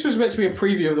this was meant to be a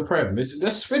preview of the Prem.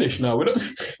 Let's finish now. We're not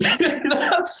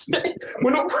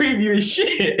previewing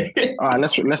shit. All right,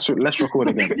 let's record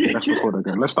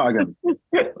again. Let's start again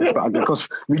because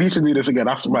we need to do this again.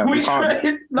 That's right.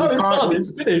 It's done.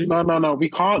 It's finished. No. We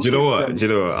can't. Do you know what?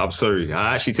 I'm sorry.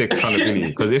 I actually take accountability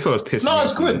because if it was pissing me off.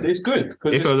 It's good. It's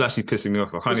good. If it was actually pissing me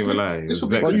off, I can't even lie.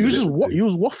 You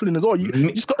was waffling as well.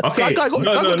 That guy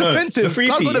got defensive.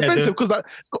 The defensive because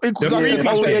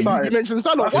you mentioned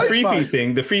Salah.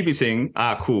 The freebie thing.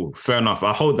 Cool, fair enough.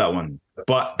 I hold that one.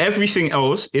 But everything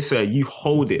else, if you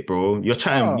hold it, bro, you're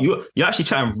trying. You're actually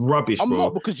trying rubbish, bro. I'm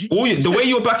not because the way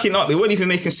you're backing up, it wasn't even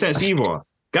making sense either.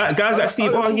 Guys like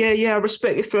Steve, I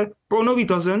respect it. Bro, no, he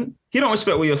doesn't. He don't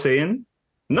respect what you're saying.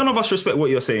 None of us respect what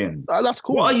you're saying. That's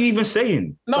cool. What are you even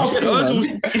saying? No, he said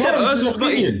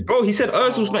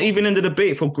Ozil's not even in the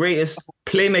debate for greatest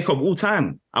playmaker of all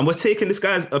time. And we're taking this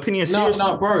guy's opinion seriously.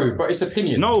 No, bro, but it's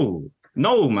opinion. No.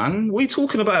 No, man. What are you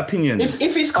talking about opinions?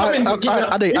 If he's coming, if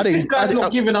this guy's not I-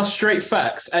 giving us straight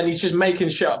facts and he's just making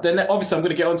shit up, then obviously I'm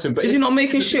going to get onto him. But Is he not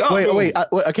making shit up? Wait.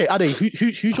 Okay, Ade,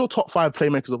 who's your top 5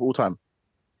 playmakers of all time?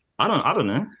 I don't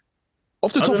know.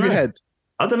 Off the top of your head.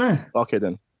 I don't know. Okay,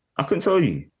 then. I couldn't tell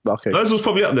you. Okay. Ozil's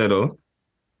probably up there though.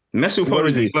 Messi will Where probably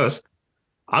is he? be first.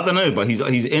 I don't know, but he's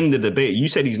in the debate. You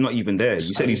said he's not even there. You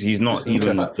said he's not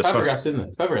even Fabregas in there.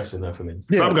 Fabregas in there for me.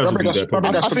 Yeah, Fabregas would be there. probably.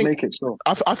 Fabregas I would think- make it still.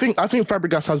 I think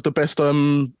Fabregas has the best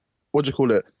what do you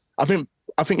call it? I think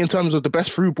in terms of the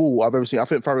best through ball I've ever seen, I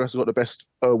think Fabregas has got the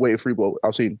best weighted through ball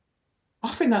I've seen. I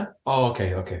think that. Oh, okay,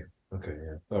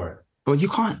 yeah, all right. But you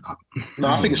can't. No,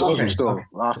 I think it's Okay. Ozil still.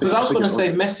 Because I was going to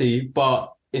say Messi,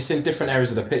 but it's in different areas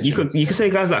of the pitch. You could say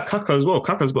guys like Kaka as well.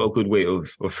 Kaka's got a good weight of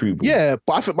through ball. Yeah,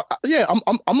 but I think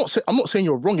I'm not saying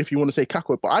you're wrong if you want to say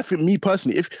Kako, but I think me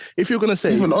personally, if you're gonna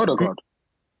say Even Odegaard.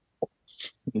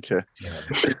 okay,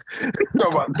 No,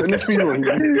 but let's be real. He's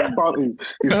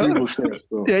legal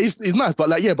still. yeah, he's nice, but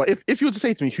like but if you were to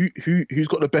say to me who's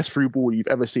got the best through ball you've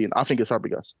ever seen, I think it's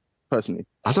Fabregas personally.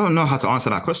 I don't know how to answer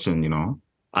that question. You know,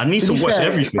 I need to To be watch fair,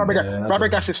 everything.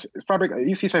 Fabregas is Fabregas.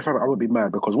 If you say Fabregas, I would be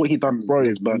mad because what he done, Bro,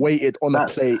 is bad. weighted on the That-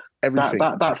 plate, everything.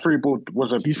 That free ball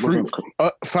wasn't. He's through.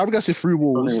 Fabregas' through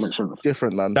ball Doesn't even was make sense.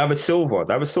 different, man. David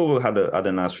Silva had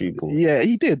a nice through ball. Yeah,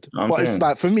 he did. I'm But it's saying.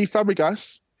 like for me,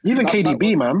 Fabregas. Even That-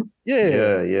 KDB, man.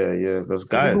 Yeah. Yeah. There's You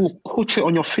guys. put it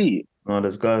on your feet. No,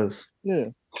 there's guys. Yeah.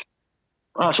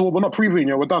 All right, so we're not previewing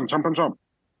yet. We're done. Jump.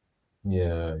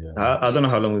 Yeah. I don't know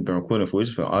how long we've been recording for. We've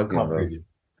just been arguing. Can't Bro. preview.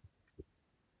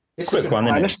 It's Quick one,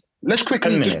 All right, innit? let's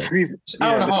quickly 10 just minutes. preview. It's an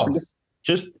hour and a half.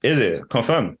 Just is it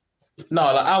confirmed?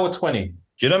 No, like hour 20. Do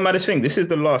you know maddest thing? This is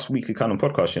the last weekly canon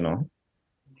podcast. You know.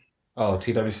 Oh,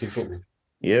 TWC football.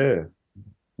 Yeah.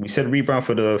 We said rebrand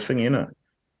for the thingy, innit?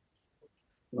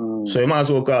 So you might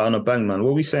as well go out on a bang, man.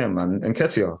 What are we saying, man?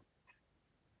 Nketiah.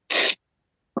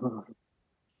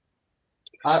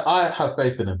 I have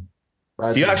faith in him.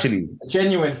 Do you actually?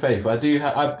 Genuine faith. I do.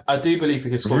 I do believe he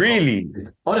can score. Really?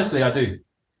 Honestly, I do.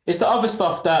 It's the other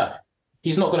stuff that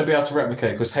he's not going to be able to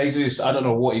replicate because Jesus. I don't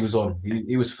know what he was on.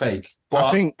 He was fake, but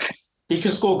I think he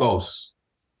can score goals.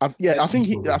 I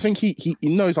think he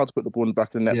knows how to put the ball in the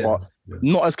back of the net, but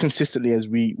not as consistently as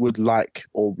we would like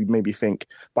or we maybe think.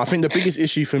 But I think the biggest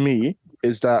issue for me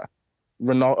is that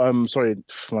Ronaldo.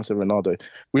 I said Ronaldo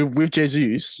with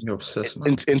Jesus. You're obsessed,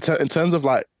 man. In terms of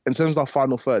our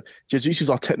final third, Jesus is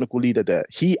our technical leader there.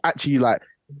 He actually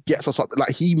gets us up. Like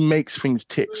he makes things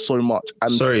tick so much.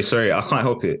 And Sorry, I can't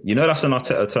help it. You know that's an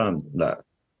Arteta term. Like,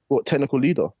 what technical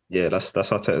leader? yeah, that's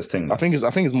Arteta's thing. I think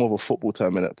it's more of a football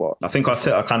term in it, but I think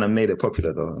Arteta kind of made it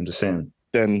popular though. I'm just saying.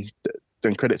 then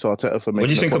credit to Arteta for making. What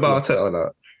do you it think popular.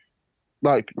 about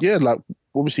Arteta?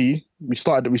 Obviously we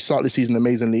started the season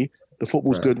amazingly. The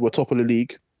football's Right. good. We're top of the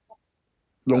league.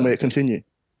 Long may it continue.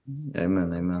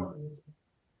 Amen.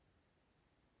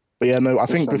 But yeah, no, I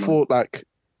think Also, before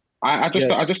I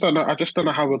just don't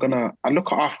know how we're gonna. I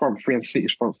look at our front three and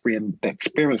City's front three and the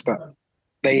experience that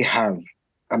they have,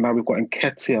 and now we've got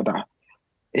Nketiah. That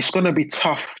it's gonna be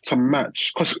tough to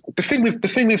match because the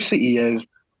thing with City is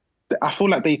that I feel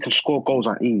like they can score goals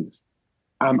at ease.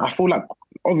 I feel like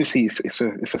obviously it's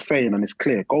a saying and it's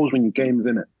clear goals win you games,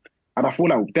 innit? And I feel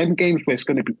like them games where it's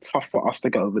going to be tough for us to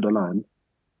get over the line,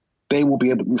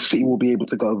 City will be able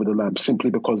to go over the line simply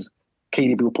because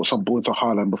KDB will put some ball into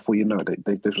Haaland before you know it,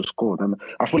 they've just scored. And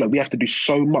I feel like we have to do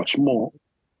so much more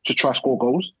to try score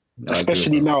goals,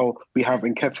 especially now we have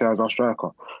Nketiah as our striker.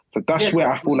 So that's where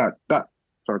I feel like that.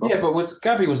 Sorry, go on. Yeah, but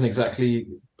Gabby wasn't exactly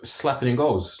slapping in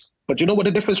goals. But you know what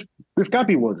the difference with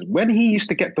Gabby was? When he used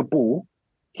to get the ball,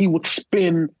 he would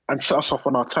spin and set us off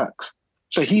on our attacks.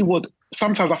 So he would.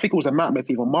 Sometimes I think it was a nightmare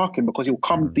to even mark him because he'll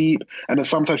come deep and then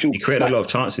sometimes He created a lot of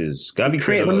chances. Gabby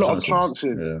created a lot of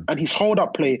chances. Yeah. And his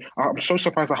hold-up play, I'm so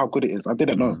surprised at how good it is. I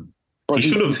didn't know. But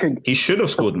He should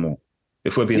have scored more.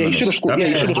 If we're being Yeah, he honest. should have scored. Gabby Yeah,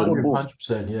 he should should have have scored scored more. more.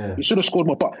 100%, yeah. He should have scored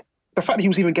more. But the fact that he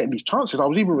was even getting these chances, I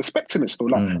was even respecting it still.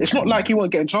 Like it's not like he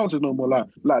wasn't getting chances no more. Like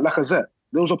Lacazette.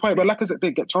 There was a point where Lacazette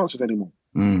didn't get chances anymore.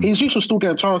 He's used to still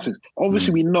getting chances.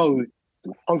 Obviously, we know.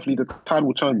 Hopefully, the tide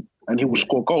will turn and he will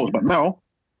score goals. But now,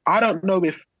 I don't know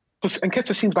if because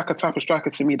Nketiah seems like a type of striker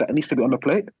to me that needs to be on the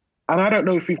plate, and I don't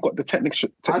know if we've got the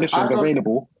technicians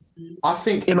available. I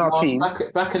think in our team.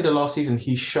 back in the last season,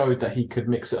 he showed that he could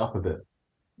mix it up a bit.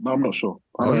 No, I'm not sure.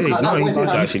 Oh, yeah, That no, he West did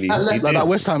Ham- actually. that He Leicester- did. that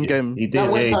West Ham game. He did.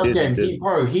 That West Yeah, Ham he game, did.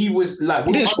 he was like...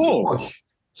 He didn't score.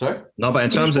 Sorry? No, but in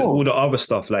terms of all the other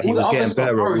stuff, like he All the was other getting stuff,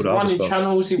 better bro, at all he's the other running stuff.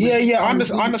 channels.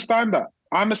 I understand that.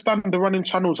 I understand the running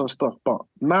channels and stuff, but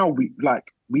now we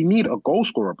need a goal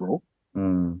scorer, bro.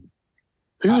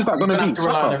 Who's that going to be? have to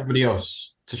rely on everybody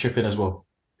else to chip in as well.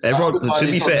 Everyone, to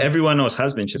be fair, everyone else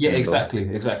has been chipping Yeah, in, though. exactly.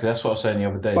 That's what I was saying the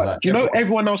other day. But Like, you know,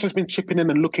 everyone else has been chipping in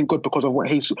and looking good because of what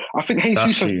Jesus. I think That's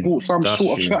Jesus has true. brought some That's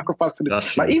sort true. of sacrifice to this.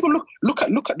 That's Like true. even look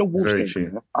at the Wolves Very game.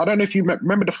 true. Yeah? I don't know if you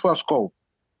remember the first goal,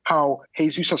 how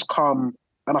Jesus has come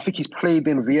and I think he's played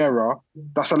in Vieira.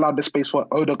 That's allowed the space for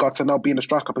Odegaard to now be in the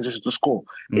striker position to score.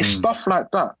 It's stuff like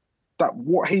that. That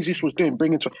what Jesus was doing,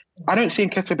 bringing to. I don't see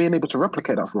Nketiah being able to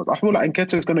replicate that for us. I feel like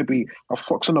Nketiah is going to be a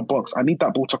fox in the box. I need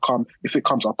that ball to come. If it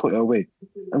comes, I'll put it away.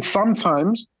 And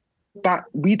sometimes that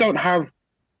we don't have.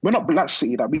 We're not Black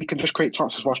City that we can just create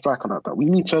chances for our striker like that. We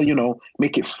need to,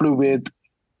 make it fluid.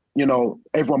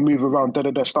 Everyone move around,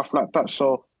 stuff like that.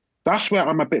 So that's where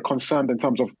I'm a bit concerned in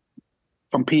terms of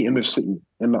competing with City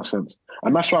in that sense.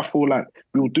 And that's why I feel like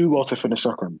we'll do well to finish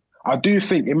second. I do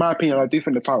think, in my opinion,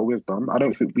 the title is done. I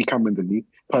don't think we can win the league,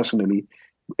 personally,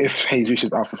 if Jesus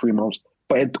is out for 3 months.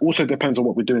 But it also depends on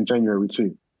what we do in January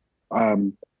too.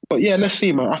 But yeah, let's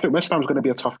see, man. I think West Ham's going to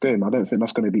be a tough game. I don't think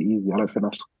that's going to be easy. I don't think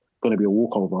that's going to be a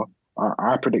walkover.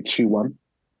 I predict 2-1.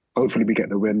 Hopefully we get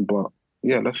the win. But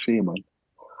yeah, let's see, man.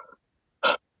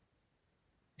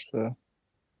 So,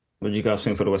 What do you guys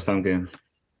think for the West Ham game?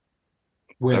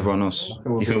 win. Everyone else,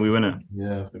 you think we win it?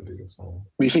 Yeah, I think we get something.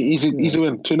 You think easy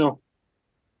win? 2-0?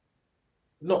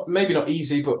 Maybe not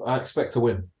easy, but I expect to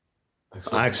win.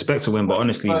 I expect to win, but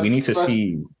honestly, we need to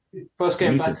see. First We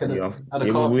game need to back see. at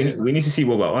the car. We need to see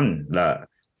what we're on. Like,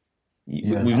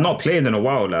 we've not played in a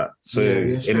while. Like, so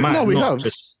it might No, we not have.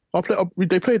 just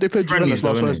They played Friendlies Juventus last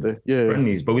though, innit? Thursday. Yeah.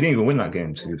 friendlies, but we didn't even win that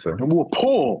game. To be fair, We were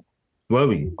poor. were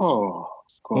we? Oh,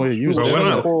 God. Oh, yeah, you was Bro,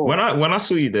 there. when I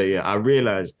saw you there, yeah, I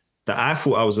realized that I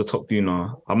thought I was a top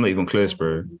Buna. I'm not even close,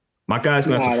 bro. My guy's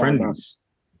going to friendlies.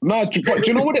 No, do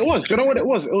you know what it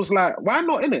was? It was like, why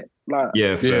not in it? Like,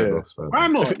 Yeah, fair enough, fair why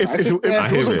enough. not? If it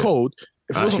hear wasn't it. cold,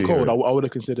 I actually hear it. I would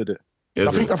have considered it. Is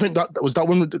I think that was that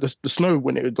one with the snow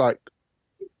when it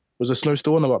was the snow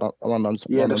still on about that around that?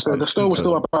 Yeah, the snow was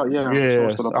still about. Yeah,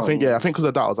 Yeah, I think because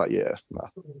of that I was like, yeah, nah.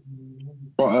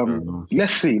 But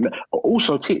let's see.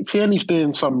 Also, Tierney's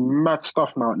doing some mad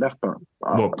stuff now at left back.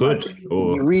 Well, good.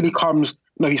 He really comes.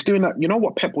 No, he's doing that. You know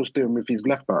what Pep was doing with his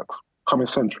left back coming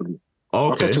centrally.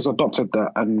 Okay. Arteta's adopted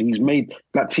that, and he's made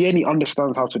like Tierney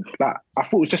understands how to. Like, I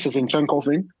thought it was just a Zinchenko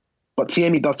thing, but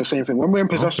Tierney does the same thing. When we're in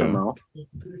possession now,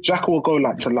 Xhaka will go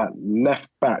to left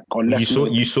back or left.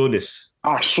 You saw this.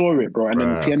 I saw it, bro, and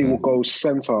then Tierney will go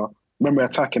centre when we're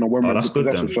attacking or when we're in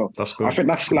possession. So that's good. I think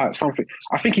that's like something.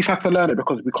 I think he's had to learn it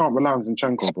because we can't rely on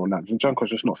Zinchenko, bro. Like Zinchenko's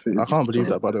just not fit. I can't believe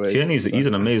that, by the way. Tierney's he's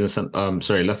an amazing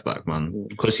left back, man.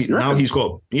 Because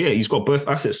he's got both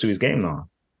assets to his game now.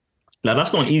 Like,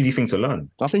 that's not an easy thing to learn.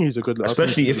 I think he's a good,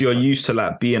 especially if you're used to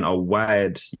like being a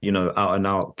wide, out and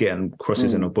out, getting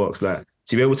crosses in the box. Like,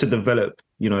 to be able to develop,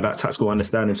 that tactical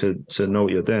understanding to know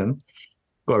what you're doing.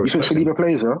 Got to respect him. Saliba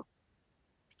plays, yeah?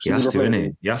 He has to,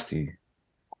 innit? He has to.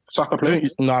 Saka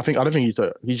plays? No, I don't think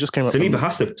he just came up. Saliba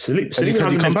has to. Saliba has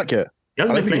he come back yet? He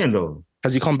hasn't been playing though.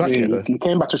 Has he come back yet? Though? He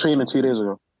came back to training 2 days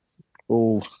ago.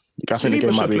 Oh, I think the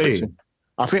game might be interesting.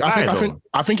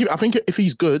 I think if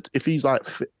he's good, if he's like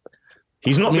fit,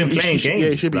 he's not been playing games. Yeah,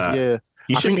 he should be. Yeah,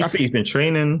 he should be. He's been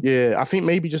training. Yeah, I think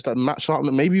maybe just that match up.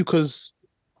 Maybe because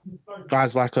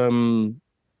guys like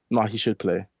he should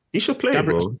play. He should play,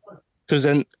 bro. Because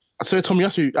then. So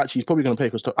Tomiyasu actually is probably going to play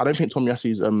because I don't think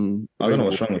Tomiyasu's I don't know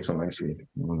what's wrong with Tomiyasu.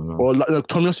 Or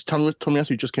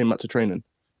Tomiyasu just came back to training,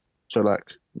 so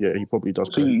he probably does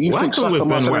play. So you think Saka with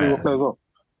Ben White? Play as well?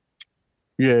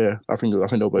 Yeah, I think they'll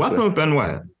both. What happened with Ben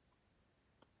White?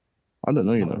 I don't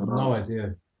know. No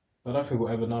idea. I don't think we'll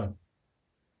ever know.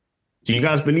 Do you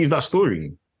guys believe that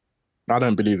story? I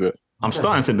don't believe it. I'm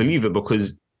starting to believe it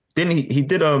because then he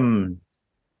did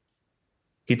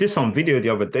He did some video the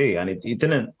other day, and it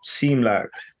didn't seem like.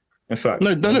 In fact,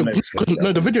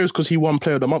 the video is because he won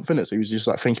Player of the Month, innit? So he was just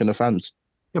like thanking the fans.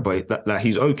 Yeah, but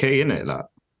he's okay, innit? Like,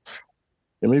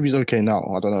 yeah, maybe he's okay now.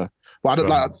 I don't know. But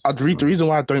the reason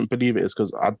why I don't believe it is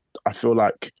because I feel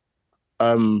like,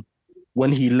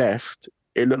 when he left,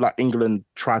 it looked like England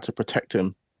tried to protect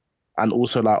him, and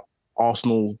also like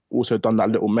Arsenal also done that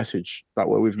little message that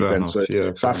we're with you then. So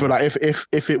I feel like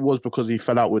if it was because he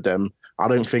fell out with them, I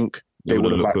don't think. They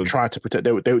would have tried to protect.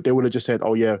 They would have just said,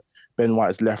 "Oh yeah, Ben White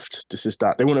has left. This is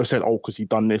that." They wouldn't have said, "Oh, because he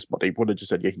done this," but they would have just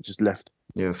said, "Yeah, he just left."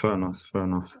 Yeah, fair enough.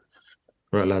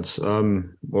 Right, lads.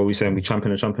 What are we saying? We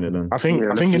champing it then? I think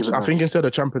instead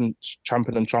of champing,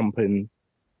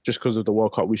 just because of the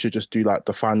World Cup, we should just do like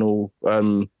the final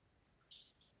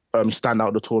stand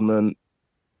out the tournament.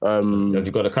 Have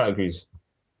you got the categories?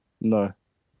 No,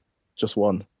 just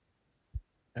one.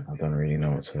 I don't really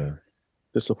know what to.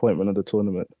 Disappointment of the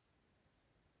tournament.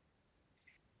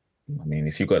 I mean,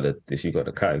 if you got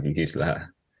the category, he's like,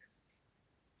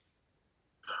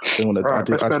 They wanna- Right,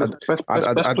 best player of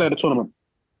the tournament.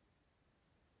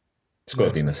 it's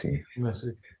got to be Messi.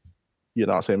 Messi. You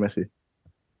know, I'll say Messi.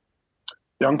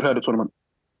 Young player of the tournament.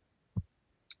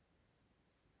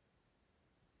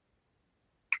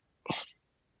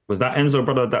 Was that Enzo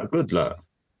brother that good? Like,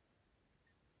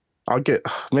 I'll get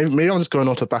maybe I'm just going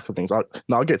on to back of things.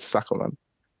 I'll get Saka, man.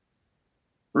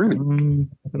 Really? I don't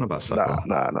know about Saka.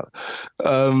 Nah.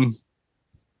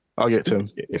 I'll get to him.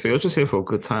 If you're just here for a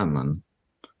good time, man.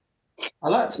 I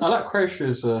like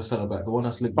Croatia's centre back, the one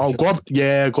that's linked. Oh,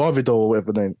 Guavido or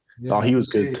whatever the name. Yeah, he was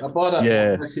good. About that,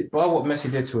 Yeah. By what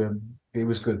Messi did to him, he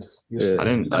was good. Yeah. I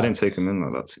didn't take him in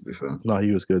like that, to be fair. No,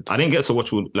 he was good. I didn't get to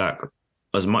watch like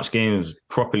as much games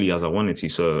properly as I wanted to,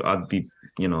 so I'd be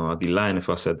lying if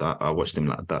I said that I watched him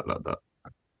like that.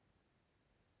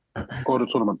 Goal of the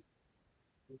tournament.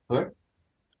 Sorry?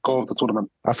 Goal of the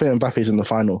tournament. I think Mbappe's in the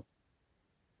final.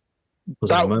 It was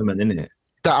a moment, innit it?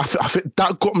 I think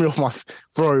that got me off my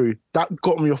That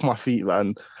got me off my feet,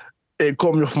 man. It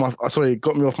got me off my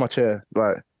chair.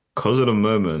 Like, Because of the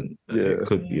moment, Yeah. it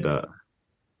could be that.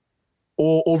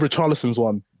 or Richarlison's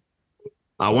one.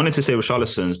 I wanted to say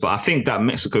Richarlison's, but I think that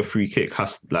Mexico free kick that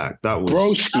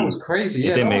was That was crazy. it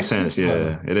Yeah, didn't that make was sense. super.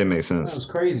 Yeah, it didn't make That sense. was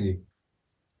crazy.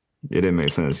 It didn't make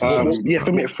sense. Yeah,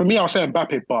 for me, I'll say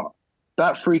Mbappe, but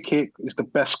that free kick is the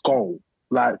best goal.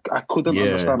 Like, I couldn't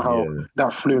understand how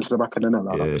that flew into the back of the net.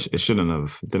 Like Yeah, that. it shouldn't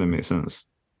have. It didn't make sense.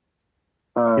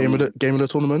 Game of the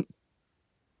tournament.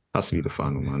 Has to be the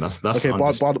final, man. That's Okay,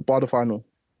 bar the final.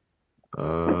 I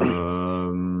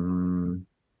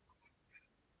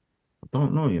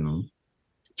don't know, you know.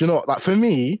 Do you know, like, for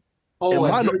me, It Oh,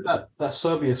 might and that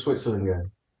Serbia-Switzerland game.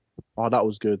 oh, that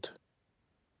was good.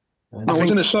 No,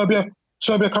 wasn't it Serbia,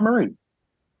 Cameroon?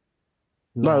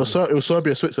 No, it was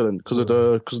Serbia, Switzerland because of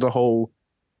the whole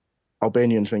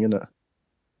Albanian thing, innit?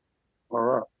 All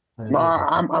right. No,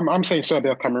 I'm saying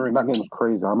Serbia, Cameroon. That game was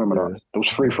crazy. I remember that. It was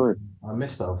 3-3. I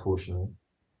missed that, unfortunately.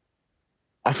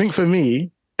 I think for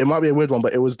me, it might be a weird one,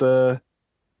 but it was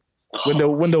when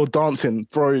they were dancing,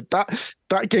 bro.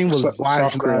 That game was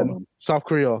vibes, South Korea, man. South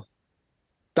Korea.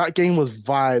 That game was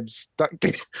vibes. That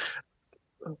game.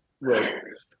 Yeah.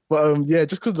 But yeah,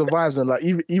 just because of the vibes and like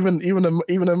even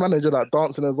the manager that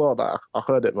dancing as well. That I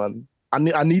heard it, man. I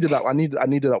needed that. I needed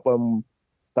that World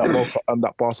Cup,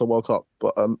 that Barca World Cup.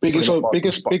 But biggest Brazil.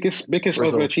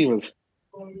 overachievers.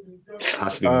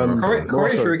 Has to be Morocco.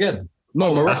 Croatia again.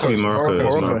 No, Morocco. Has to be Morocco.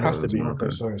 Morocco has to be. Morocco.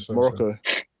 Sorry. Morocco.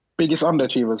 Biggest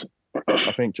underachievers.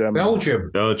 I think Germany.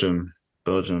 Belgium.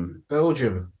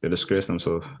 They disgraced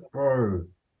themselves. Bro.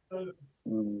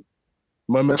 Moment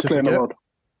Best to player in the forget. world.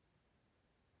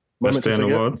 Best player in the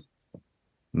world.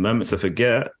 Moment to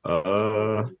forget.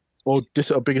 Or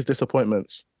biggest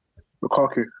disappointments.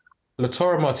 Lukaku.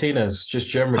 Lautaro Martinez, just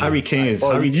generally. Harry Kane is.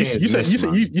 Oh, Harry you Kane is said missed,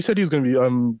 you said he was going to be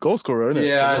goal scorer, innit?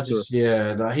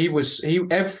 Yeah, he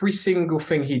every single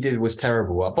thing he did was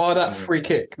terrible. Bar that free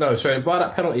kick. No, sorry, bar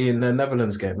that penalty in the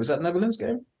Netherlands game. Was that Netherlands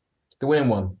game? The winning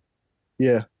one.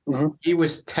 Yeah. Mm-hmm. He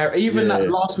was terrible. Even that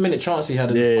last minute chance he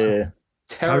had. Yeah.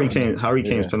 Terrible. Harry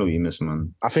Kane's penalty miss,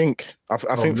 man. I think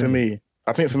for me,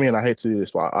 and I hate to do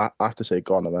this, but I have to say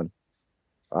Ghana, man.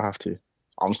 I have to.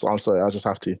 I'm sorry, I just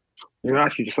have to. You're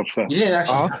actually just upset. Yeah,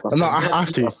 actually. No, I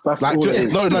have to. That's Like, all it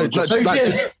is. no. No, Do you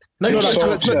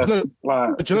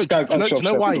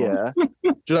know why? Yeah.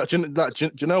 Do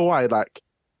you know why? Like,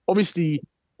 obviously,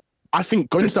 I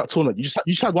think going into that tournament, you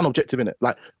just had one objective in it.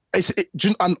 Like,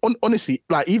 honestly,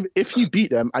 like, even if you beat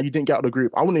them and you didn't get out of the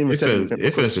group, I wouldn't even say anything.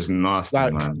 If it's just nasty,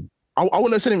 like, man. I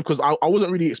wouldn't have said anything because I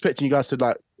wasn't really expecting you guys to,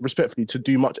 like, respectfully to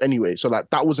do much anyway. So, like,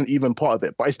 that wasn't even part of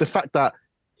it. But it's the fact that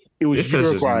it was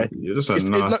Uruguay. It's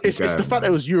the fact that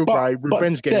it was Uruguay,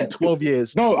 revenge game, 12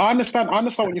 years. No, I understand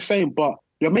what you're saying, but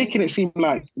you're making it seem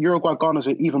like Uruguay, Ghana's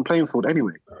an even playing field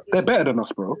anyway. They're better than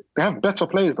us, bro. They have better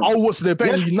players than us. Oh, what's they're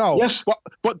better than you now? Yes.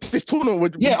 But this tournament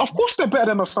would... Yeah, of course they're better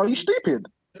than us. Are you stupid?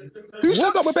 Who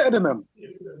said that we're better than them?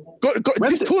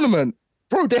 This tournament,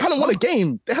 bro, they hadn't won a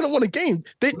game.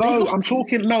 I'm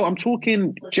talking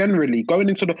generally. Going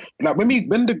into when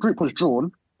the group was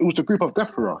drawn, it was the group of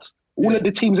death for us. All of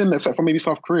the teams in there, except for maybe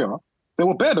South Korea, they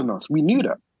were better than us. We knew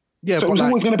that. Yeah, so it was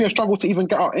always going to be a struggle to even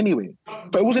get out anyway.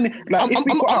 But it wasn't like I'm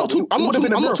not talking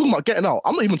about getting out.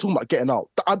 I'm not even talking about getting out.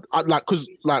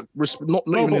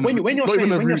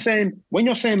 When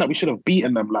you're saying that we should have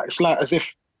beaten them, like it's like as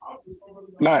if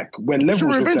like we're levels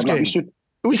with them. Like we should.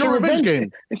 It was your revenge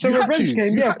game. It's a revenge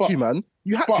game. You had to, man.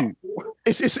 You had to.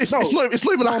 It's not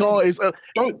even like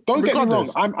Don't get me wrong.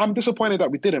 I'm disappointed that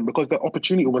we didn't because the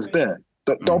opportunity was there.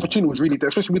 The opportunity was really there,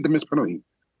 especially with the missed penalty.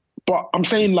 But I'm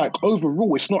saying like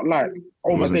overall, it's not like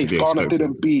oh my wasn't to days, be Ghana expected.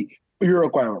 didn't beat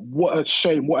Uruguay. What a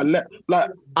shame! What a like.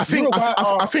 I think Uruguay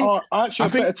I think are actually I a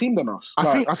think- better team than us. I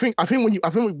Like, think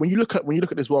when you look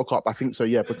at this World Cup, I think so,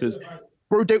 yeah, because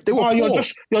bro, they were oh, poor. you're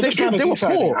just trying to they do were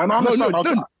something. poor. And I No,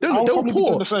 understand. they I'll were probably be doing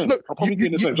poor. the same. No, I'll probably be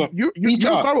doing the same. So beat it Uruguay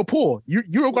up. were poor.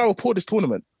 Uruguay were poor this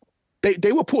tournament.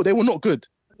 They were poor. They were not good.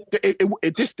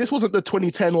 This wasn't the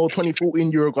 2010 or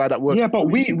 2014 Uruguay that were. Yeah, but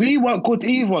we weren't good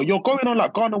either. You're going on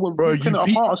like Ghana were Bro, ripping you it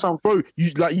beat- apart or something. Bro,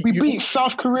 We beat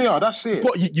South Korea. That's it.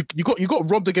 you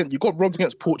got robbed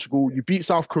against Portugal. You beat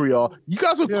South Korea. You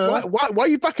guys are Yeah. why are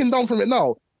you backing down from it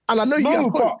now? And I know you have No,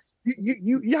 hope. but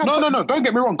You have no. Don't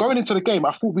get me wrong. Going into the game,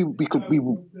 I thought we would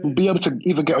be able to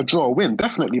either get a draw or win,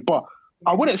 definitely. But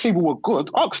I wouldn't say we were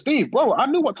good. Ask Steve, bro. I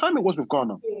knew what time it was with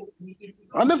Ghana.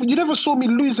 You never saw me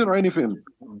losing or anything.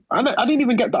 I didn't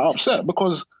even get that upset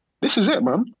because this is it,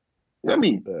 man. You know what I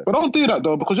mean? Yeah. But don't do that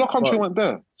though because your country went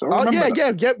there. So Oh remember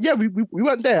that. yeah. We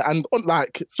went there and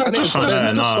like. So and just-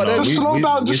 then- just- but then-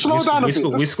 just slow down a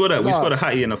bit. We scored a Nah.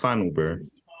 hattie in the final, bro.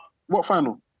 What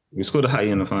final? We scored a hattie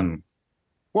in the final.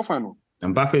 What final?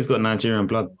 Mbappe's got Nigerian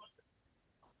blood.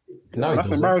 No, he That's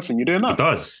doesn't. embarrassing. You doing He that?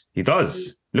 does. He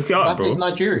does. Look it up, bro. Mbappe's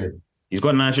Nigerian. He's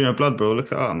got Nigerian blood, bro. Look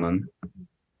it up, man.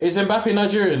 Is Mbappe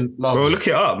Nigerian? Love? Bro, look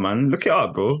it up, man. Look it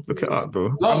up, bro. Look it up, bro.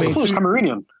 Love. I thought it was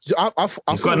Cameroonian.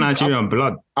 He's got Nigerian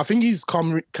blood. I think he's I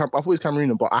thought he's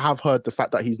Cameroonian, but I have heard the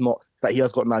fact that he's not, that he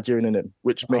has got Nigerian in him,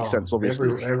 which makes sense,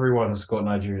 obviously. Everyone's got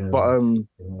Nigerian. But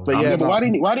yeah, But why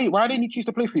didn't he choose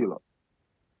to play for you lot?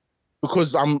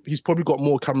 because he's probably got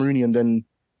more Cameroonian than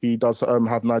he does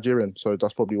have Nigerian, so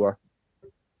that's probably why.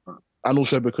 And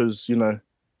also because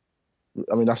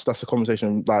I mean that's a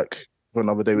conversation like for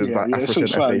another day with African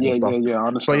FAs and stuff. Yeah,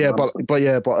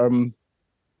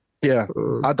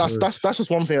 I understand. That's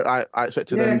just one thing I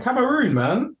expected. yeah, And Cameroon,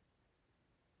 man.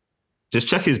 Just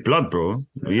check his blood, bro.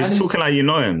 You're And talking like you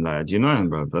know him, like do you know him,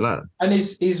 bro? But like, And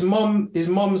his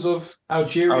mom's of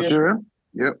Algerian.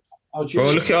 Yep.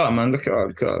 bro, look it up, man. Look it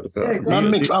up. Yeah, Man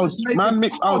mixed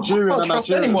Algerian and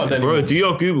Nigerian. Bro, do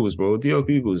your Googles, bro. Do your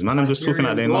Googles. Man, I'm just talking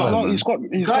like they know. Blood. No, Man. he's got Guy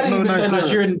didn't no even say Nigerian.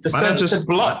 Nigerian descent. Man, It said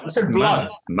blood. It said blood.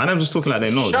 Man, I'm just talking like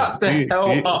they know. Shut the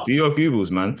hell up. Do your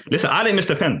Googles, man. Listen, I didn't miss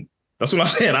the pen. That's what I'm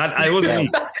saying. It wasn't me.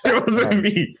 It wasn't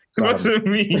me. It wasn't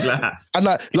me. Like, And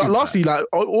lastly, I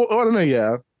don't know,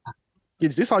 yeah.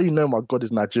 Is this how you know my God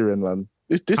is Nigerian, man?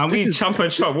 This is chump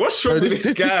and chump. What's wrong with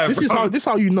this guy? This is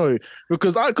how you know,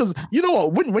 because you know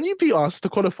what, when you beat us to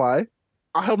qualify,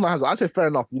 I held my hands up. I said fair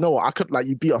enough. You know what, I could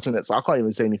you beat us in it, so I can't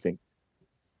even say anything.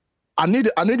 I knew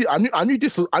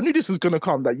this was gonna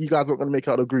come, that you guys weren't gonna make it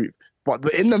out of the group, but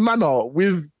in the manner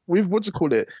with what you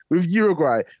call it, with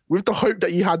Uruguay, with the hope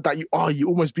that you had that you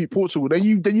almost beat Portugal, then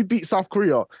you beat South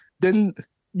Korea, then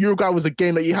Uruguay was a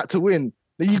game that you had to win.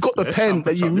 Then you got the pen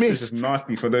that you This is missed.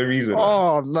 nasty for no reason.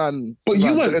 Oh man! But you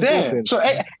Man, weren't the there, endorphins. so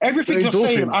everything The you're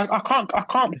saying, endorphins. I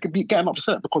can't be getting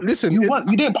upset because Listen, you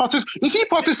didn't participate. If you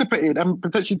participated and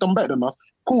potentially done better than us,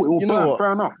 cool, it will You know burn, what?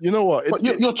 fair enough. You know what? But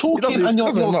you're talking and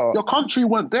your country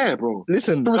weren't there, bro.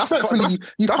 Listen, So that's respectfully,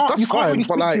 you can't fine. really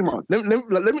But speak too much.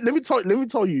 let me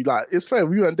tell you, like, it's fair.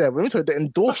 We weren't there. But let me tell you, the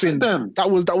endorphins. them.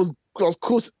 That was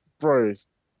course, bro.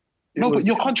 But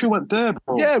your country weren't there,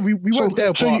 bro. Yeah, we weren't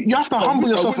there. So but, you have to but humble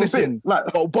we- yourself a bit. witnessing. Like,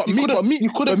 But you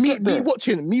couldn't get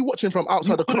there. me watching from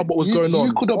outside the club what was You- going on.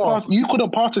 You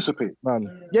couldn't participate. Man,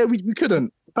 yeah, we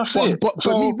couldn't. That's But it. but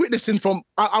So- me witnessing from,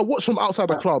 I watched from outside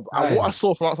the club, and what I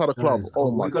saw from outside the club.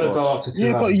 Oh my We've got to god, go up to 2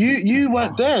 yeah, but you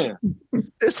weren't there.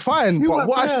 it's fine. You But weren't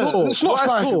what I there. saw, It's not what I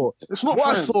fine. saw, It's not what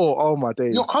I fine. saw. Oh my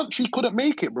days. Your country couldn't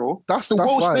make it, bro. That's The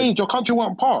world fine. stage, your country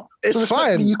weren't part. It's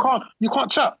respectfully, fine. You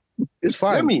can't chat. It's You know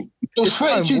what I fine. mean? There was It's fine,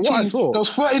 32 but what I teams. saw- There was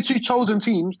 32 chosen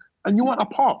teams, and you weren't a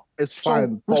part. It's So,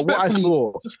 fine. But what I respectfully,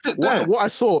 saw, Just sit there. what I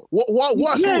saw, what I saw Yeah,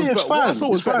 was it's better. What I fine, saw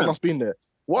was it's better than fine. us being there.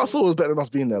 What I saw was better than us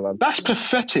being there, man. That's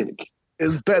pathetic.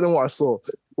 It's better than what I saw.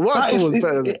 What I That saw is- was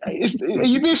better. Are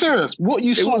you being serious? What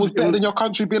you saw was- was it better was- than your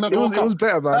country being at the It World was Cup.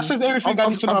 better, man. That says everything I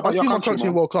need to know I've about your seen my country, country in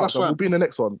man. World Cup, That's so fine. we'll be in the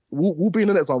next one. We'll be in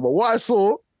the next one. But what I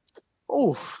saw,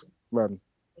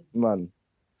 man,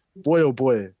 boy oh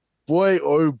boy, boy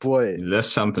oh boy.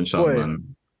 Let's champ and champ, Boy.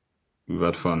 man. We've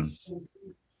had fun.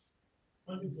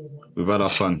 We've had our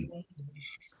fun.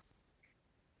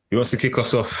 Who wants to kick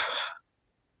us off?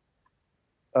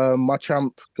 My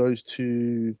champ goes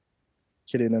to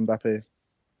Kylian Mbappe,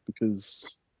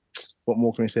 because what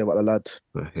more can we say about the lad?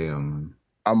 The hell, man.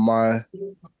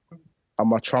 And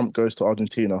my trump goes to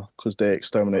Argentina because they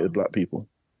exterminated black people.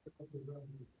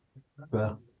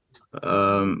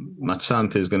 My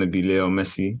champ is going to be Leo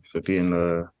Messi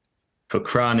for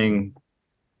crowning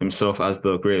himself as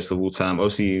the greatest of all time.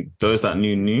 Obviously, those that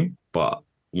knew, but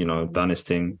done his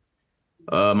thing.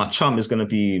 My chump is gonna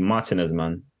be Martinez,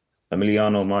 man.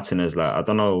 Emiliano Martinez. Like, I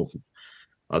don't know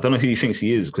who he thinks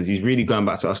he is, because he's really going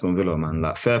back to Aston Villa, man.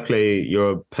 Like, fair play,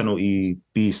 you're a penalty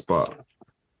beast, but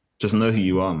just know who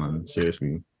you are, man.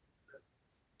 Seriously.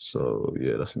 So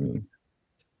yeah, that's me.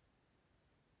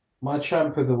 My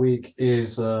champ of the week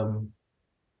is Kylian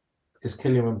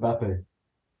Mbappe.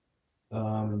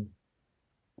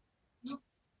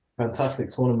 Fantastic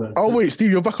tournament. Oh wait,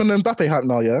 Steve, you're back on the Mbappe hype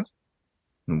now, yeah?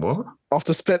 What?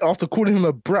 After calling him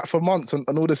a brat for months and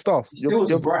all this stuff.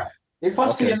 You're a brat. If I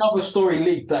see another story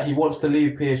leaked that he wants to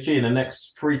leave PSG in the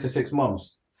next 3 to 6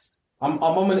 months, I'm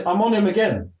on him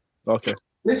again. Okay.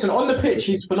 Listen, on the pitch,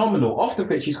 he's phenomenal. Off the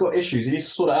pitch, he's got issues. He needs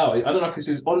to sort it out. I don't know if it's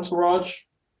his entourage,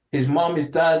 his mum,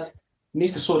 his dad. He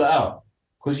needs to sort it out.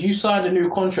 Because you signed a new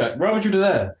contract. Real Madrid are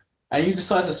there. And you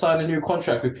decide to sign a new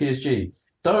contract with PSG.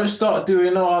 Don't start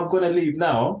doing, I'm going to leave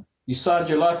now. You signed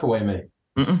your life away, mate.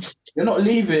 Mm-mm. You're not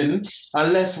leaving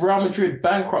unless Real Madrid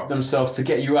bankrupt themselves to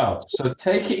get you out. So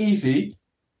take it easy,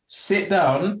 sit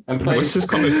down and play. Where's this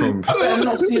coming from? I better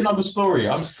not see another story.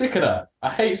 I'm sick of that. I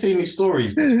hate seeing these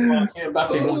stories.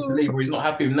 Mbappe wants to leave or he's not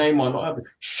happy with Neymar, not happy.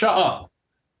 Shut up.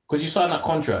 Because you signed that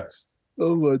contract.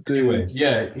 Oh my days. Anyway,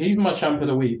 yeah, he's my champ of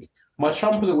the week. My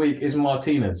champ of the week is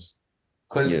Martinez.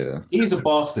 Because he's a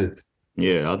bastard.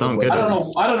 Yeah, I don't get it. I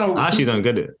don't know. I actually don't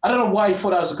get it. I don't know why he thought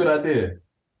that was a good idea.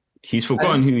 He's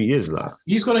forgotten who he is, like.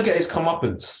 He's going to get his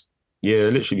comeuppance. Yeah,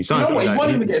 literally. You know what? He won't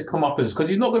even get his comeuppance because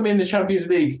he's not going to be in the Champions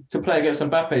League to play against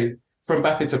Mbappe for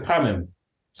Mbappe to pam him.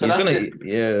 So he's that's gonna, it.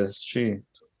 yeah, it's true.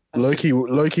 Low-key,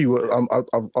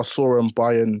 I saw him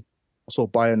Bayern. I saw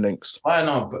Bayern links. Why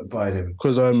not buy him?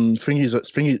 Because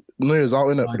Thingy Neuer's out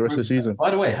in it for the rest of the season. By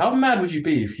the way, how mad would you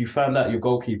be if you found out your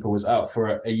goalkeeper was out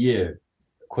for a year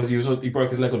because he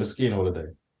broke his leg on a skiing holiday?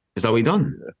 Is that what he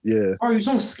done? Yeah. Oh, he was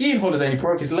on skiing holiday and he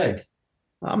broke his leg.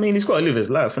 I mean, he's got to live his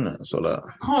life, innit? So that.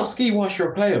 You can't ski whilst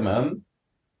you're a player, man.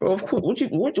 Bro, of course.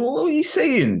 What are you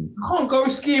saying? You can't go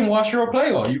skiing whilst you're a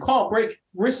player. You can't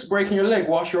risk breaking your leg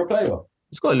whilst you're a player.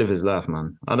 He's got to live his life,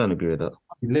 man. I don't agree with that.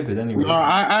 You live it anyway. No,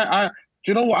 I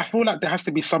do you know what? I feel like there has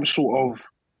to be some sort of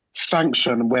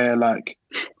sanction where, like,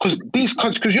 because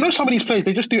some of these players,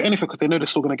 they just do anything because they know they're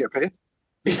still going to get paid.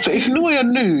 So if Neuer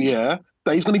knew,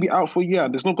 that he's going to be out for a year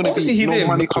and there's not going to be no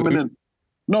money coming in.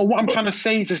 No, what I'm trying to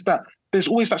say is that there's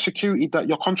always that security that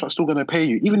your contract's still going to pay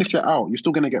you. Even if you're out, you're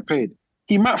still going to get paid.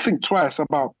 He might think twice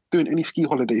about doing any ski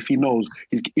holiday if he knows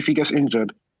if he gets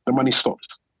injured, the money stops.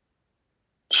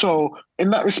 So in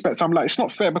that respect, I'm like, it's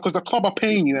not fair because the club are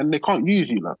paying you and they can't use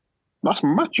you. Like, that's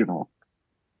mad, you know.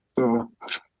 So,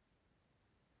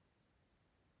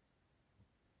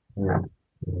 yeah.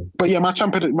 But yeah, my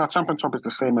champion chump is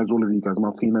the same as all of you guys,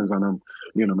 Martinez and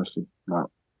Lionel Messi. Like,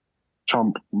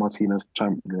 chump, Martinez,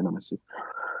 champ, Lionel Messi.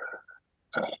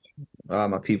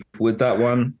 My people, with that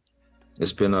one,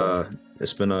 it's been a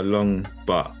long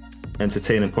but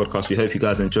entertaining podcast. We hope you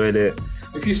guys enjoyed it.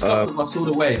 If you stuck with us all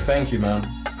the way, thank you, man.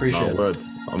 Appreciate it. Word.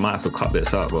 I might have to cut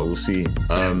bits out, but we'll see.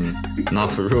 Nah,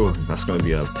 for real, that's going to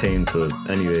be a pain to...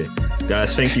 Anyway,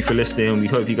 guys, thank you for listening. We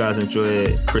hope you guys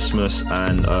enjoy Christmas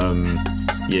and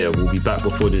we'll be back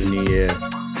before the new year,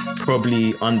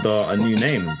 probably under a new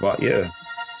name, but yeah,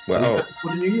 we're out.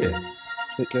 For the new year.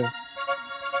 Take care.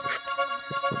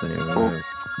 We're going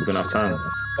to have time.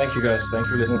 Thank you, guys. Thank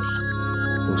you for listening.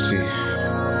 We'll see.